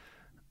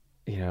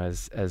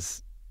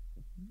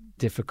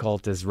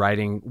difficult as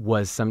writing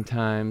was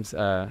sometimes,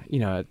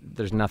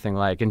 there's nothing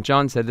like. And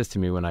John said this to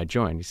me when I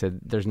joined. He said,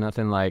 "There's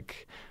nothing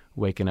like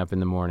waking up in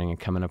the morning and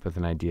coming up with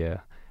an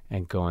idea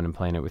and going and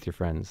playing it with your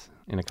friends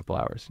in a couple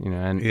hours."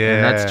 And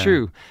that's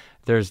true.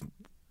 There's,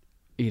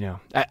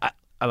 I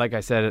like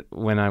I said,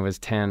 when I was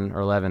 10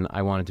 or 11,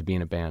 I wanted to be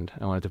in a band.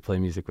 I wanted to play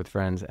music with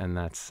friends, and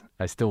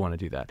I still want to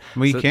do that.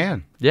 Well, you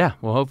can. Yeah,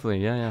 well,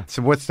 hopefully, yeah.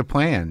 So what's the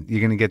plan? You're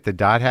going to get the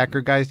Dot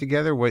Hacker guys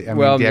together? Maybe.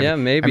 I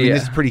mean,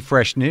 this is pretty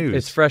fresh news.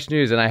 It's fresh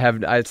news, and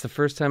it's the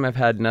first time I've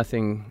had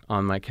nothing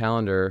on my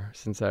calendar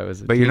since I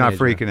was a But teenager. You're not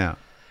freaking out?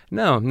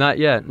 No, not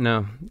yet,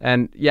 no.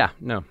 And,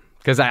 no.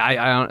 Because I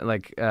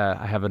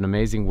have an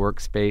amazing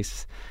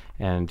workspace,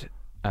 and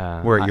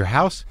where at your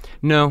house?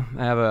 No,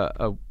 I have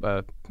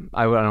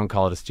I don't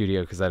call it a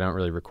studio because I don't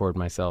really record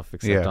myself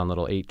except on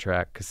little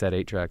cassette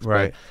 8-tracks.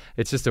 Right. But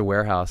it's just a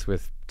warehouse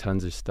with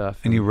tons of stuff.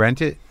 And you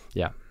rent it?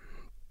 Yeah.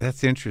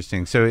 That's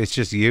interesting. So it's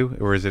just you,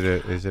 or is it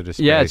a space?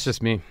 Yeah, it's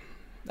just me.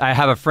 I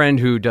have a friend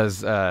who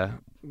does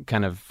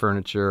kind of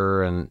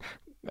furniture and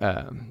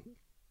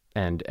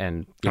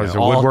woodworking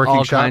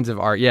all shop? kinds of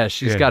art. Yeah,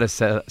 she's got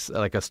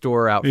a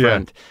store out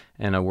front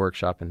and a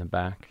workshop in the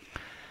back.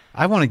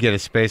 I want to get a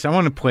space. I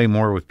want to play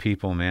more with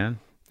people, man.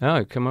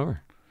 Oh, come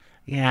over.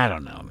 Yeah, I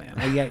don't know, man.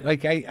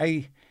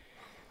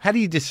 How do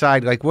you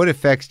decide? Like, what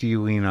effects do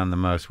you lean on the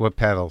most? What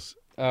pedals?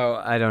 Oh,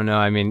 I don't know.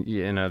 I mean,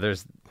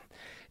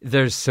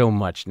 there's so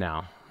much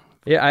now.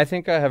 Yeah, I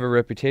think I have a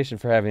reputation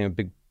for having a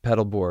big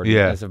pedal board.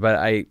 Yeah.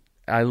 But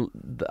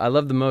I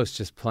love the most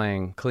just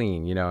playing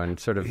clean, and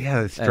sort of...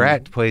 Yeah, the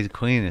Strat plays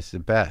clean. It's the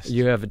best.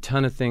 You have a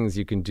ton of things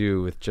you can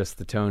do with just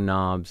the tone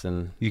knobs.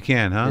 And you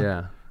can, huh?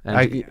 Yeah. And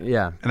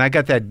And I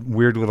got that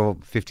weird little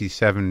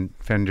 57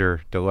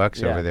 Fender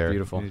Deluxe over there.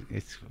 Beautiful.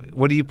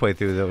 What do you play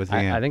through that with the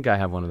amp? I think I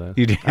have one of those.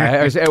 You do?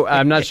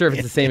 I'm not sure if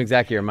it's the same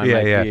exact year. Mine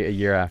might be a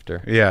year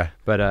after. Yeah.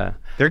 But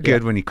they're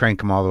good when you crank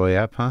them all the way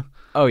up, huh?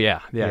 Oh,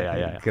 yeah.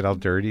 Get all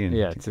dirty. And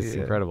it's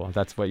incredible.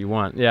 That's what you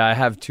want. Yeah, I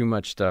have too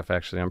much stuff,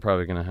 actually. I'm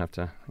probably going to have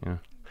to,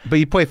 But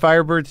you play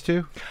Firebirds,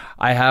 too?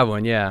 I have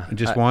one, yeah.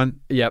 Just one?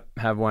 Yep,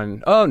 have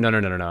one. Oh, no.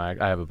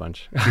 I have a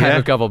bunch. I have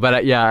a couple. But,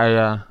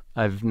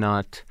 I've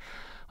not...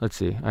 Let's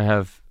see. I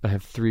have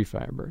 3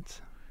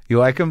 Firebirds. You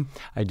like them?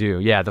 I do.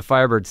 Yeah, the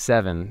Firebird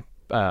 7.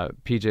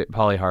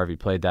 Polly Harvey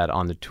played that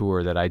on the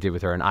tour that I did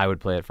with her, and I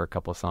would play it for a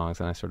couple of songs,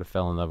 and I sort of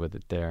fell in love with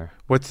it there.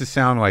 What's the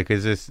sound like?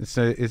 Is it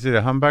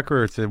a humbucker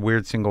or it's a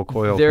weird single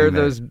coil? They're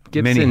those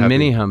Gibson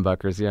mini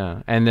humbuckers,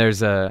 yeah. And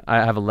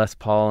I have a Les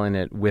Paul in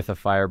it with a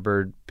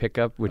Firebird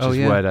pickup, which is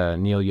what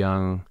Neil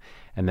Young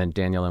and then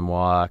Daniel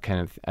Lanois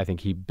I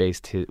think he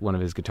based one of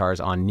his guitars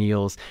on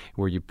Neil's,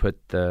 where you put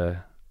the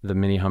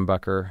mini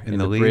humbucker in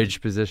the bridge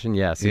position.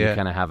 Yeah, so you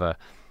kind of have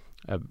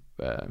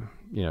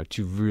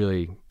two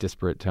really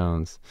disparate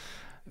tones.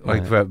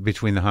 Like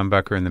between the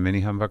humbucker and the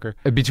mini humbucker?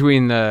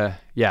 Between the,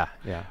 yeah.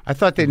 I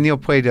thought that Neil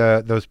played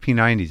those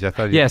P90s. I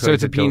thought so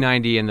it's a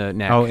P90 in the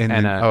neck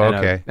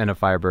and a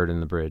Firebird in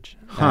the bridge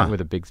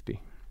with a Bigsby.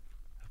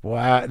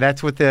 Wow,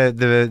 that's what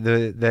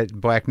that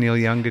black Neil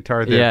Young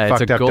guitar,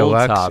 fucked it's a up gold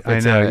deluxe. Top. I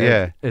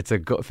know, it's a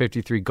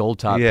 53 gold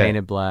top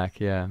painted black,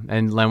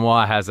 And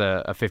Lanois has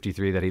a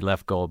 53 that he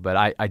left gold, but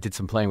I did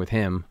some playing with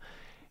him.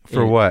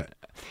 For what?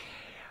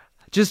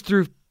 Just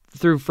through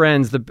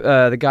friends.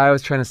 The guy I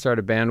was trying to start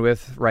a band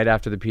with right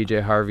after the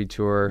PJ Harvey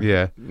tour.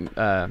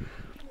 Yeah.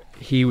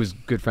 He was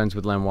good friends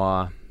with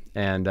Lanois,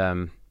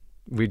 and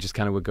we just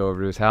kind of would go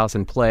over to his house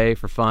and play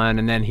for fun,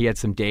 and then he had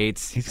some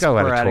dates. He's got a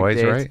lot of toys,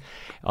 dates. Right?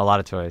 A lot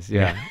of toys,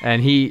 yeah.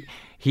 And I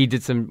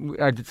did some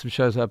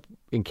shows up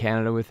in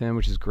Canada with him,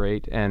 which is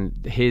great.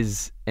 And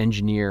his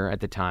engineer at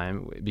the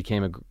time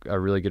became a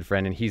really good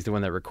friend, and he's the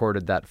one that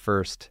recorded that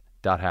first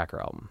Dot Hacker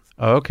album.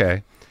 Oh,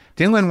 okay.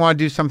 Didn't Lanois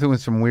do something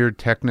with some weird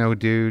techno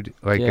dude?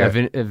 Like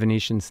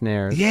Venetian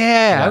Snares.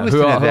 Yeah, I was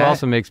who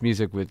also makes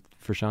music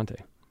for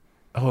Frusciante.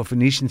 Oh,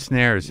 Venetian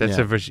Snares. That's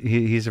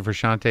he's a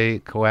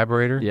Frusciante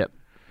collaborator? Yep.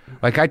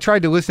 Like, I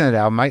tried to listen to that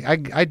album.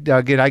 I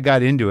dug it. I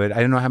got into it.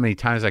 I don't know how many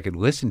times I could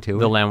listen to it.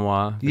 The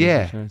Lanois.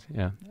 Yeah.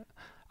 Yeah.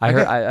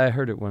 I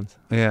heard it once.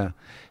 Yeah.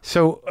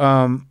 So,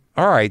 all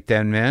right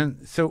then, man.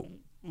 So,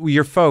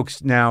 your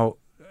folks now,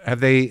 are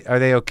they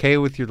okay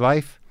with your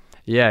life?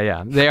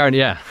 Yeah. They are,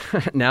 yeah.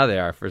 Now they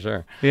are, for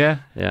sure.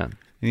 Yeah? Yeah.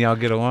 And y'all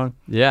get along?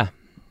 Yeah.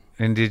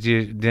 And did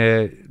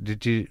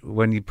you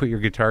when you put your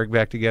guitar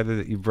back together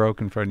that you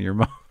broke in front of your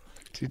mom?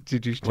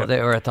 Did you? Well,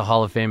 they were at the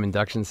Hall of Fame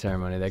induction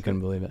ceremony. They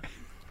couldn't believe it.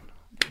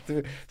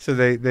 So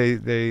they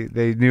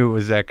knew it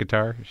was that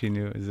guitar. She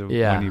knew it was the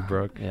one you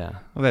broke. Yeah.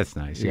 Well, that's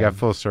nice. You got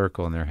full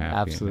circle, and they're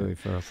happy. Absolutely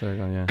full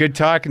circle. Yeah. Good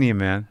talking to you,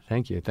 man.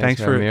 Thank you. Thanks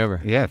for having me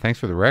over. Yeah. Thanks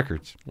for the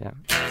records. Yeah.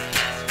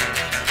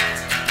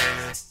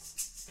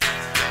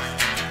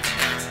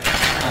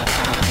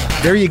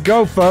 There you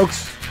go,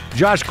 folks.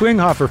 Josh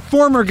Klinghoffer,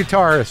 former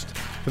guitarist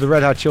for the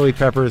Red Hot Chili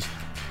Peppers,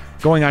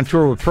 going on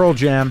tour with Pearl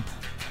Jam.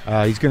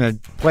 He's going to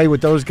play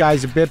with those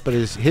guys a bit, but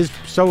his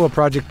solo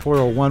project,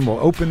 Portal 1, will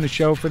open the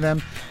show for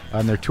them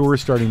on their tour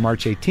starting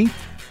March 18th.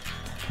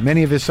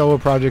 Many of his solo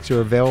projects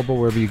are available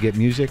wherever you get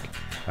music.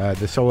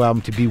 The solo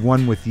album, To Be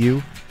One With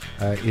You,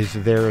 is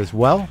there as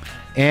well.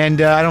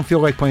 And I don't feel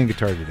like playing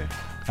guitar today.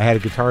 I had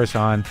a guitarist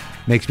on.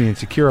 Makes me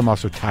insecure. I'm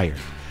also tired.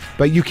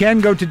 But you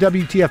can go to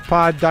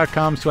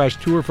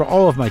WTFpod.com/tour for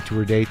all of my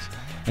tour dates,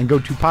 and go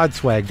to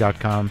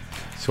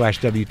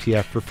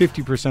podswag.com/WTF for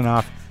 50%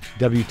 off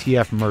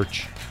WTF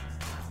merch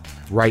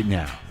right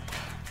now.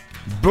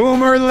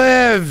 Boomer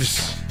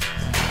lives!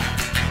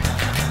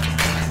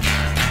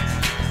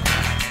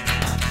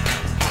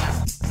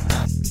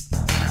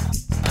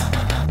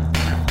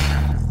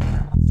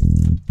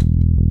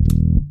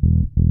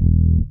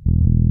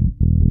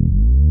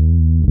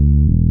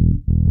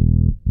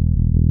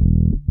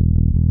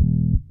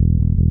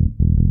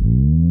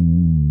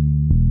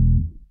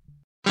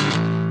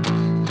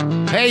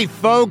 Hey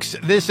folks,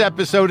 this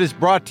episode is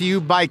brought to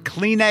you by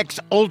Kleenex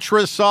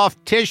Ultra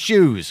Soft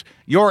Tissues,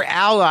 your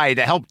ally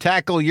to help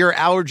tackle your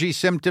allergy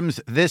symptoms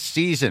this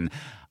season.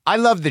 I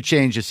love the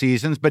change of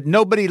seasons, but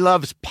nobody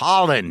loves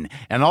pollen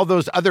and all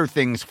those other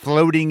things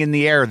floating in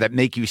the air that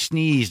make you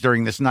sneeze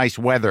during this nice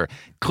weather.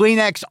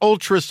 Kleenex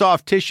Ultra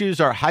Soft Tissues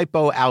are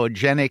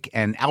hypoallergenic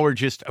and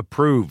allergist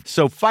approved.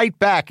 So fight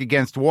back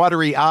against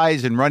watery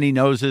eyes and runny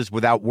noses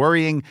without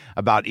worrying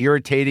about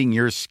irritating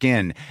your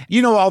skin.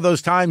 You know all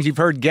those times you've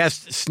heard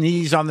guests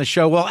sneeze on the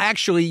show? Well,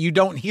 actually, you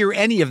don't hear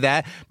any of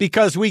that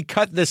because we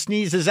cut the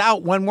sneezes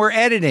out when we're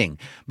editing.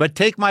 But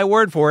take my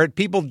word for it,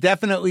 people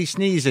definitely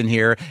sneeze in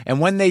here, and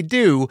when they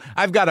do,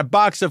 I've got a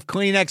box of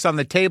Kleenex on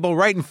the table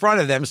right in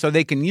front of them so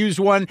they can use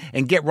one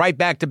and get right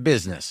back to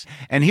business.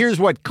 And here's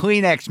what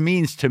Kleenex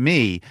means to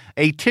me: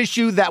 a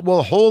tissue that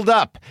will hold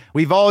up.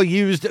 We've all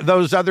used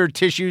those other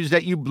tissues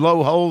that you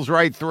blow holes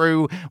right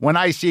through. When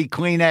I see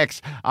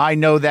Kleenex, I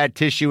know that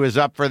tissue is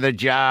up for the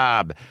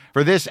job.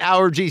 For this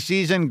allergy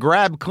season,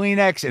 grab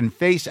Kleenex and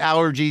face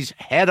allergies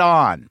head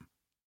on.